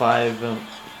level 5...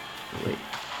 wait.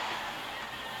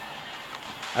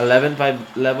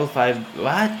 level 5...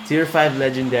 what? Tier 5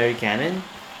 legendary cannon?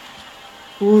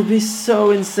 Would be so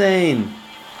insane!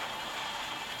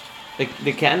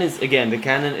 The cannons, again, the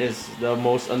cannon is the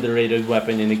most underrated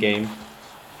weapon in the game.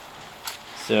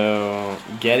 So,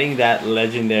 getting that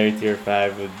legendary tier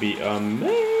 5 would be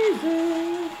amazing!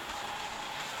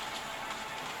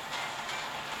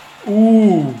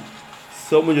 Ooh!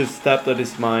 Someone just stepped on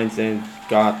his mines and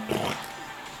got...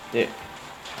 yeah.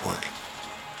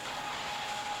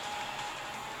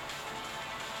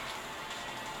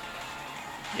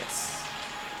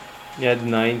 He had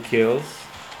 9 kills.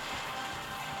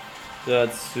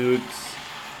 That suits.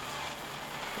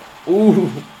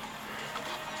 Ooh!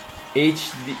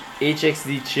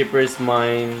 HXD Chipper's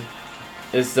mine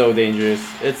is so dangerous.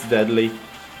 It's deadly.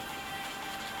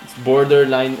 It's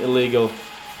borderline illegal.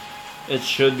 It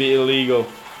should be illegal.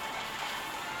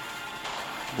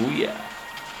 Booyah.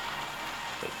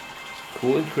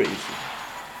 Cool and crazy.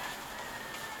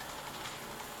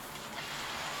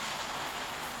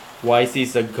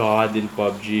 YC's a god in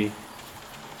PUBG.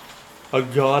 A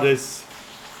goddess.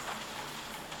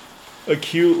 A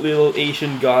cute little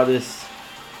Asian goddess.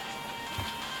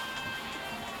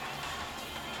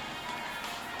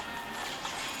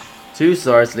 Two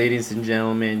stars, ladies and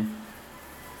gentlemen.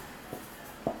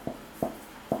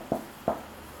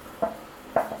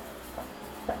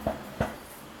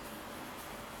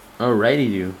 Alrighty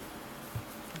do.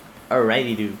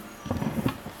 Alrighty do.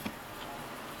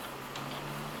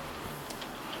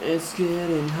 It's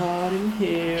getting hot in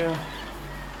here,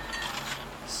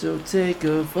 so take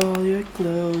off all your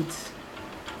clothes.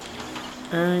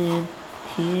 I am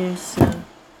here, so.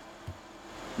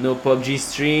 No PUBG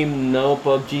stream, no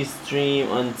PUBG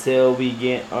stream until we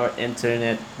get our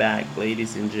internet back,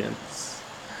 ladies and gents.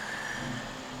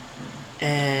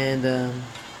 And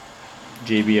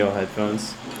JBL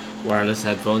headphones, wireless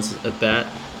headphones at that.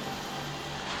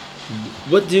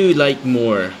 What do you like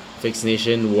more? Fixed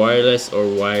Nation, wireless or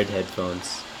wired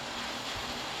headphones?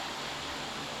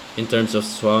 In terms of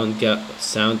sound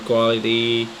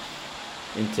quality,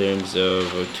 in terms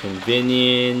of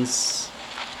convenience,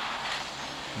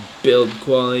 build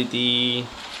quality.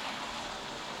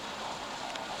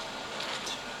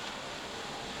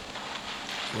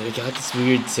 I got this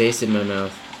weird taste in my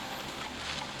mouth.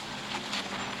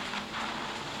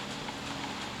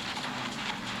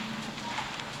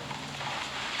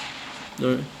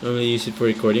 Normally use it for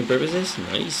recording purposes.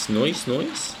 Nice,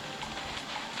 noise.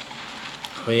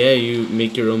 Oh yeah, you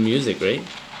make your own music, right?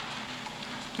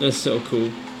 That's so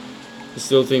cool. I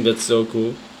still think that's so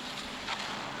cool.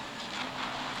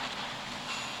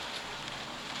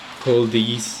 Hold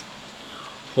these.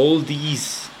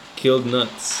 Killed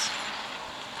nuts.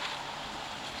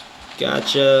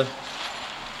 Gotcha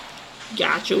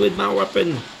with my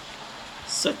weapon,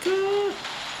 sucker.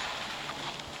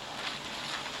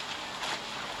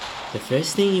 The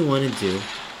first thing you want to do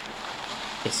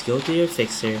is go to your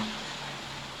fixer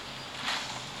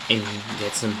and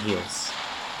get some heals.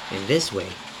 In this way,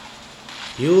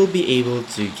 you will be able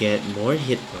to get more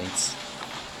hit points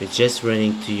with just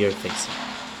running to your fixer.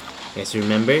 Guys,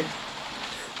 remember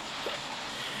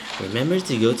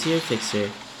to go to your fixer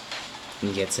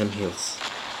and get some heals.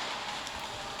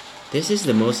 This is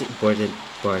the most important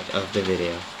part of the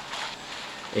video.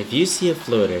 If you see a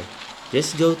floater,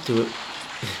 just go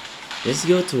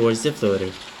towards the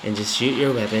floater and just shoot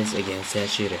your weapons against that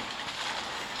shooter.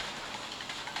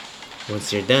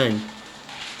 Once you're done,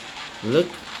 look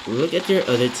at your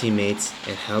other teammates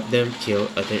and help them kill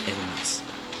other enemies.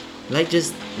 Like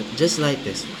just like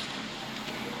this one.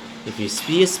 If you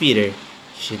see a speeder, you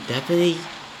should definitely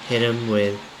hit him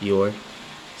with your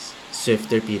Swift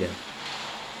Torpedo.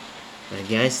 Alright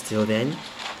guys, till then,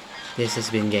 this has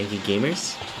been Genki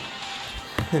Gamers.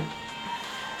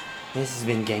 This has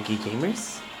been Genki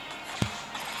Gamers.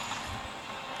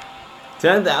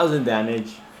 10,000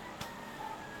 damage.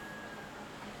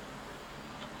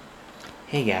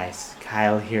 Hey guys,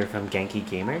 Kyle here from Genki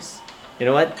Gamers. You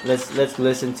know what? Let's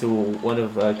listen to one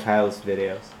of Kyle's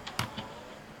videos.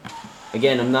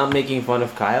 Again, I'm not making fun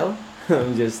of Kyle.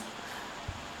 I just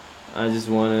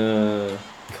wanna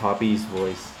copy his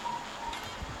voice.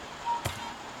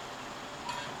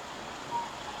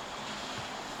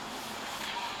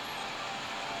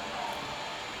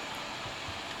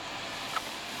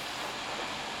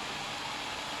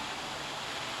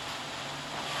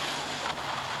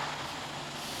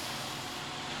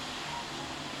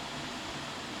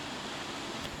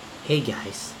 Hey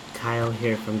guys, Kyle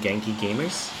here from Genki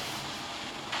Gamers.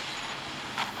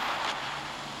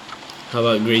 How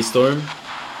about Greystorm?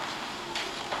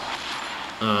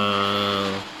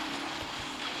 I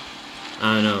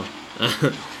don't know.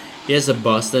 He has a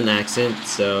Boston accent,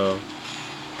 so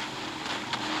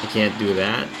I can't do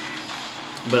that.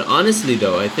 But honestly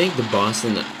though, I think the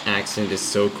Boston accent is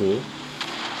so cool.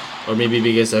 Or maybe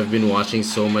because I've been watching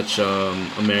so much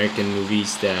American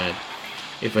movies that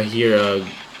if I hear a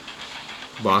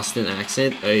Boston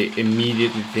accent, I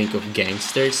immediately think of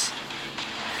gangsters.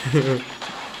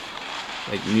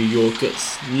 Like New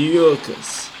Yorkers. New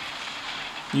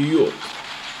York.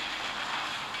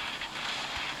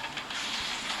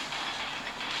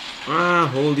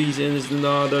 Hold these in is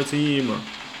another team.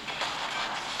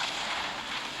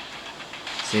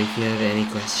 So if you have any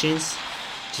questions,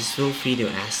 just feel free to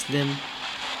ask them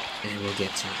and we'll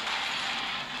get to it.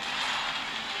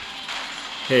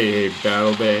 Hey,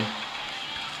 Battle Bay.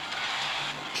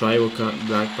 Try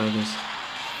Black Panthers.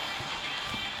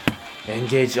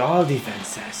 Engage all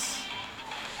defenses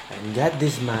and get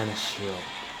this man a shield.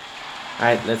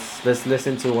 Alright, let's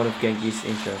listen to one of Genki's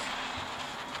intros.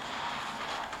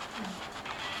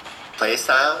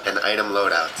 Playstyle and item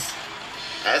loadouts.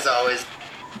 As always,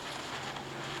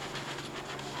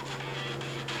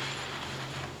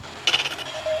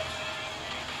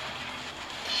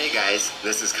 hey guys,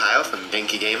 this is Kyle from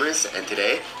Genki Gamers, and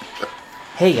today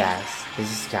Hey guys,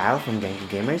 this is Kyle from Genki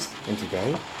Gamers, and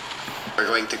today we're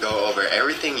going to go over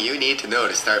everything you need to know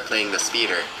to start playing the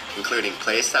speeder, including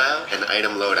playstyle and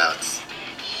item loadouts.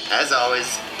 As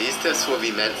always, these tips will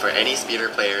be meant for any speeder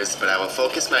players, but I will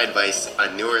focus my advice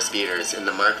on newer speeders in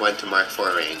the Mark 1 to Mark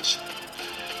 4 range.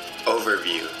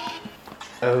 Overview.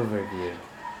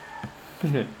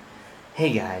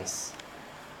 Hey guys.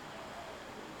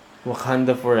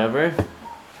 Wakanda forever?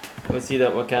 Let's see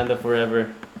that Wakanda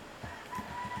forever.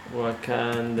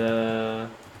 Wakanda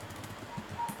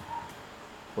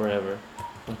forever.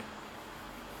 Okay.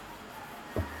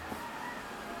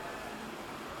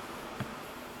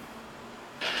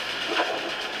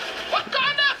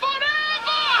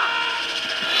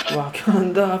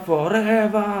 Wakanda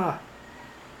forever!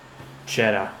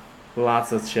 Cheddar.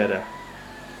 Lots of cheddar.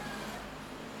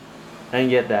 I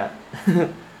get that.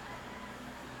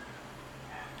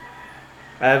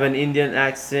 I have an Indian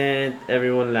accent.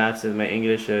 Everyone laughs at my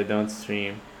English, so I don't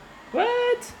stream.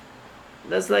 What?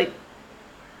 That's like...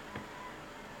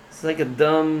 It's like a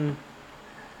dumb...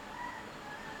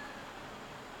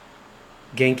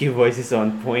 Genki voice is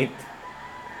on point.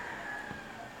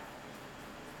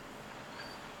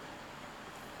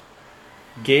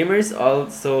 Gamers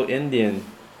also Indian.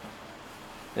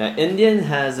 Indian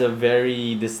has a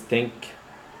very distinct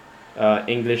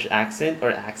English accent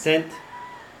or accent.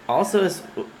 Also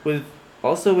with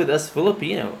us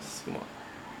Filipinos. Come on.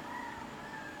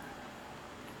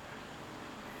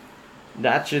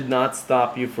 That should not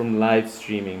stop you from live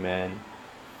streaming, man.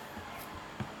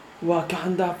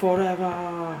 Wakanda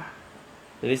forever.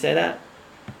 Did he say that?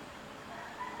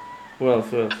 Who else?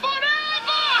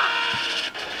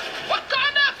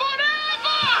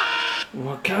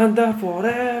 Wakanda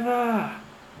forever!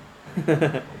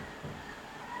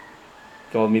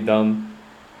 Called me dumb.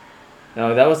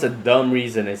 No, that was a dumb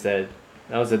reason I said.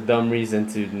 That was a dumb reason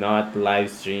to not live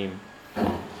stream.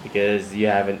 Because you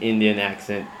have an Indian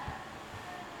accent.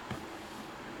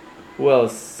 Well,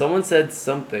 someone said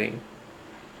something.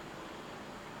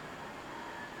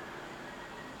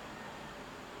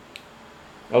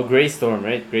 Oh, Greystorm,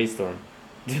 right? Greystorm.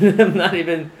 I'm not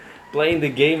even playing the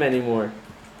game anymore.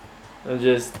 I'm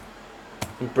just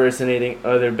impersonating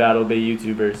other Battle Bay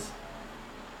YouTubers.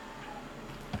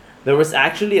 There was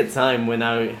actually a time when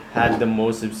I had the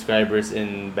most subscribers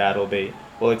in Battle Bay.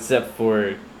 Well, except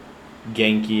for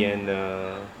Genki and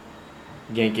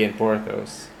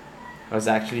Porthos. I was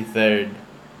actually third.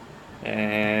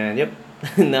 And yep,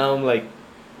 now I'm like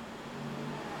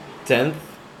 10th.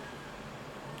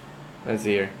 Let's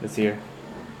see here.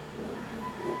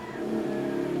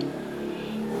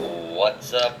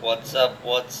 What's up,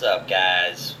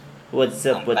 guys? What's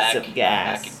up, guys?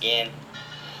 Back again.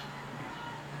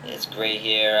 It's great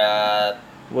here.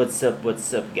 What's up,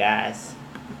 guys?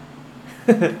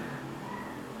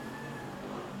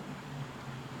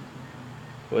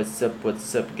 What's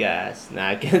up, guys? Nah,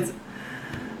 I can't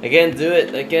do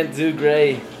it. I can't do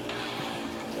Gray.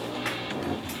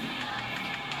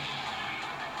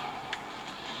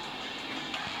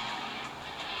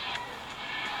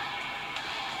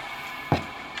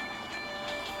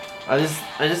 I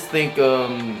just think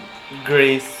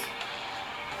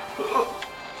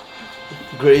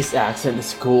Grace's accent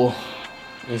is cool.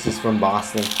 This is from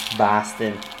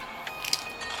Boston.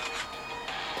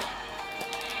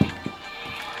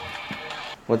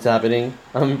 What's happening?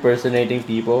 I'm impersonating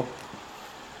people.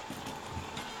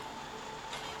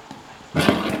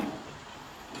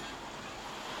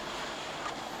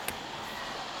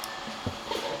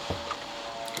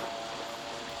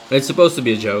 It's supposed to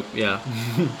be a joke, yeah.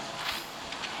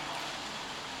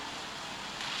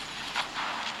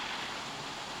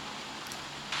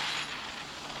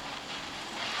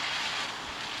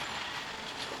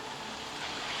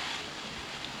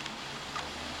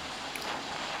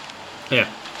 Yeah,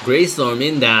 Greystorm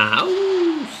in the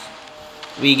house.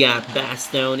 We got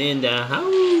Bastone in the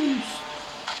house.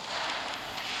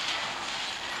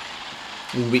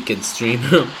 Wicked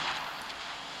streamer.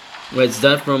 Wait, is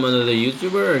that from another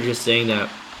YouTuber or just saying that?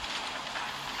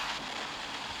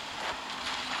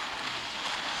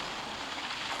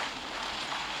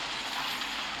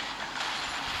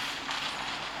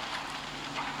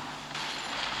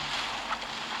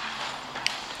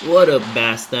 What up,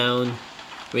 Bastown?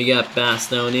 We got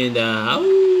Bastown in the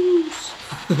house.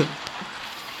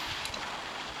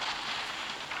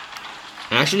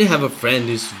 I actually have a friend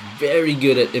who's very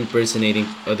good at impersonating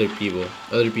other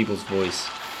people's voice.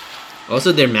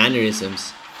 Also their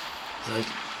mannerisms. It's like,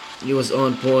 he was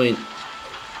on point.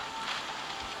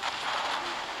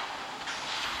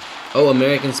 Oh,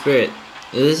 American Spirit.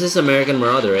 This is American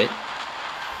Marauder, right?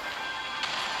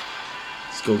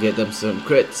 Let's go get them some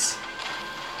crits.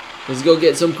 Let's go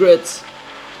get some crits.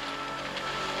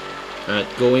 Alright,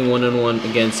 going one-on-one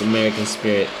against American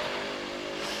Spirit.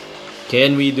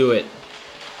 Can we do it?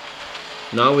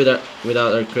 Not without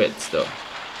our crits though.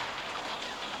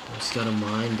 He's got a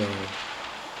mine though.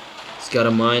 He's got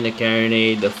a mine, a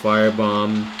carronade, a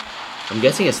firebomb. I'm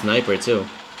guessing a sniper too.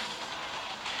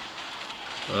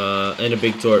 And a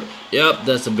big torp. Yep,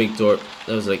 that's a big torp.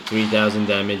 That was like 3,000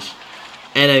 damage.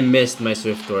 And I missed my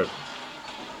swift torp.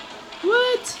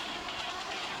 What?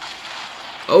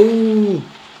 Oh!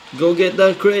 Go get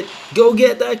that crit! Go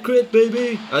get that crit,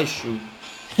 baby! I shoot.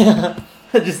 I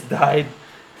just died.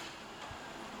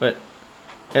 But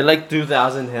at like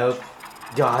 2,000 health.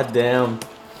 God damn.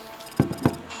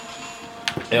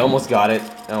 I almost got it.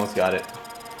 I almost got it.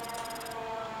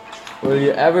 Will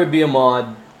you ever be a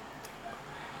mod?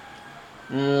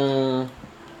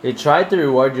 You tried to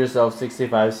reward yourself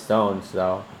 65 stones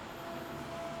though.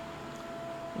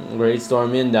 Great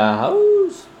storm in the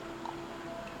house.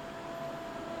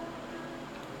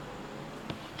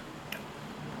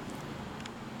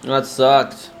 That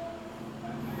sucked.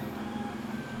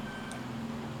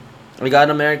 We got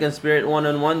American Spirit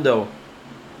one-on-one though.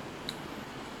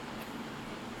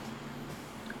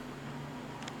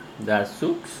 That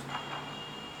sucks.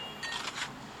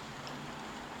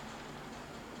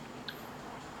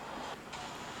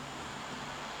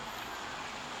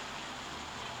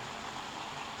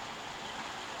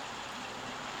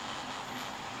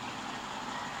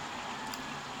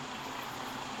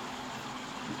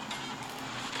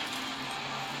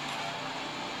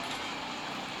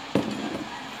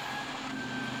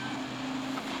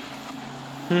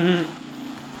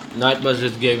 Nightbus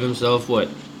just gave himself what?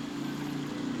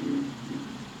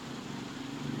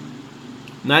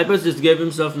 Nightbus just gave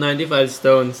himself 95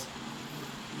 stones.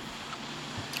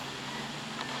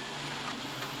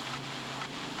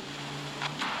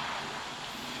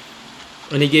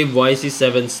 And he gave YC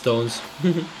 7 stones.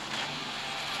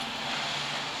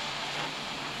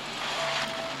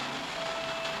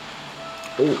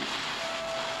 Oh.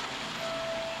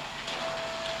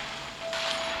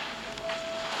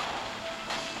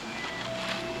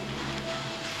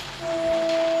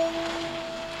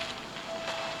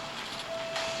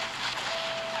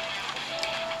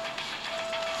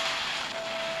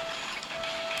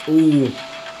 Ooh.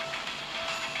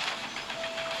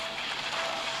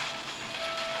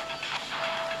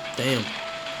 Damn.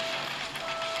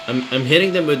 I'm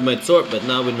hitting them with my sword, but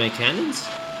not with my cannons?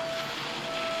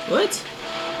 What?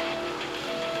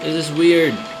 This is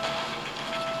weird.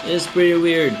 This is pretty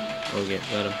weird. Okay,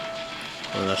 got him.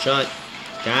 One last shot.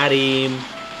 Got him.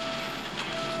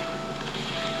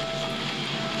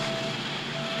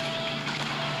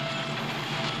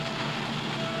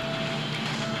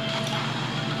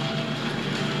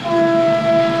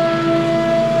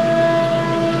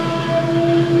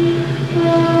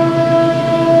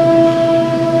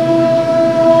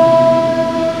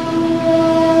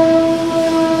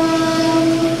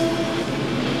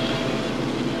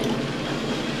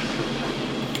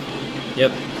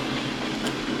 Yep.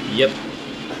 Yep.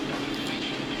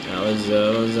 That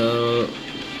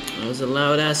was a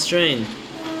loud ass train.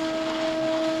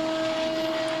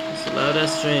 It's a loud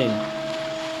ass train.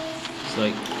 It's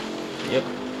like, yep,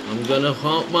 I'm gonna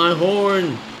honk my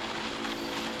horn.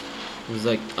 It's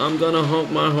like, I'm gonna honk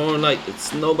my horn like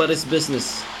it's nobody's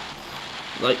business.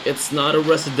 Like it's not a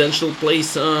residential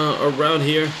place around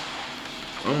here.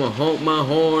 I'm gonna honk my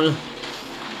horn.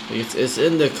 It's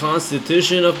in the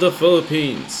Constitution of the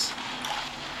Philippines.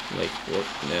 Like, what?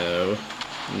 No.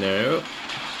 No.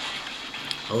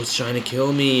 Oh, it's trying to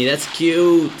kill me. That's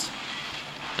cute.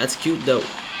 That's cute, though.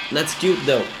 That's cute,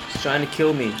 though. It's trying to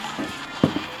kill me.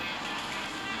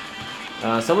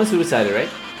 Someone suicided, right?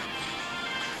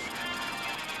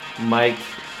 Mike,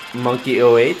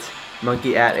 Monkey08.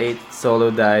 Monkey at 8.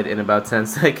 Solo died in about 10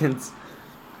 seconds.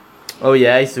 Oh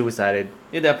yeah, he suicided.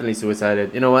 He definitely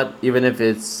suicided. You know what? Even if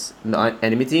it's the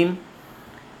enemy team,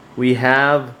 we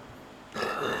have...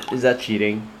 Is that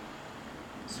cheating?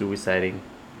 Suiciding.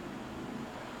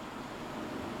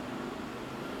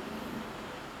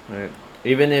 Right.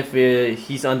 Even if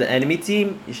he's on the enemy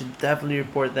team, you should definitely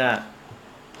report that.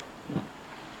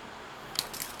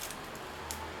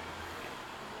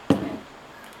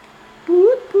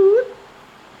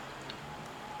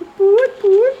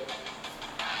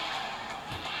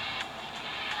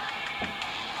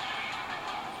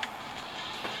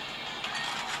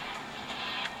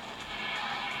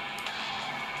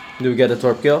 Do we get a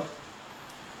torp kill?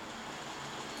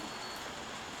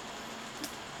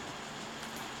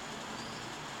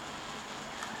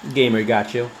 Gamer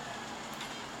got you.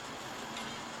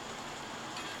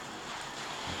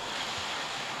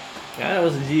 Yeah, that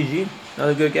was a GG. That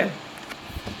was a good game.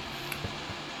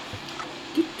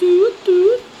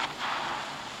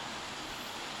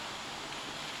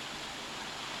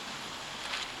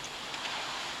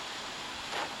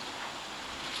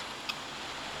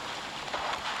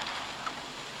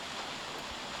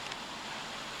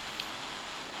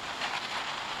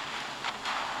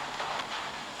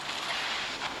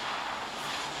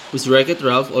 Was Wreck-It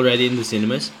Ralph already in the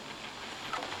cinemas?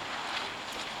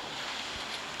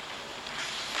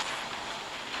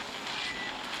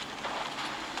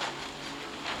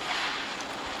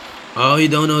 Oh, you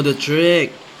don't know the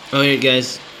trick. Oh, here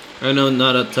guys. I know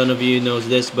not a ton of you knows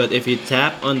this, but if you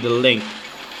tap on the link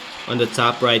on the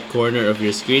top right corner of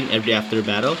your screen every after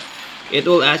battle, it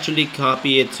will actually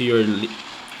copy it to your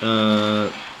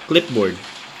clipboard.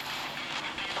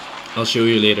 I'll show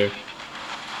you later.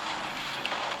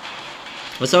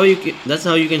 That's how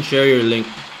you can share your link,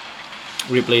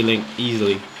 replay link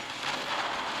easily.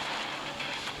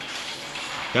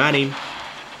 Got him.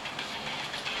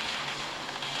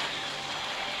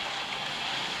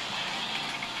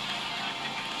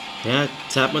 Yeah,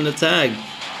 tap on the tag.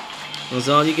 That's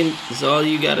all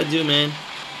you gotta do, man.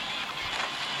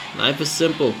 Life is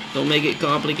simple. Don't make it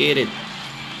complicated.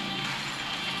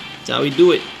 That's how we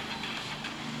do it.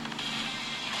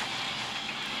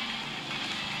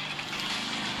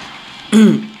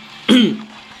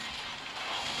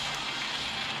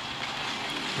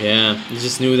 Yeah, I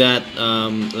just knew that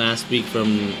last week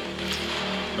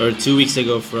or 2 weeks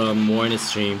ago from Warren's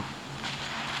stream.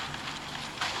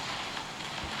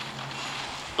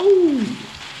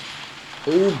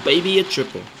 Oh, baby, a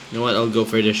triple. You know what? I'll go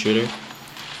for the shooter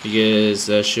because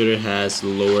shooter has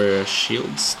lower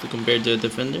shields to compare to a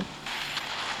defender,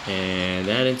 and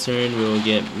that in turn will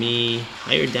get me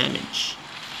higher damage.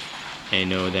 I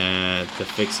know that the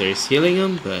fixer is healing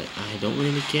him, but I don't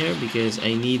really care because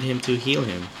I need him to heal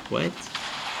him. What?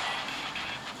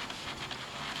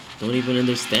 Don't even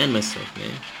understand myself,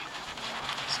 man.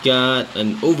 He's got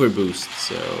an overboost,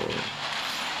 so...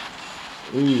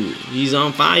 Ooh, he's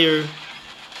on fire.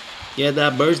 Get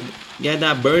that burst, get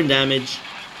that burn damage.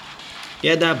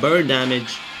 Get that burn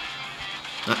damage.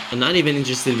 I'm not even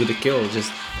interested with the kill, I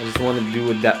just want to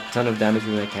do a ton of damage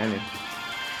with my cannon.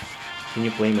 Can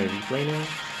you play my replay now?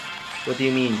 What do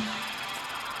you mean?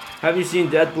 Have you seen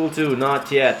Deadpool 2?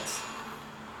 Not yet.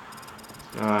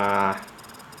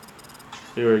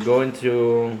 We were going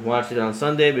to watch it on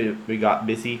Sunday, but we got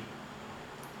busy.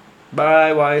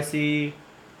 Bye, YC.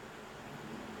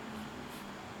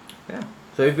 Yeah.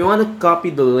 So if you want to copy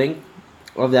the link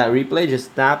of that replay,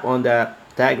 just tap on that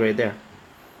tag right there.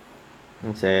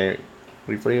 And say,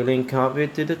 replay link, copy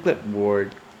it to the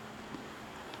clipboard.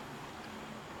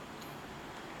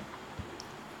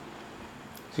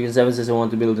 Chicken 7 says I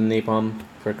want to build a napalm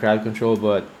for crowd control,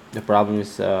 but the problem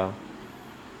is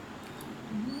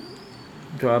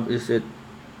it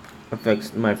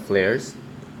affects my flares.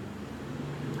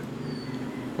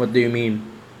 What do you mean?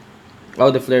 Oh,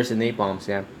 the flares and napalms,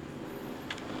 yeah.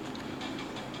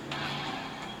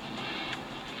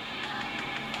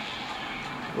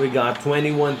 We got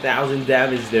 21,000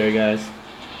 damage there, guys.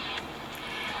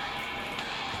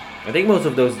 I think most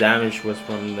of those damage was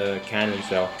from the cannon,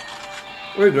 so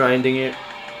we're grinding it.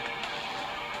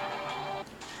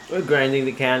 We're grinding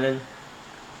the cannon.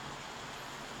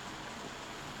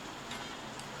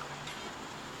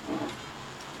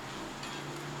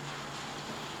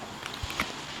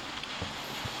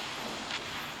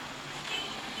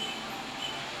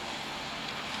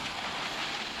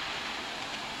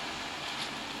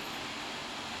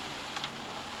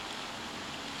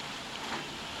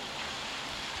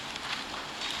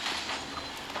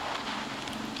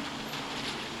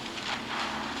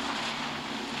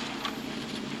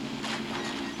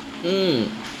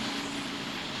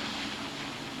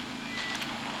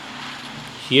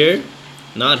 Here?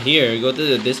 Not here. Go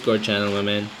to the Discord channel, my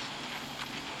man.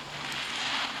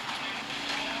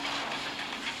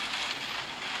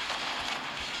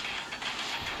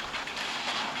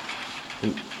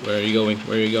 Ooh, where are you going?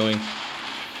 Where are you going?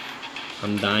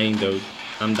 I'm dying, dude.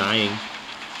 I'm dying.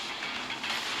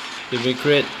 Give me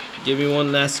crit. Give me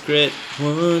one last crit.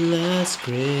 One last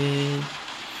crit.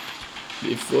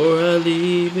 Before I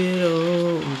leave it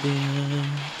all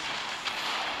behind.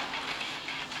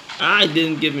 Ah, it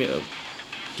didn't give me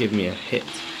a hit.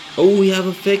 Oh, we have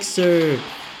a fixer.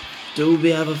 Do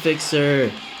we have a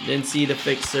fixer? Didn't see the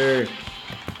fixer.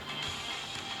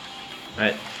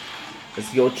 Alright.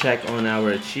 Let's go check on our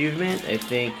achievement. I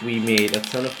think we made a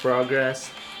ton of progress.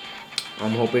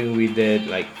 I'm hoping we did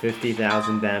like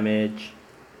 50,000 damage.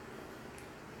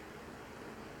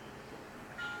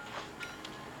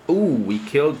 Ooh, we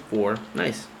killed 4.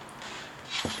 Nice.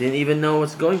 Didn't even know I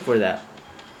was going for that.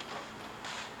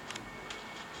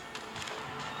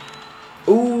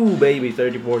 Ooh, baby,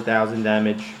 34,000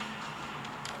 damage.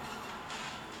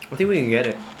 I think we can get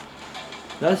it.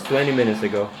 That was 20 minutes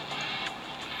ago.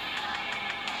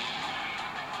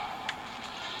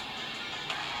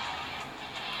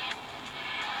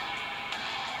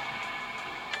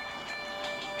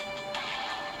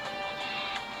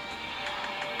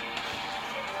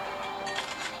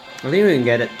 I think we can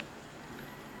get it.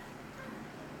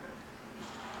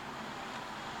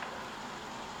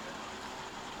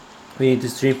 We need to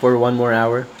stream for 1 more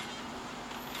hour.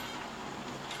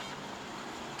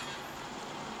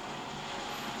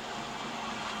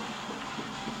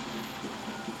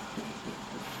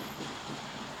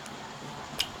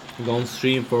 We're going to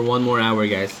stream for 1 more hour,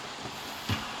 guys.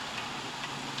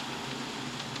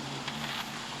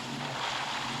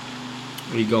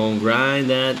 We gonna grind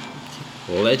that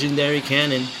legendary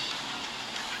cannon.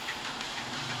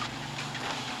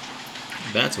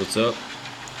 That's what's up.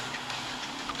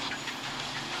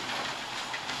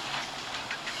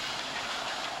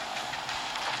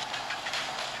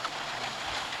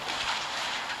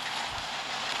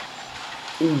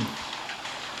 Ooh.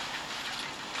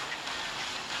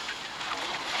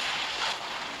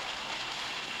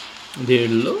 Dear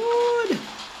Lord.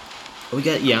 We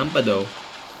got Yampa though.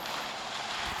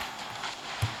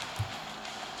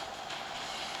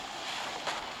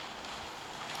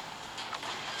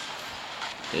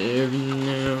 Air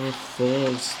never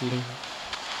falls asleep.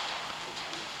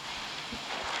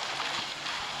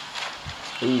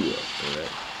 Ooh, alright.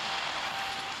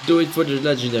 Do it for the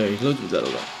legendary. Do it for the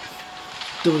legendary.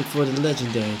 Do it for the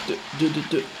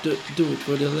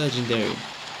legendary.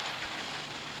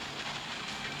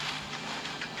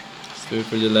 Let's do it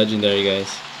for the legendary,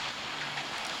 guys.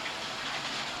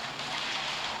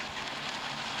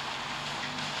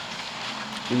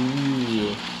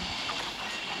 Ooh.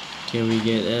 Can we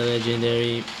get a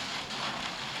legendary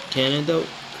cannon though?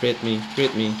 Crit me,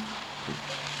 crit me.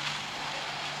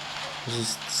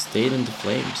 Just stayed in the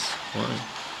flames. Why?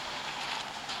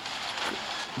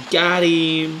 Got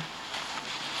him!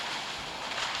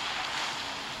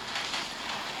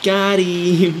 Got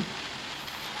him!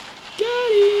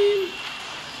 Got him!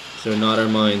 So not our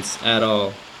mines at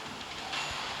all.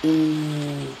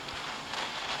 Ooh.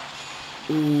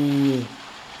 Ooh.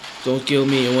 Don't kill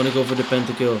me, I wanna go for the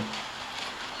pentakill.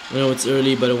 I know it's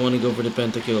early, but I wanna go for the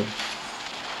pentakill.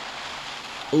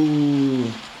 Ooh.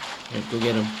 Alright, go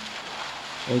get him.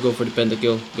 I wanna go for the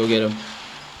pentakill. Go get him.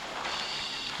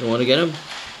 You wanna get him?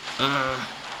 Ah.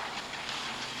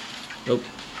 Nope.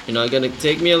 You're not gonna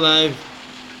take me alive.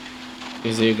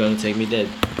 Because you're gonna take me dead.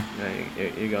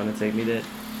 You're gonna take me dead.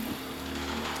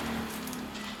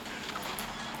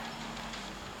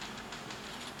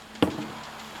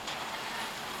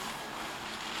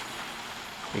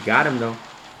 We got him though.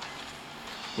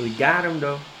 We got him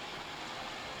though.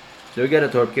 So we get a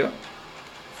torp kill.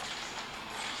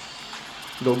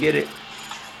 Go get it.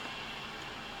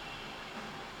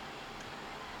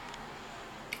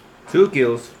 2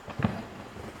 kills.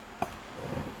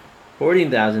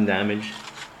 14,000 damage.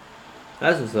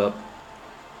 That's what's up.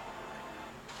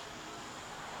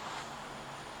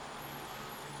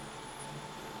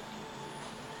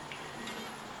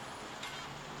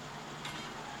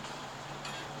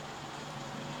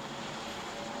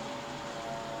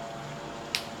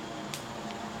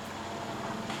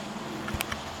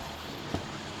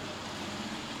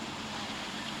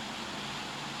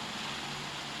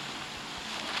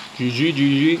 GG,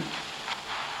 GG.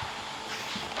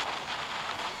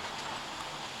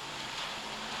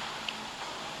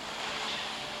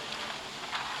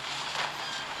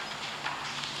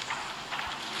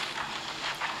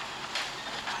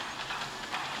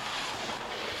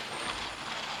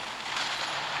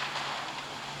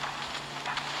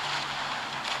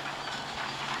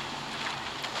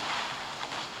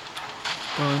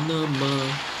 Panama.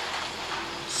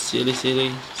 Silly,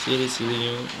 silly, silly,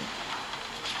 silly.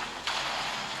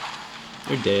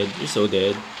 You're dead. You're so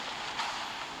dead.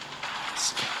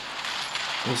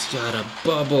 He's got a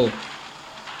bubble.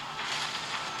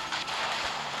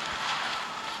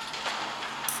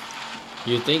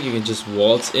 You think you can just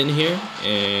waltz in here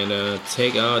and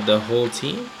take out the whole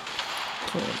team?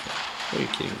 Come on, bro. Who are you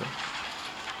kidding, bro?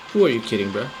 Who are you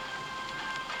kidding, bro?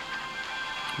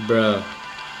 Bruh.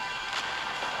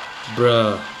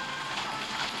 Bruh.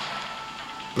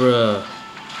 Bruh.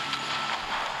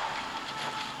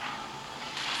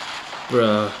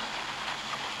 Bruh.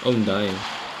 Oh, I'm dying.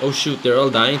 Oh shoot, they're all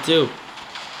dying too.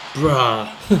 Bruh.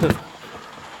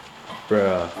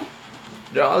 Bruh.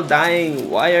 They're all dying.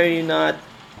 Why are you not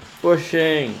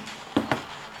pushing?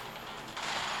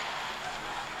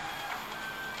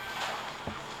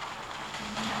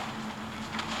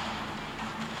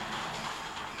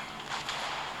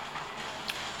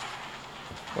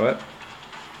 What?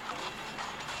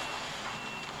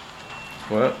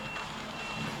 What?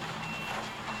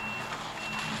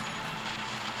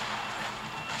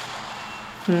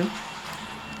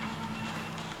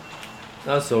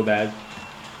 Not so bad.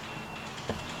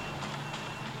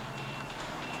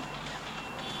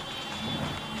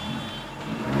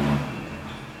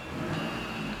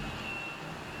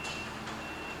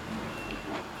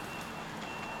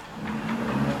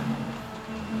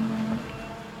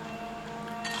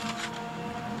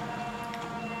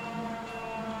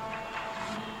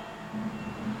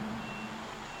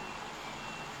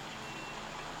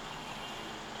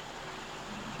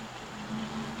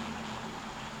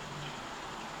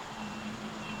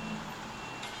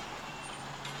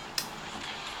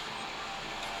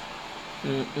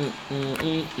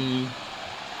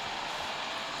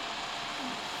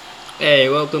 Hey,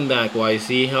 welcome back,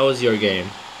 YC. How was your game?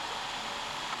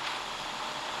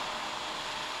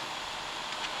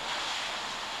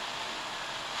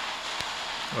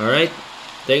 Alright.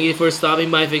 Thank you for stopping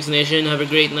by, Fix Nation. Have a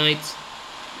great night.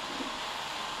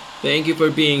 Thank you for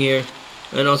being here.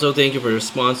 And also thank you for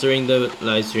sponsoring the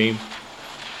live stream.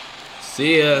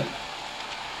 See ya.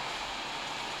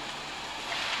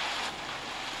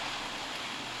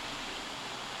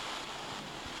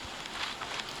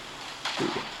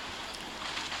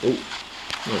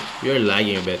 Oh, you're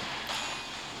lagging a bit.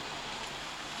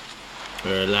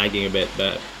 You're lagging a bit,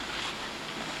 but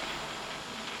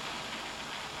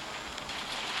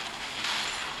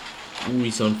ooh,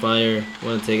 he's on fire.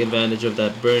 Want to take advantage of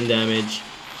that burn damage.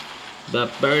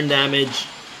 That burn damage.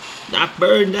 That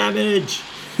burn damage.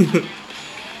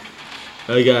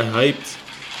 I got hyped.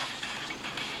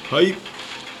 Hype.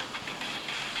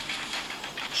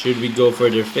 Should we go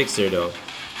for their fixer though?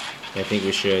 I think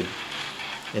we should.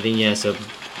 I think he has some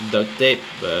duct tape,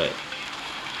 but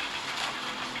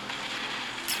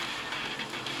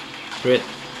crit.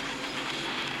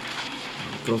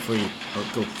 Go for you.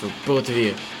 I'll go for both of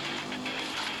you.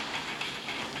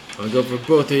 I'll go for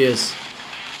both of you.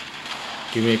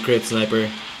 Give me a crit,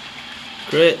 sniper.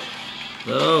 Crit.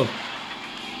 No.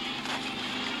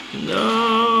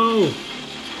 No.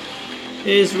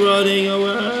 He's running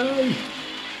away.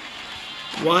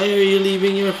 Why are you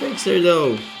leaving your fixer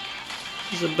though?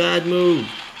 It's a bad move.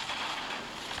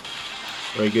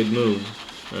 Or a good move.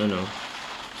 I don't know.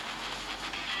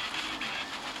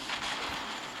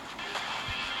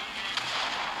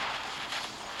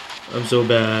 I'm so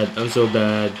bad. I'm so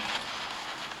bad.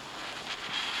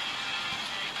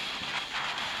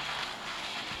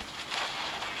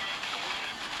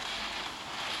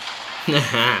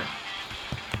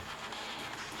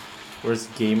 Where's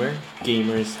Gamer?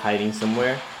 Gamer is hiding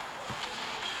somewhere.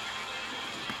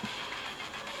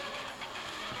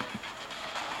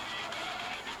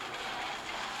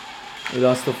 We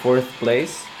lost to 4th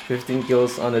place. 15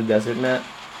 kills on the desert map.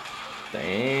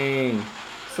 Dang.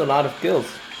 That's a lot of kills.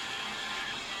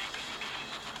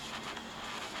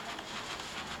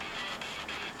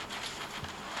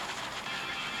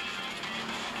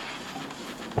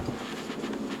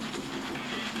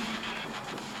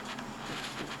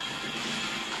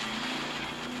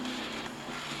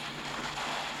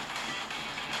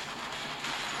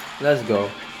 Let's go.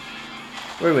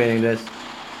 We're winning this.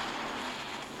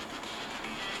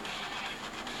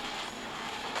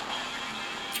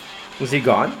 Was he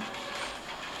gone?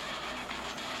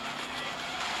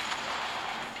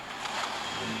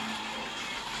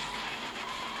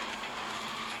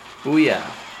 Oh yeah.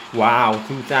 Wow,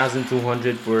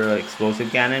 2,200 for an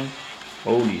explosive cannon.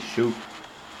 Holy shoot.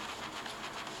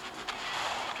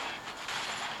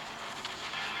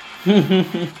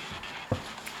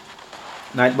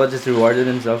 Nightbot just rewarded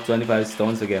himself 25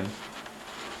 stones again.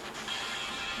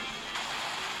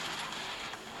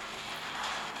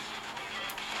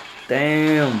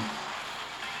 Damn.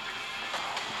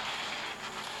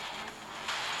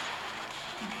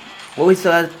 Oh, he's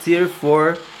got a tier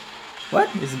 4. What?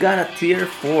 He's got a tier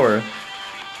 4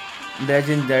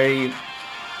 legendary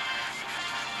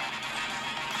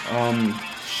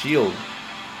shield.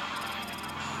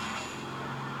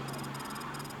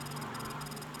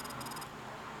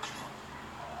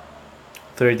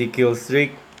 $30 kill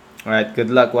streak. Alright, good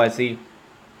luck, YC.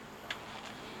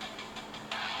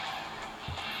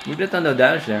 We did a ton of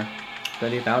damage there.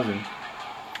 20,000.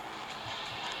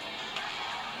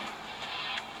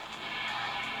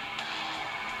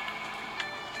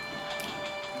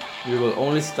 We will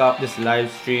only stop this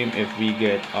live stream if we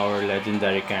get our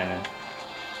legendary cannon.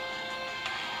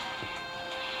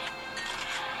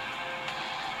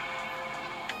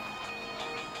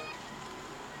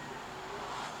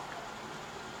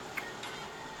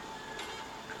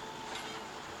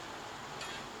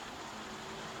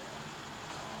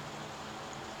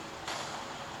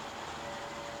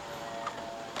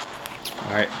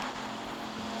 Alright.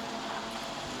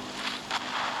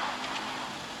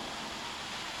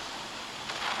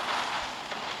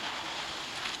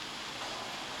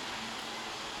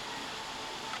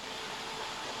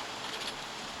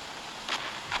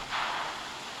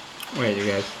 Wait, you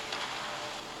guys.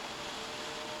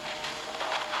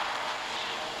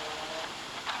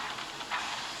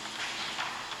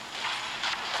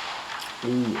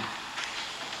 Ooh.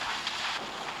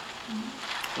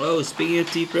 Oh, speaking of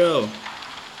T-Pro.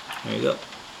 There you go.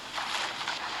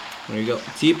 There you go.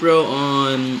 T-Pro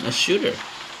on a shooter.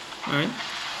 Alright.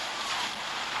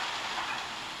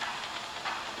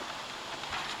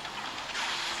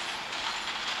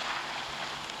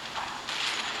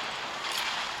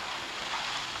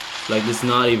 Like, it's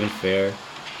not even fair.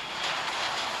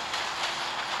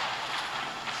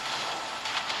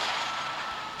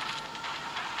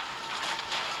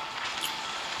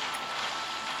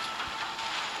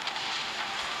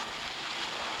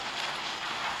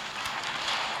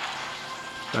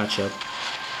 Gotcha.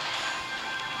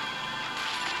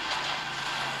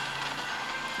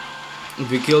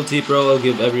 If we kill T-Pro, I'll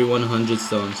give everyone 100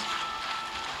 stones.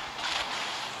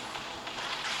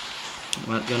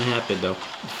 Not gonna happen though.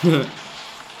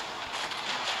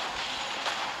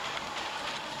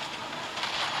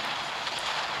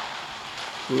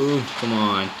 Ooh, come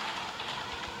on.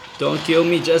 Don't kill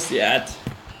me just yet.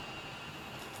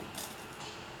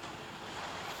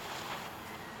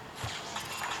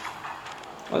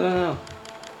 I don't know.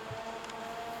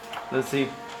 Let's see.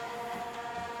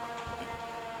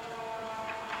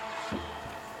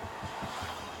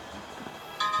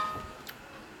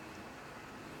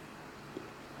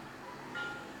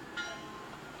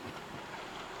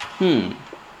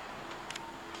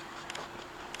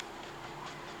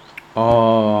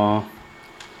 Oh,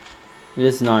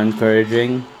 this is not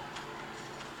encouraging.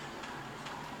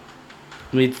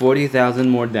 We need 40,000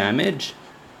 more damage.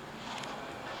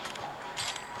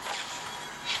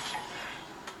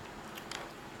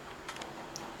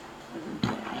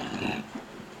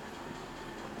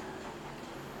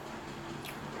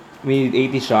 We need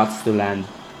 80 shots to land.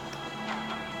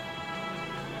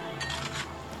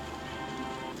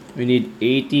 We need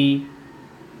 80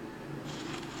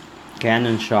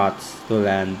 cannon shots to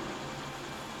land.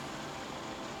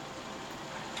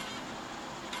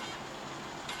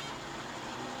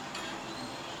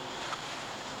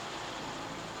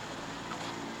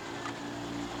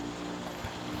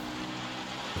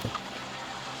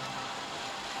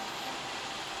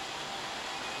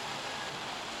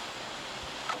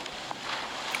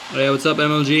 Hey, what's up,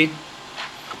 MLG?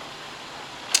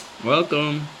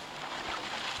 Welcome.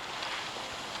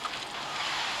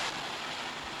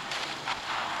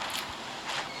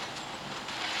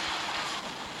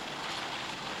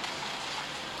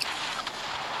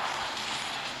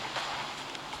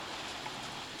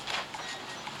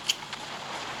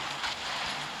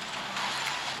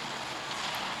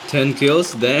 Ten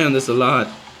kills? Damn, that's a lot.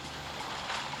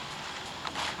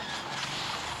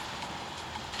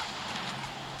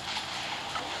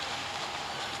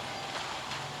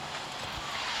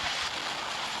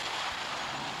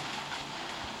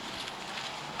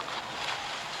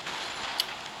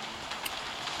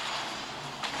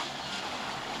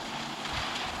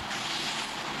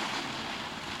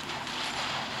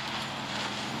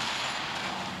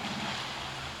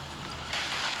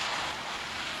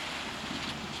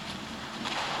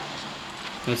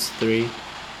 That's 3.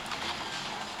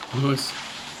 Nice.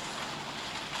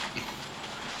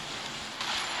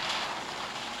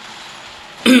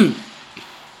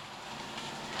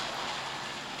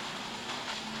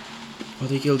 Oh,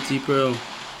 they killed T-Pro.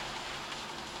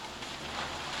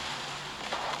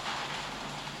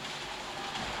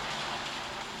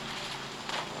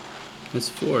 That's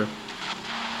 4.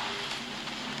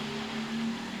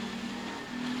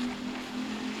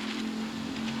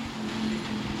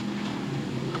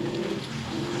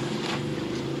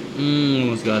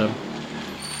 Almost got him.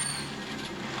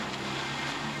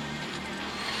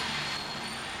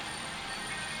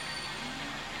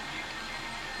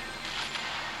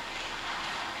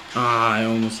 Ah, I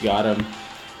almost got him.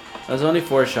 That's only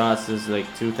 4 shots. It's like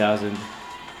 2,000.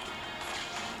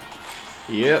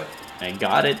 Yep, I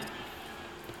got it.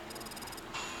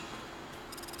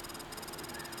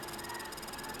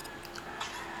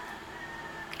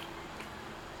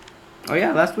 Oh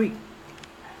yeah, last week.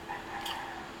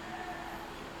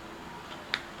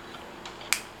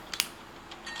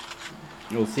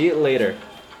 We'll see it later.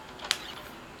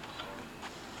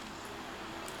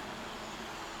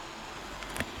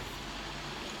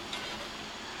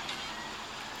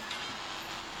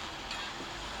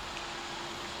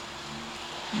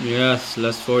 Yes,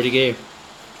 last 40k.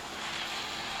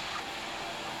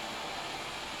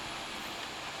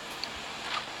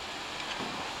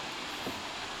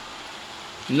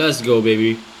 Let's go,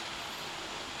 baby.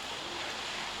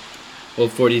 Well,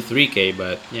 43k,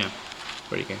 but yeah,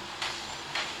 40k.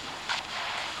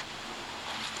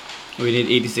 We need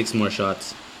 86 more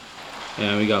shots.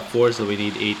 And we got 4, so we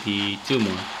need 82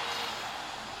 more.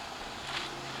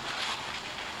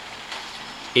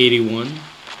 81.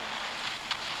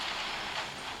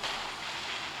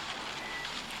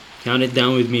 Count it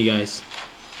down with me, guys.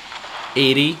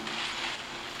 80.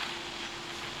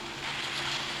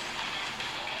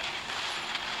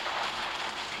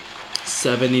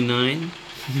 79.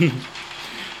 We're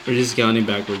just counting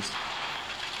backwards.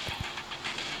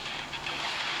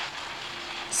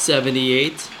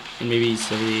 78. And maybe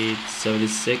 78,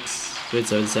 76. Wait,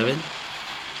 77.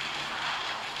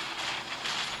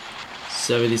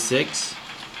 76.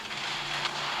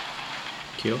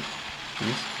 Kill.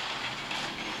 Nice.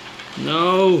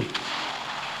 No!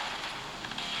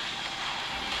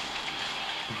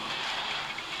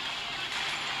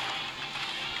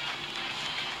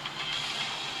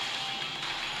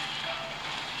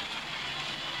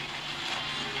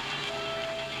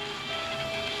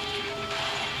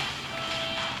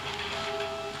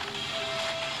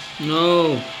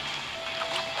 No!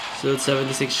 Still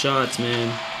 76 shots,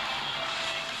 man.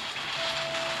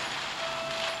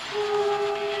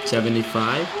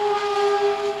 75.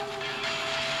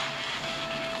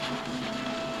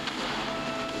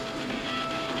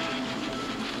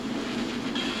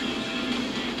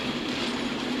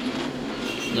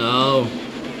 No.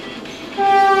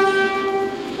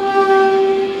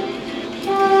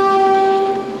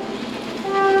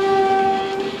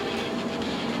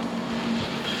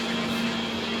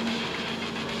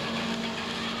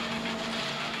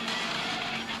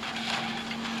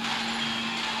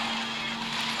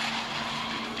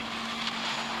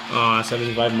 Ah,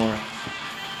 75 more.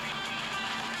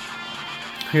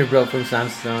 Here, bro, from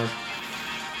Samsung.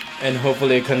 And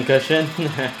hopefully a concussion.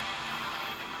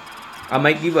 I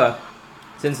might give up.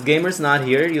 Since Gamer's not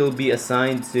here, you'll be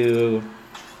assigned to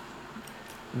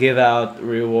give out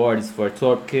rewards for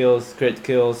torp kills, crit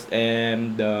kills,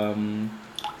 and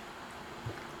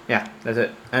yeah, that's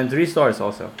it. And 3 stars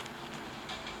also.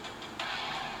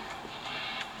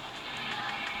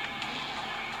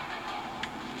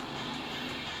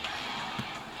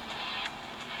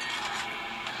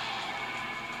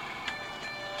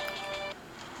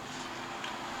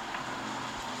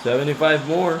 $75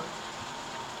 more.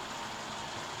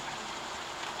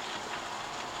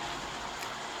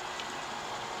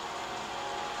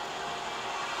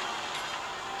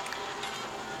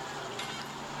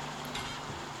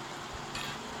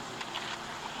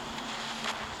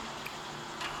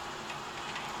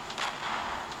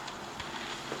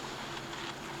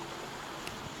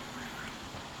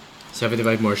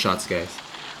 $75 more shots, guys.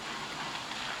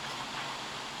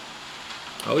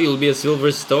 Oh, you'll be a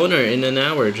silver stoner in an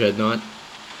hour, Dreadnought.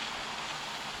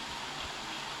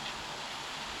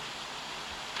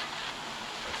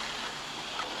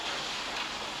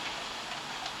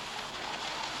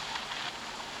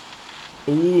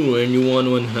 Ooh, and you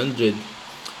won 100.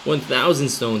 1,000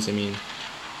 stones, I mean.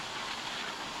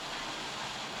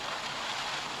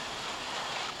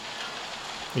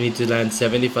 We need to land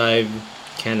 75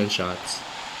 cannon shots.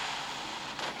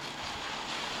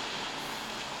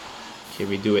 Can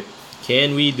we do it?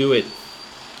 Can we do it?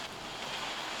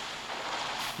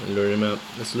 Lure him out.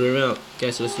 Let's lure him out.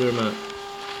 Guys, let's lure him out.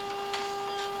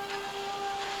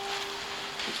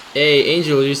 Hey,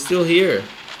 Angel, you're still here.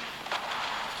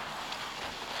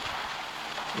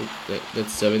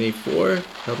 That's 74.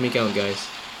 Help me count, guys.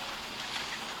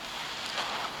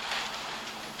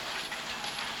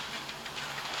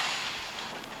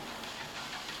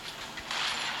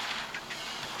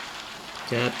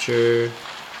 Capture.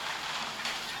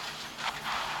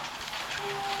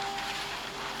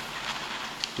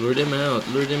 Lure them out.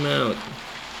 Lure them out.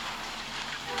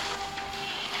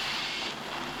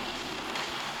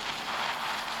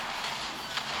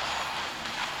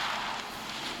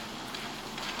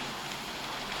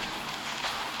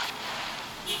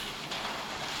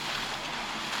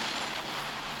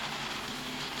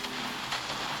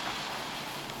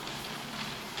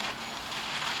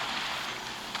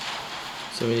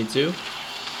 $72.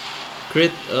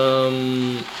 Crit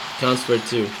counts for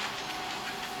 2.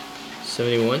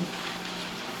 71.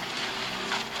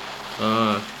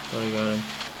 Ah, thought I got him.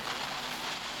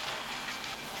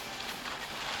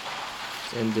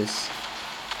 Let's end this.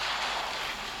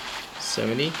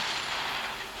 70.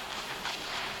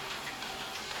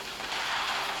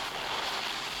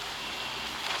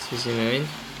 69.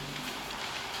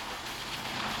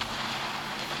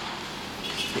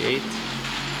 68.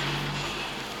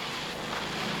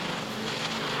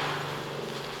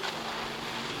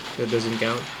 That doesn't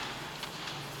count.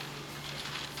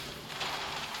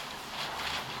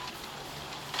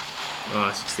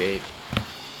 Ah, 68.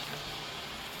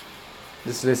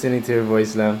 Just listening to your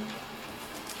voice now.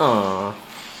 Aww.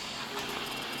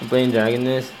 I'm playing Dragon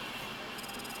Nest.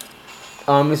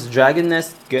 Is Dragon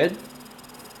Nest good?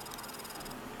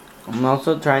 I'm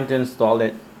also trying to install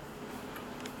it.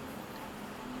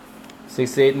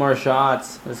 68 more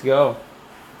shots. Let's go.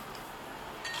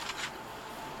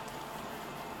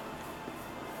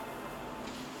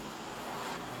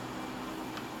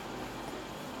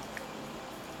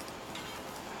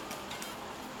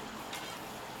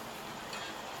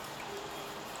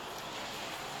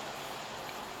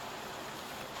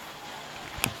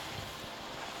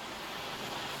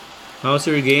 How's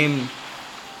your game,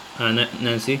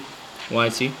 Nancy?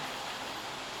 YC?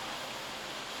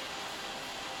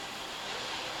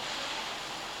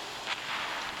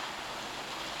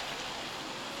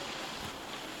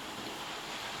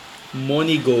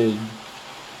 Money gold.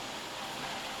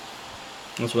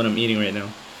 That's what I'm eating right now.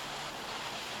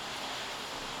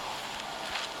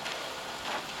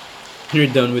 You're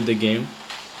done with the game?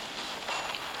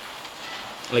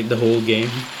 Like the whole game?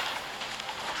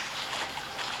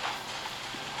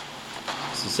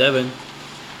 7.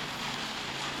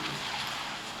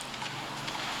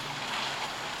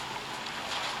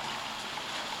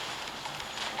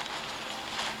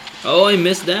 Oh, I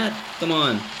missed that. Come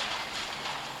on.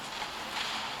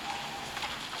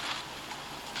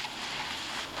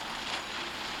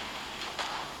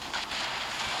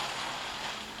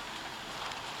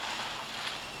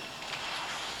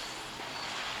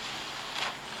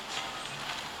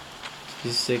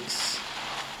 Six.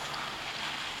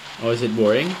 Oh, is it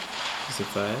boring? Is it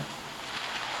 5?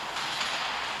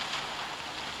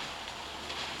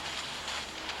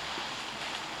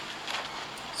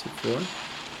 4.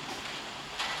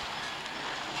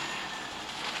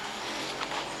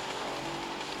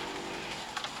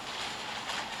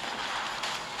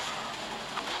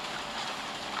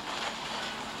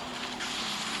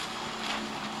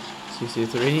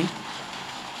 $63.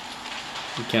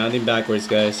 I'm counting backwards,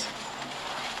 guys.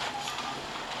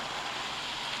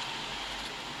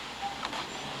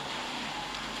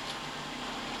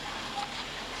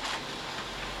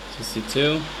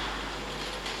 62.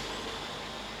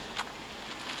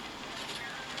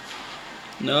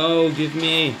 No, give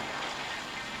me.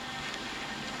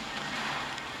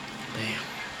 Damn.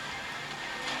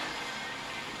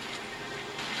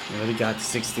 I already got to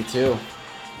 62.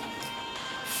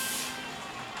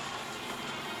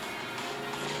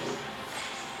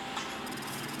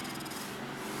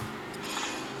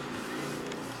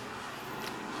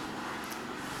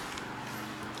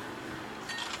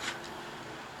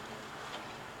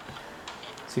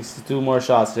 $62 more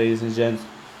shots, ladies and gents.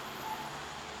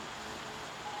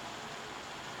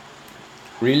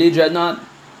 Really, Dreadnought?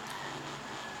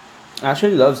 I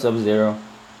actually love Sub-Zero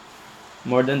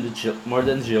more than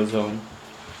Geo Zone.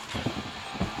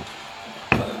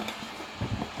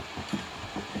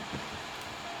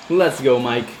 Let's go,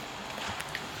 Mike.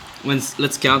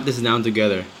 Let's count this down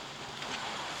together.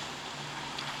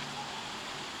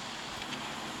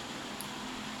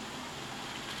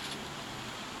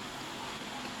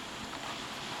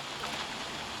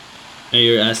 And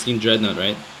you're asking Dreadnought,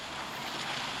 right?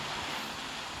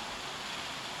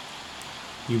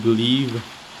 You believe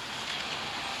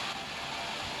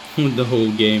the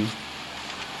whole game.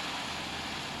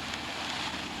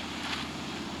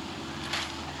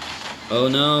 Oh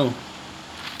no.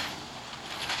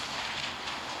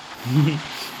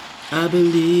 I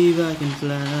believe I can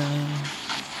fly.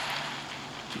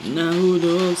 Now who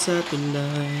looks at the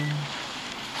light?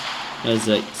 That's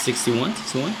like 61,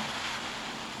 61?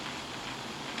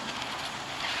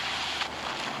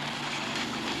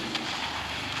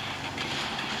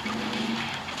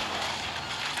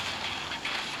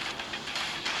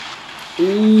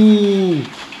 Ooh,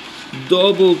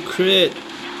 double crit.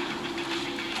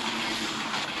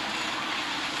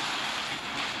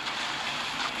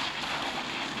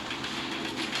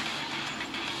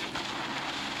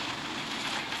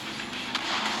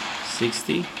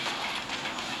 $60.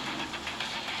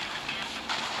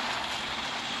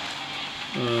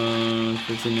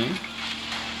 59.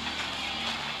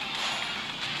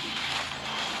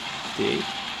 58.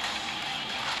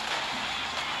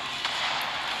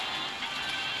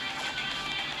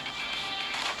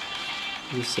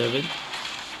 57.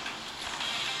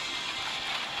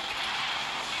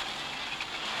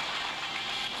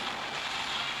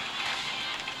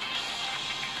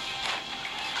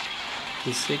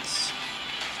 56.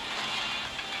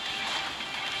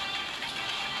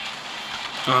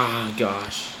 Ah,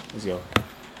 gosh. Let's go.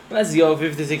 Let's go.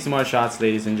 56 more shots,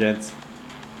 ladies and gents.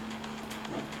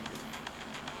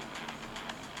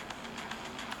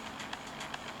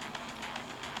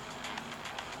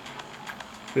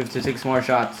 $56 more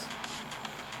shots.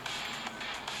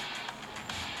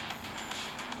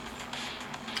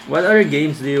 What other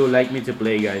games do you like me to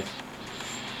play, guys?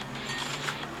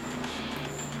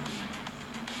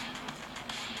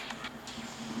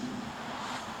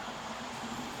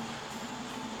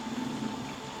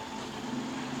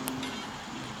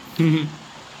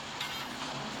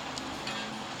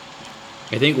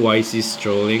 I think YC's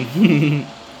trolling.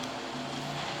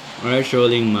 Or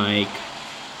trolling Mike.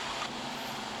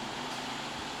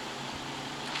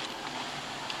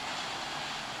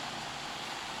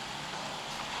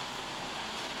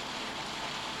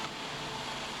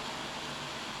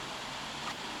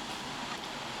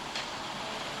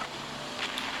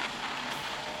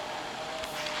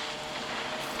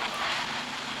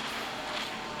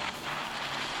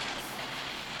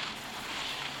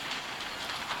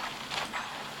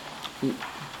 Ooh,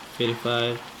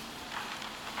 55.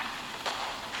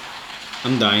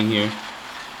 I'm dying here.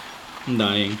 I'm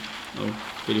dying. Oh,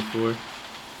 54.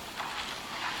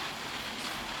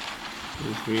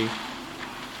 53.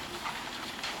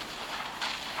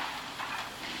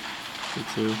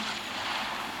 52.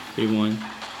 31.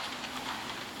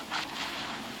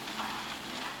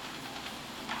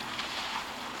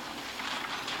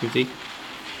 50.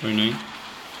 49.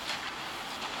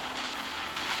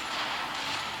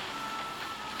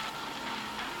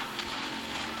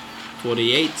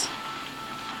 48.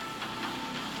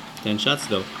 10 shots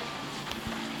though.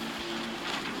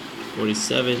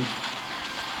 47.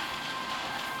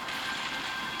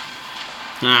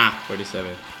 Ah,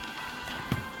 47.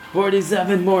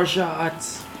 47 more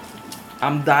shots.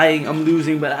 I'm dying, I'm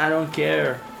losing, but I don't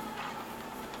care.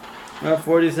 I have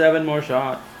 47 more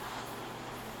shots.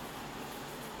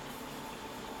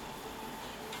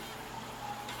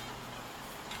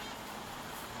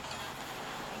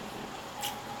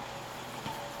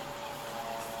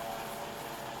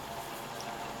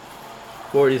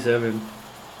 Forty-seven.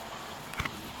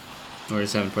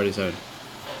 47.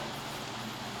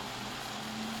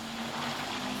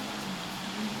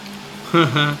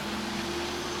 Haha.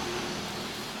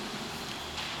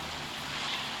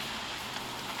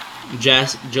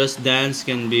 Just Dance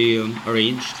can be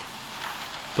arranged.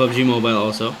 PUBG Mobile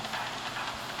also.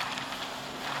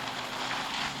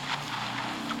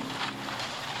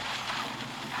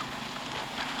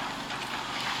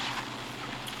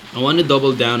 I want to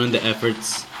double down on the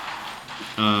efforts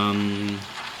on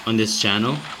this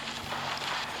channel.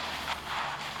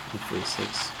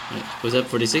 46. Right. Was that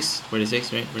 46?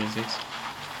 46, right? 46.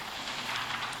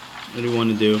 What do you want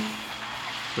to do?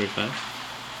 45.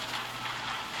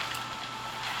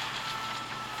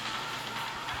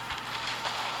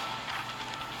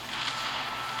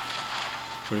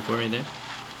 44 right there.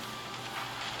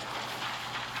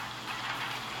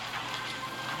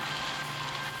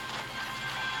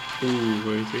 Ooh,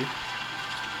 43.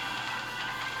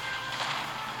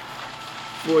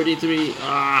 43.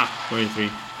 Ah, 43.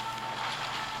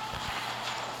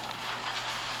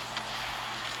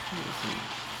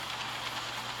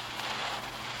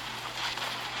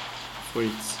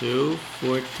 42,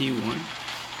 41.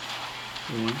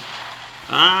 41.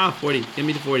 Ah, 40. Give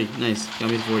me the 40. Nice.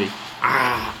 Got me the 40.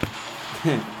 Ah.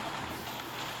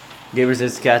 Gamer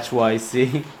says catch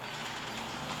YC.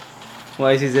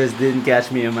 YC says didn't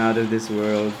catch me, I'm out of this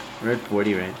world. We're at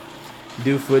 40, right?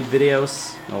 Do food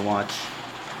videos. I'll watch.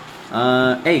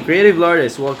 Hey, creative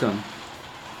artist, welcome.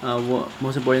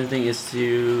 Most important thing is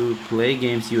to play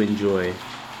games you enjoy,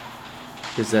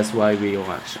 because that's why we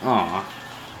watch. Aw,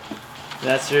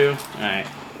 that's true. Alright.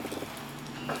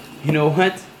 You know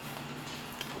what?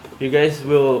 You guys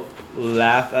will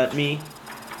laugh at me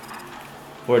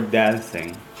for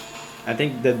dancing. I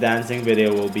think the dancing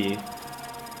video will be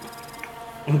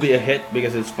a hit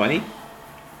because it's funny.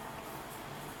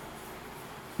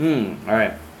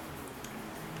 Alright.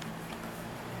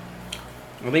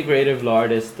 I think creative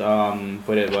artist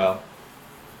put it well.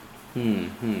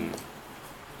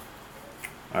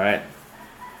 Alright.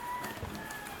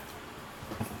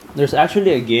 There's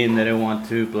actually a game that I want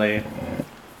to play,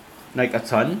 like a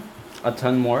ton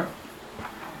more.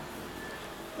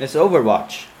 It's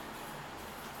Overwatch.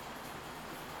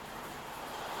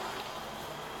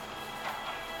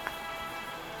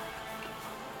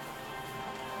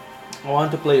 I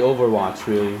want to play Overwatch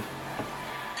really.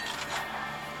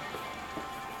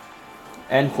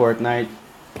 And Fortnite.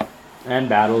 And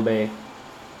Battle Bay.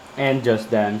 And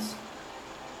Just Dance.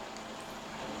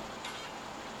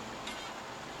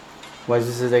 Why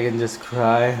is this I can just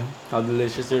cry? How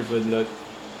delicious your food look.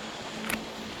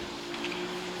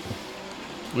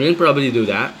 We can probably do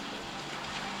that.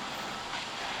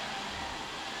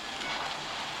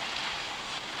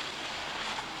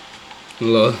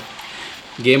 Lol.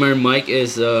 Gamer Mike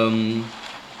is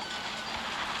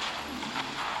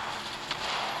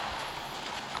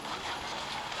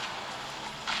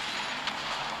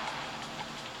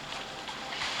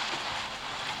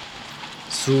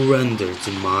surrender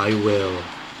to my will.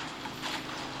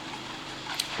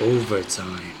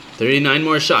 Overtime. 39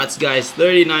 more shots, guys.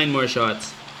 39 more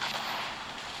shots.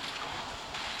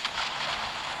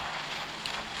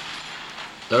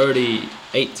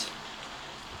 $38.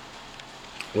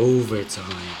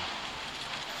 Overtime.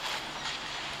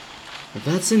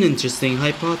 That's an interesting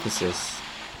hypothesis.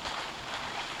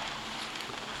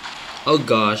 Oh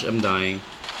gosh, I'm dying.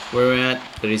 We're at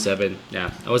 37.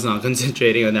 Yeah, I was not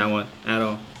concentrating on that one at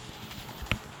all.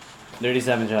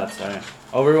 37 shots, alright.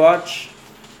 Overwatch?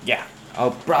 Yeah.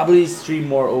 I'll probably stream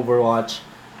more Overwatch.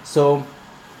 So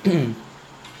I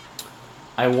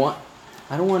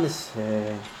don't want to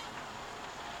say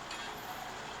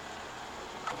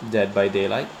Dead by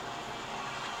Daylight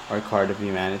or Card of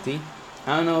Humanity.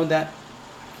 I don't know that.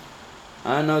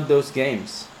 I don't know those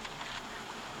games.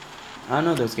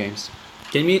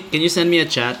 Can you send me a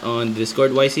chat on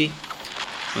Discord, YC,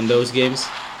 on those games?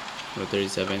 Oh,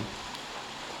 37.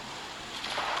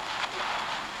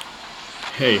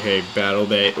 Hey, Battle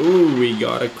Bay. Ooh, we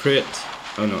got a crit.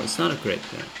 Oh no, it's not a crit.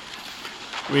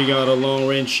 We got a long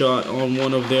range shot on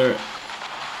one of their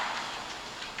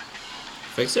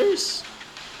fixers?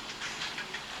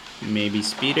 Maybe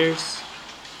speeders?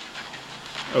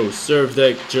 Oh, Serve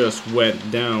Deck just went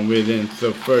down within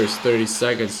the first 30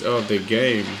 seconds of the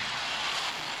game.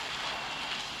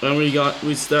 And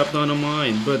we stepped on a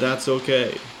mine, but that's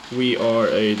okay. We are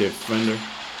a defender.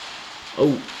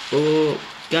 Oh,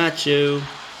 got you.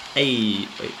 Hey,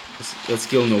 wait, let's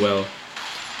kill Noel.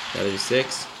 That is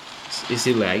 6. Is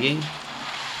he lagging?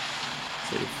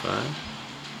 35.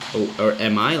 Oh, or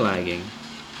am I lagging?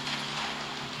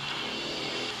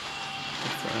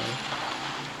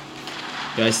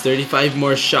 35. Guys, 35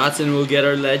 more shots and we'll get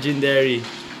our legendary.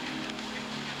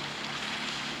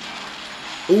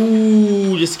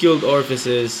 Ooh, just killed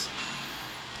Orifices.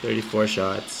 34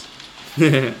 shots.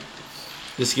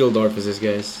 Just killed Orifices,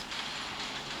 guys.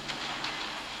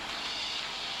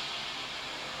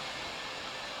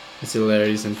 It's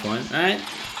hilarious and fun. Alright,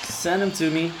 send them to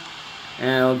me.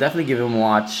 And I'll definitely give him a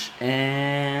watch.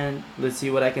 And let's see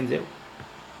what I can do.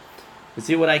 Let's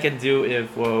see what I can do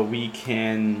if we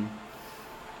can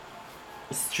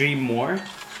stream more.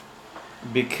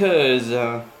 Because,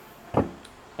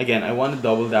 again, I want to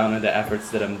double down on the efforts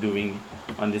that I'm doing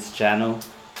on this channel.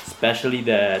 Especially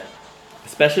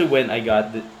when I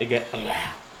get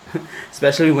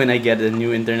especially when I get a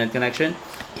new internet connection.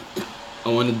 I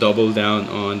want to double down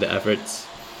on the efforts,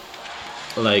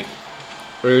 like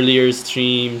earlier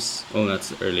streams. Oh,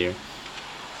 not earlier.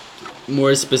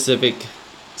 More specific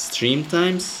stream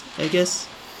times, I guess,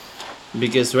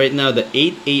 because right now the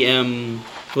 8 a.m.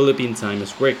 Philippine time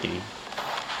is working.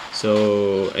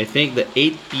 So I think the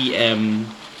 8 p.m.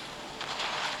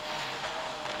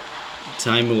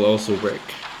 time will also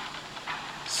work.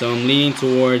 So I'm leaning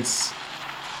towards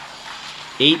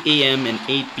 8 a.m. and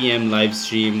 8 p.m. live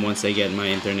stream once I get my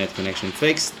internet connection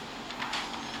fixed.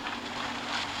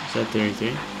 Is that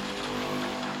 33?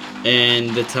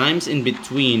 And the times in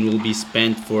between will be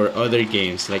spent for other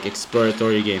games, like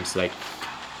exploratory games like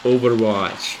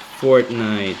Overwatch,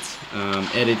 Fortnite,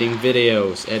 editing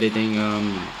videos, editing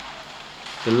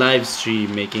the live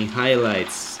stream, making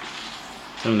highlights,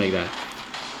 something like that.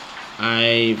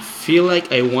 I feel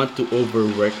like I want to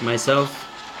overwork myself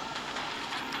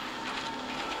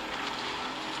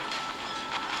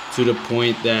to the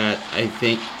point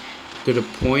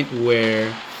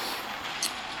where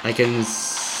I can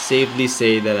safely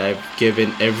say that I've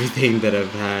given everything that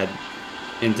I've had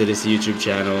into this YouTube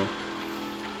channel,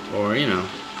 or you know,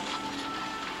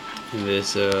 in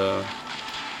this no,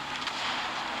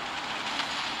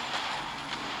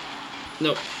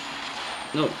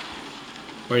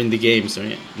 or in the games, or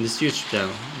yeah, in this YouTube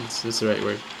channel. That's the right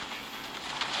word.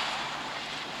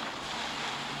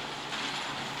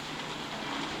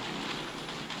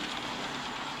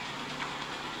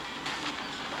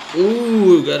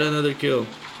 Ooh, got another kill.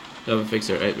 We have a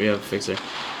fixer, right? We have a fixer.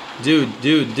 Dude,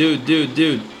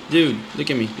 look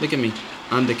at me.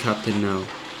 I'm the captain now.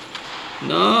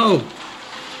 No!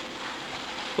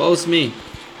 Post me.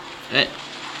 Hey,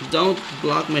 don't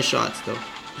block my shots though.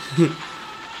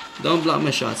 Don't block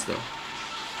my shots though.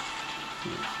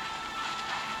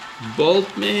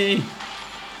 Bolt me!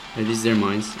 Are these their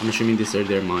mines? I'm assuming these are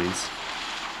their mines.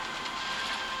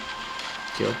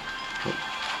 Kill. Oh.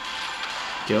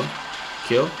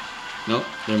 Kill. No,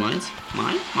 they're mines.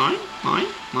 Mine.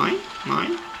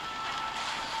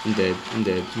 I'm dead. I'm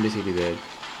basically dead.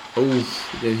 Oh,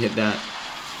 didn't hit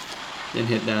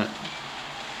that.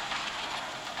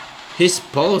 His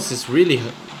pulse is really...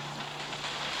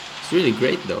 It's really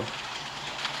great though.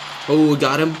 Oh,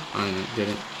 got him. I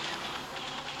didn't.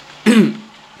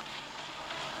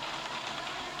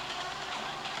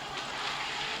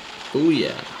 Oh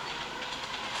yeah.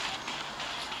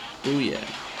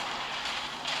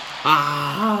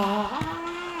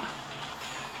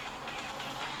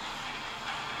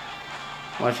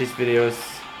 Watch these videos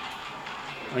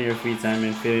on your free time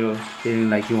and feeling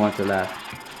like you want to laugh.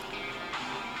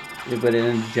 You put it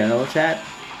in the general chat.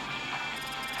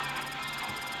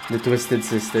 The Twisted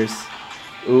Sisters.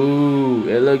 Ooh,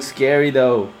 it looks scary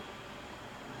though.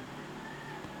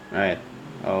 Alright.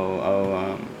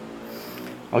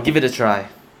 I'll give it a try.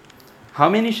 How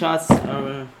many shots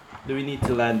do we need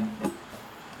to land?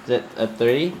 Is it at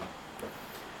 30?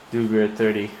 Dude, we're at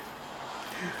 30.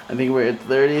 I think we're at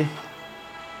 30.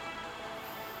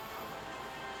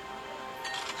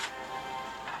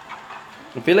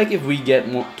 I feel like if we get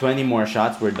 20 more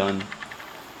shots, we're done.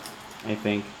 I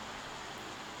think.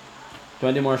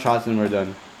 20 more shots and we're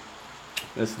done.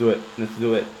 Let's do it.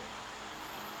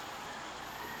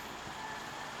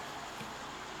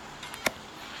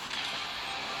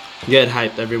 Get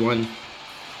hyped, everyone.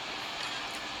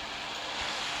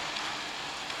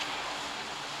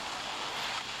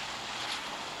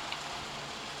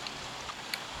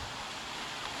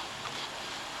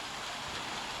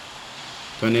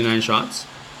 $29 shots.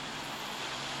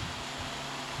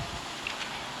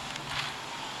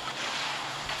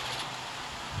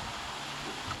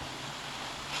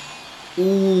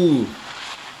 Ooh,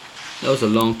 that was a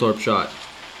long torp shot.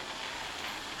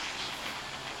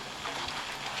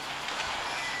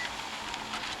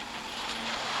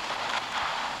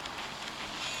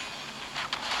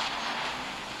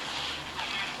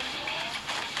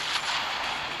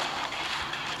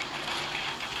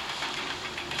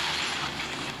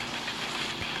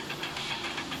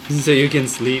 So you can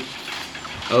sleep.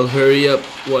 I'll hurry up,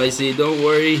 YC. Don't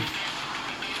worry.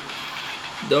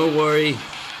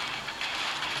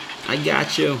 I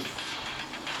got you.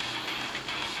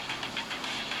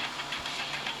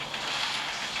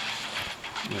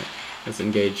 Right, let's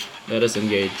engage. Let us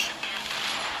engage.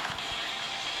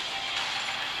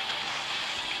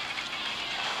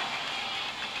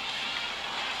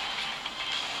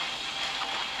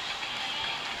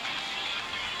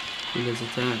 Let's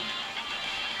attack.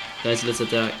 Guys, let's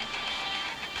attack.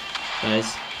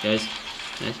 Guys.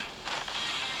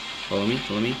 Follow me.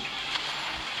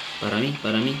 Para mí,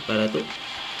 para tú.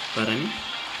 Para mí.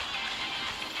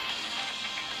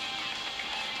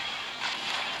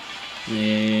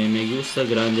 Me gusta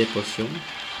grande porción.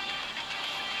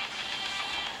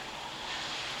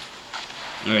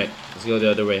 Alright, let's go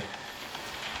the other way.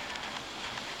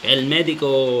 El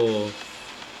médico.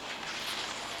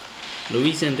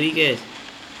 Luis Enrique.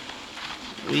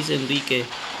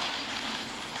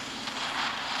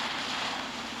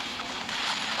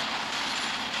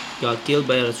 Got killed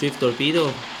by a swift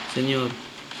torpedo, señor.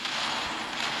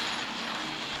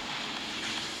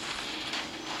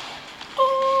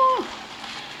 Oh.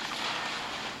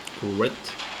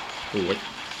 Correct.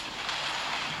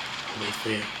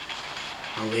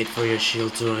 I'll wait for your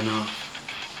shield to run off,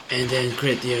 and then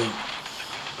crit you.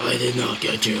 I did not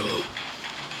get you.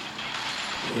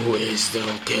 Who is the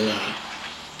killer?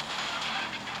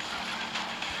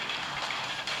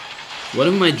 One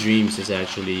of my dreams is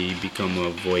actually become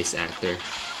a voice actor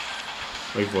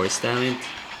or voice talent.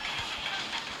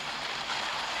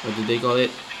 What did they call it?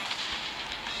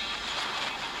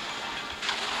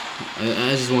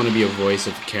 I just want to be a voice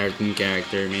of a cartoon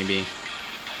character, maybe.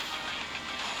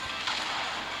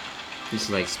 It's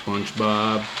like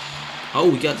SpongeBob. Oh,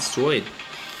 we got destroyed.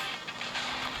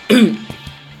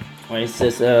 Why it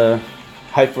says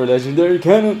hype for legendary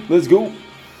cannon? Let's go.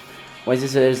 Why it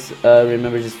says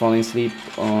remember just falling asleep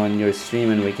on your stream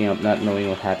and waking up not knowing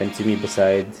what happened to me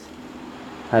besides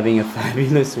having a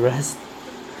fabulous rest.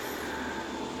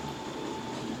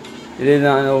 You did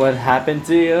not know what happened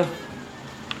to you?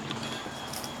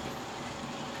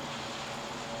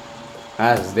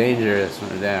 That's dangerous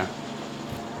right there.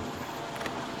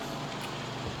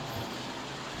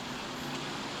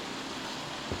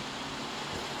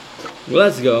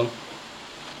 Let's go.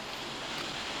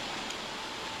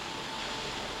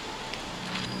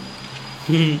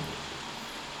 We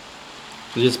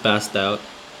just passed out.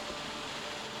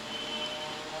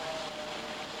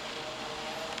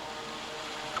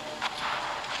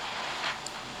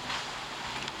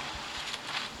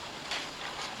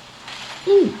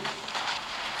 Ooh.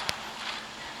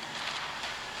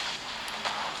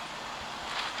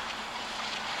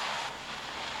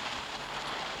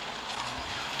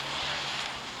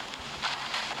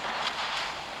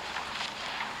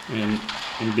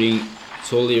 And being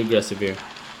totally aggressive here.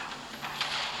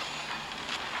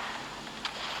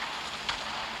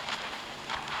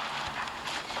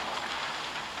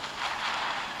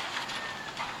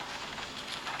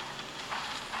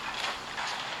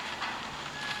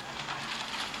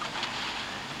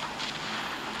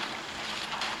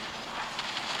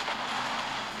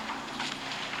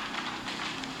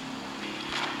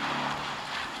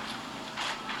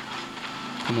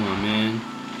 Come on, man.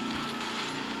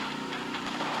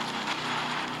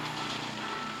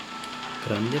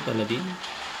 Grande pala din.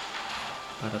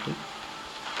 Para to.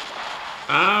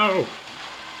 Ow!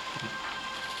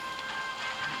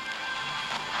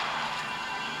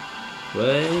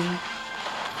 Well,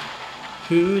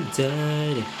 who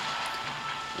died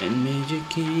and made you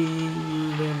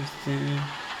king of everything?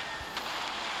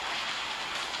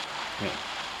 Yeah.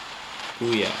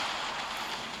 Oh yeah.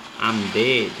 I'm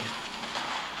dead.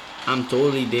 I'm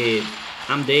totally dead.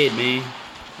 I'm dead, man.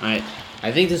 Alright.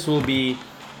 I think this will be,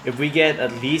 if we get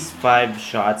at least 5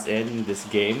 shots in this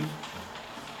game,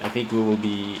 I think we will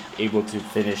be able to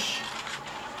finish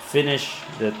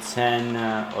the 10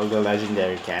 or the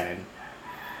legendary cannon.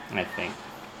 I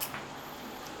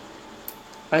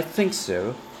think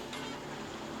so.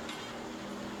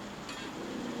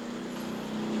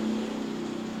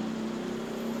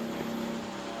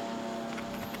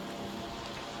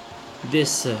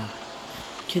 This,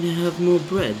 can I have more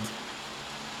bread?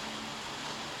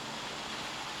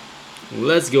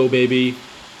 Let's go, baby.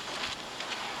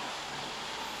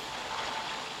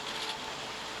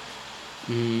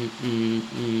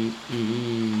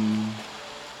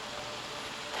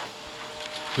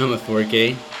 I'm a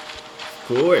 4K. Of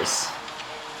course.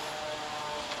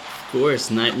 Of course,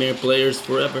 nightmare players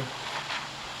forever.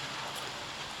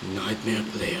 Nightmare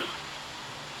player.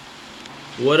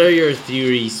 What are your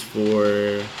theories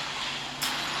for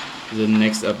the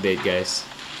next update, guys?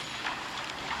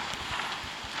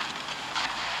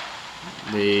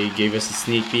 They gave us a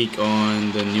sneak peek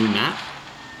on the new map.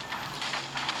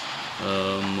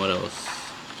 What else?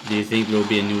 Do you think there will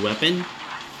be a new weapon?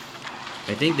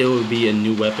 I think there will be a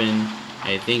new weapon.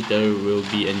 I think there will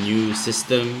be a new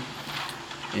system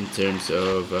in terms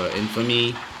of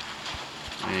infamy.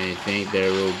 I think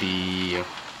there will be...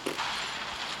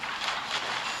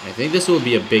 I think this will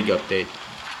be a big update.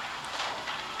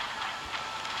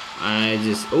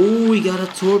 Oh, we got a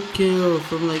torp kill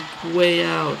from like way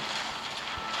out.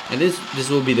 And this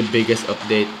will be the biggest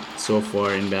update so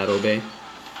far in Battle Bay.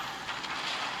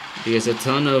 Because a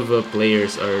ton of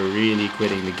players are really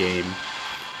quitting the game.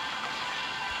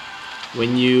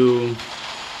 When you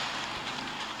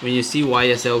see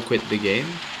YSL quit the game,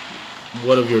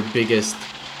 one of your biggest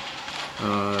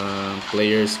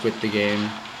players quit the game,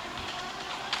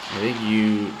 I think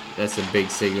that's a big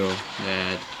signal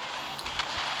that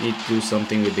you need to do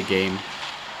something with the game.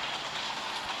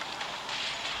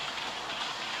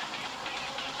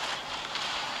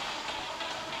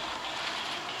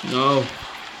 No.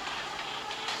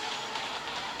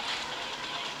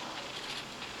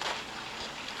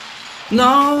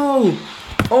 No!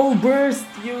 Oh, burst,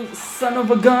 you son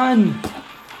of a gun!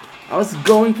 I was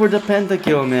going for the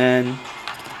pentakill, man.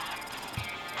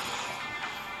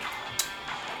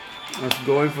 I was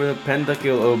going for the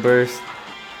pentakill, oh burst.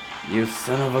 You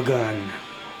son of a gun.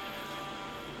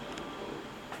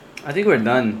 I think we're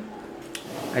done.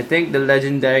 I think the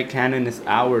legendary cannon is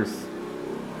ours.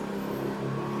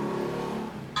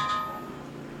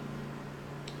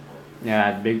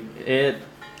 Yeah, it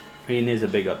really is a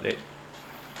big update.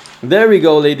 There we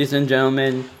go, ladies and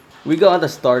gentlemen. We got a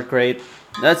star crate.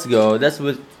 Let's go. That's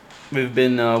what we've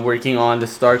been working on, the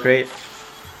star crate.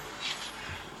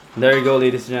 There you go,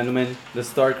 ladies and gentlemen. The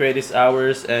star crate is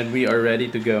ours and we are ready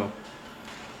to go.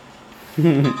 I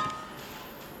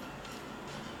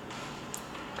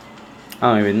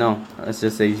don't even know. Let's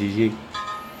just say GG.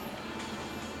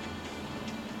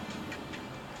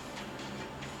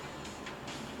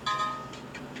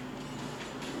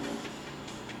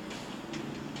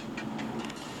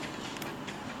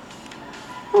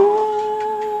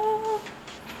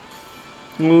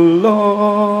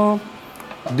 Lord.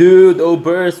 Dude,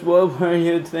 Oberst, what were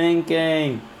you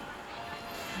thinking?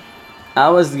 I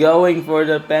was going for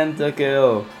the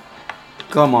pentakill.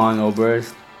 Come on,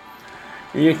 Oberst.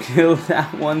 You killed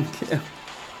that one kill.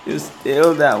 You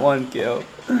steal that one kill.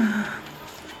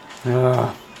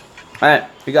 Alright,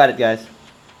 we got it, guys.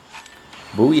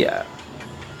 Booyah.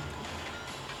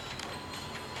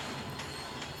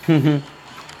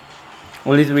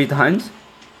 Only 3 times?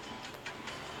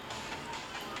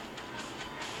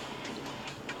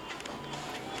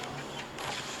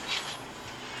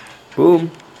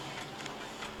 Boom.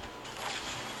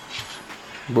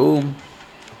 Boom.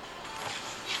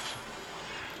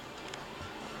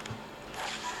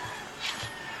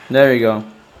 There you go.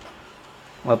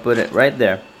 I'll put it right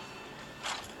there.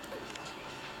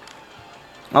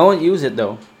 I won't use it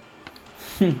though.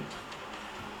 I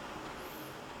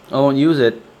won't use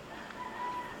it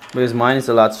because mine is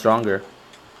a lot stronger.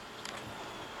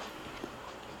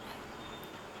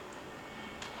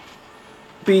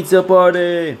 Pizza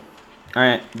party!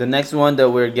 Alright, the next one that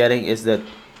we're getting is the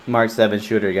Mark 7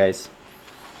 shooter, guys.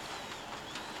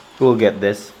 We'll get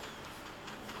this.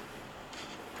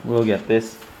 We'll get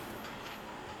this.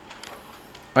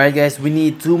 Alright guys, we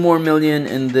need 2 more million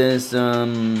in this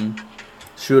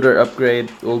shooter upgrade.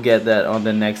 We'll get that on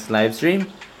the next live stream.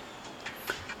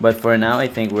 But for now, I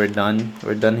think we're done.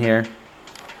 We're done here.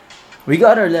 We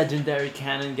got our legendary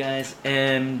cannon, guys,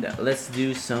 and let's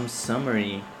do some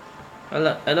summary. I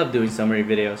love doing summary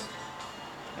videos.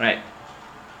 Right.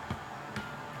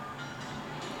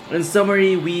 In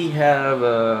summary, we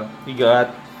have we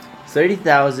got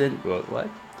 30,000. What?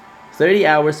 30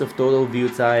 hours of total view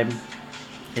time.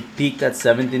 It peaked at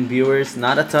 17 viewers.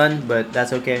 Not a ton, but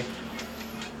that's okay.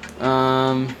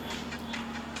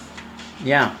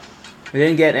 Yeah. We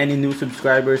didn't get any new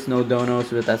subscribers, no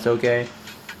donos, but that's okay.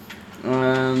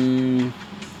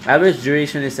 Average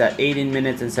duration is at 18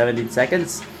 minutes and 17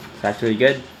 seconds. It's actually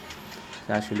good. It's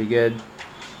actually good.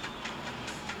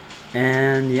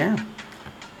 And yeah.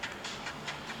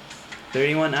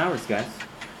 31 hours, guys.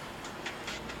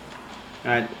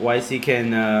 Alright, YC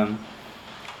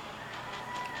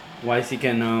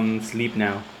can sleep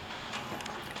now.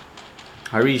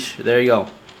 Harish, there you go.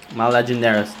 My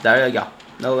legendaries. There you go.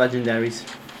 No legendaries.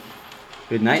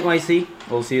 Good night, YC.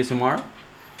 We'll see you tomorrow.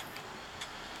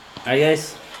 Alright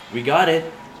guys, we got it.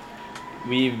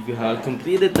 We've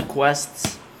completed the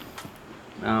quests.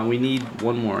 We need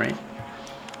one more, right?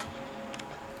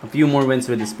 A few more wins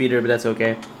with the speeder, but that's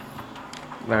okay.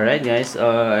 Alright guys,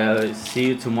 I'll see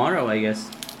you tomorrow, I guess.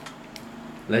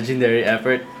 Legendary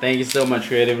effort. Thank you so much,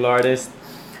 creative artist.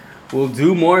 We'll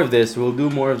do more of this. We'll do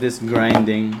more of this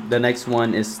grinding. The next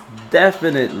one is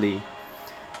definitely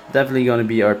gonna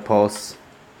be our pulse,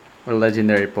 or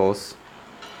legendary pulse.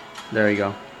 There we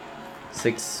go.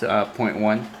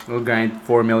 6.1. We'll grind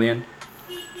 4 million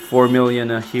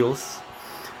heals.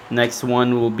 Next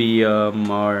one will be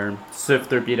our swift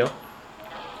torpedo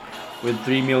with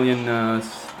 3 million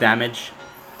damage,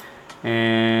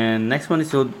 and next one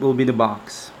will be the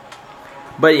box.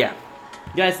 But yeah,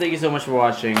 guys, thank you so much for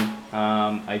watching.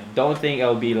 I don't think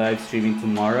I'll be live streaming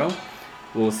tomorrow.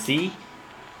 We'll see.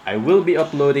 I will be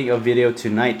uploading a video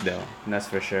tonight though, that's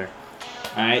for sure.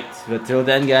 Alright, but till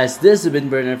then guys, this has been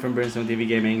Bernard from Bernstone TV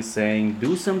Gaming saying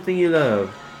do something you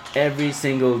love every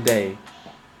single day.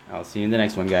 I'll see you in the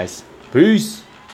next one, guys. Peace!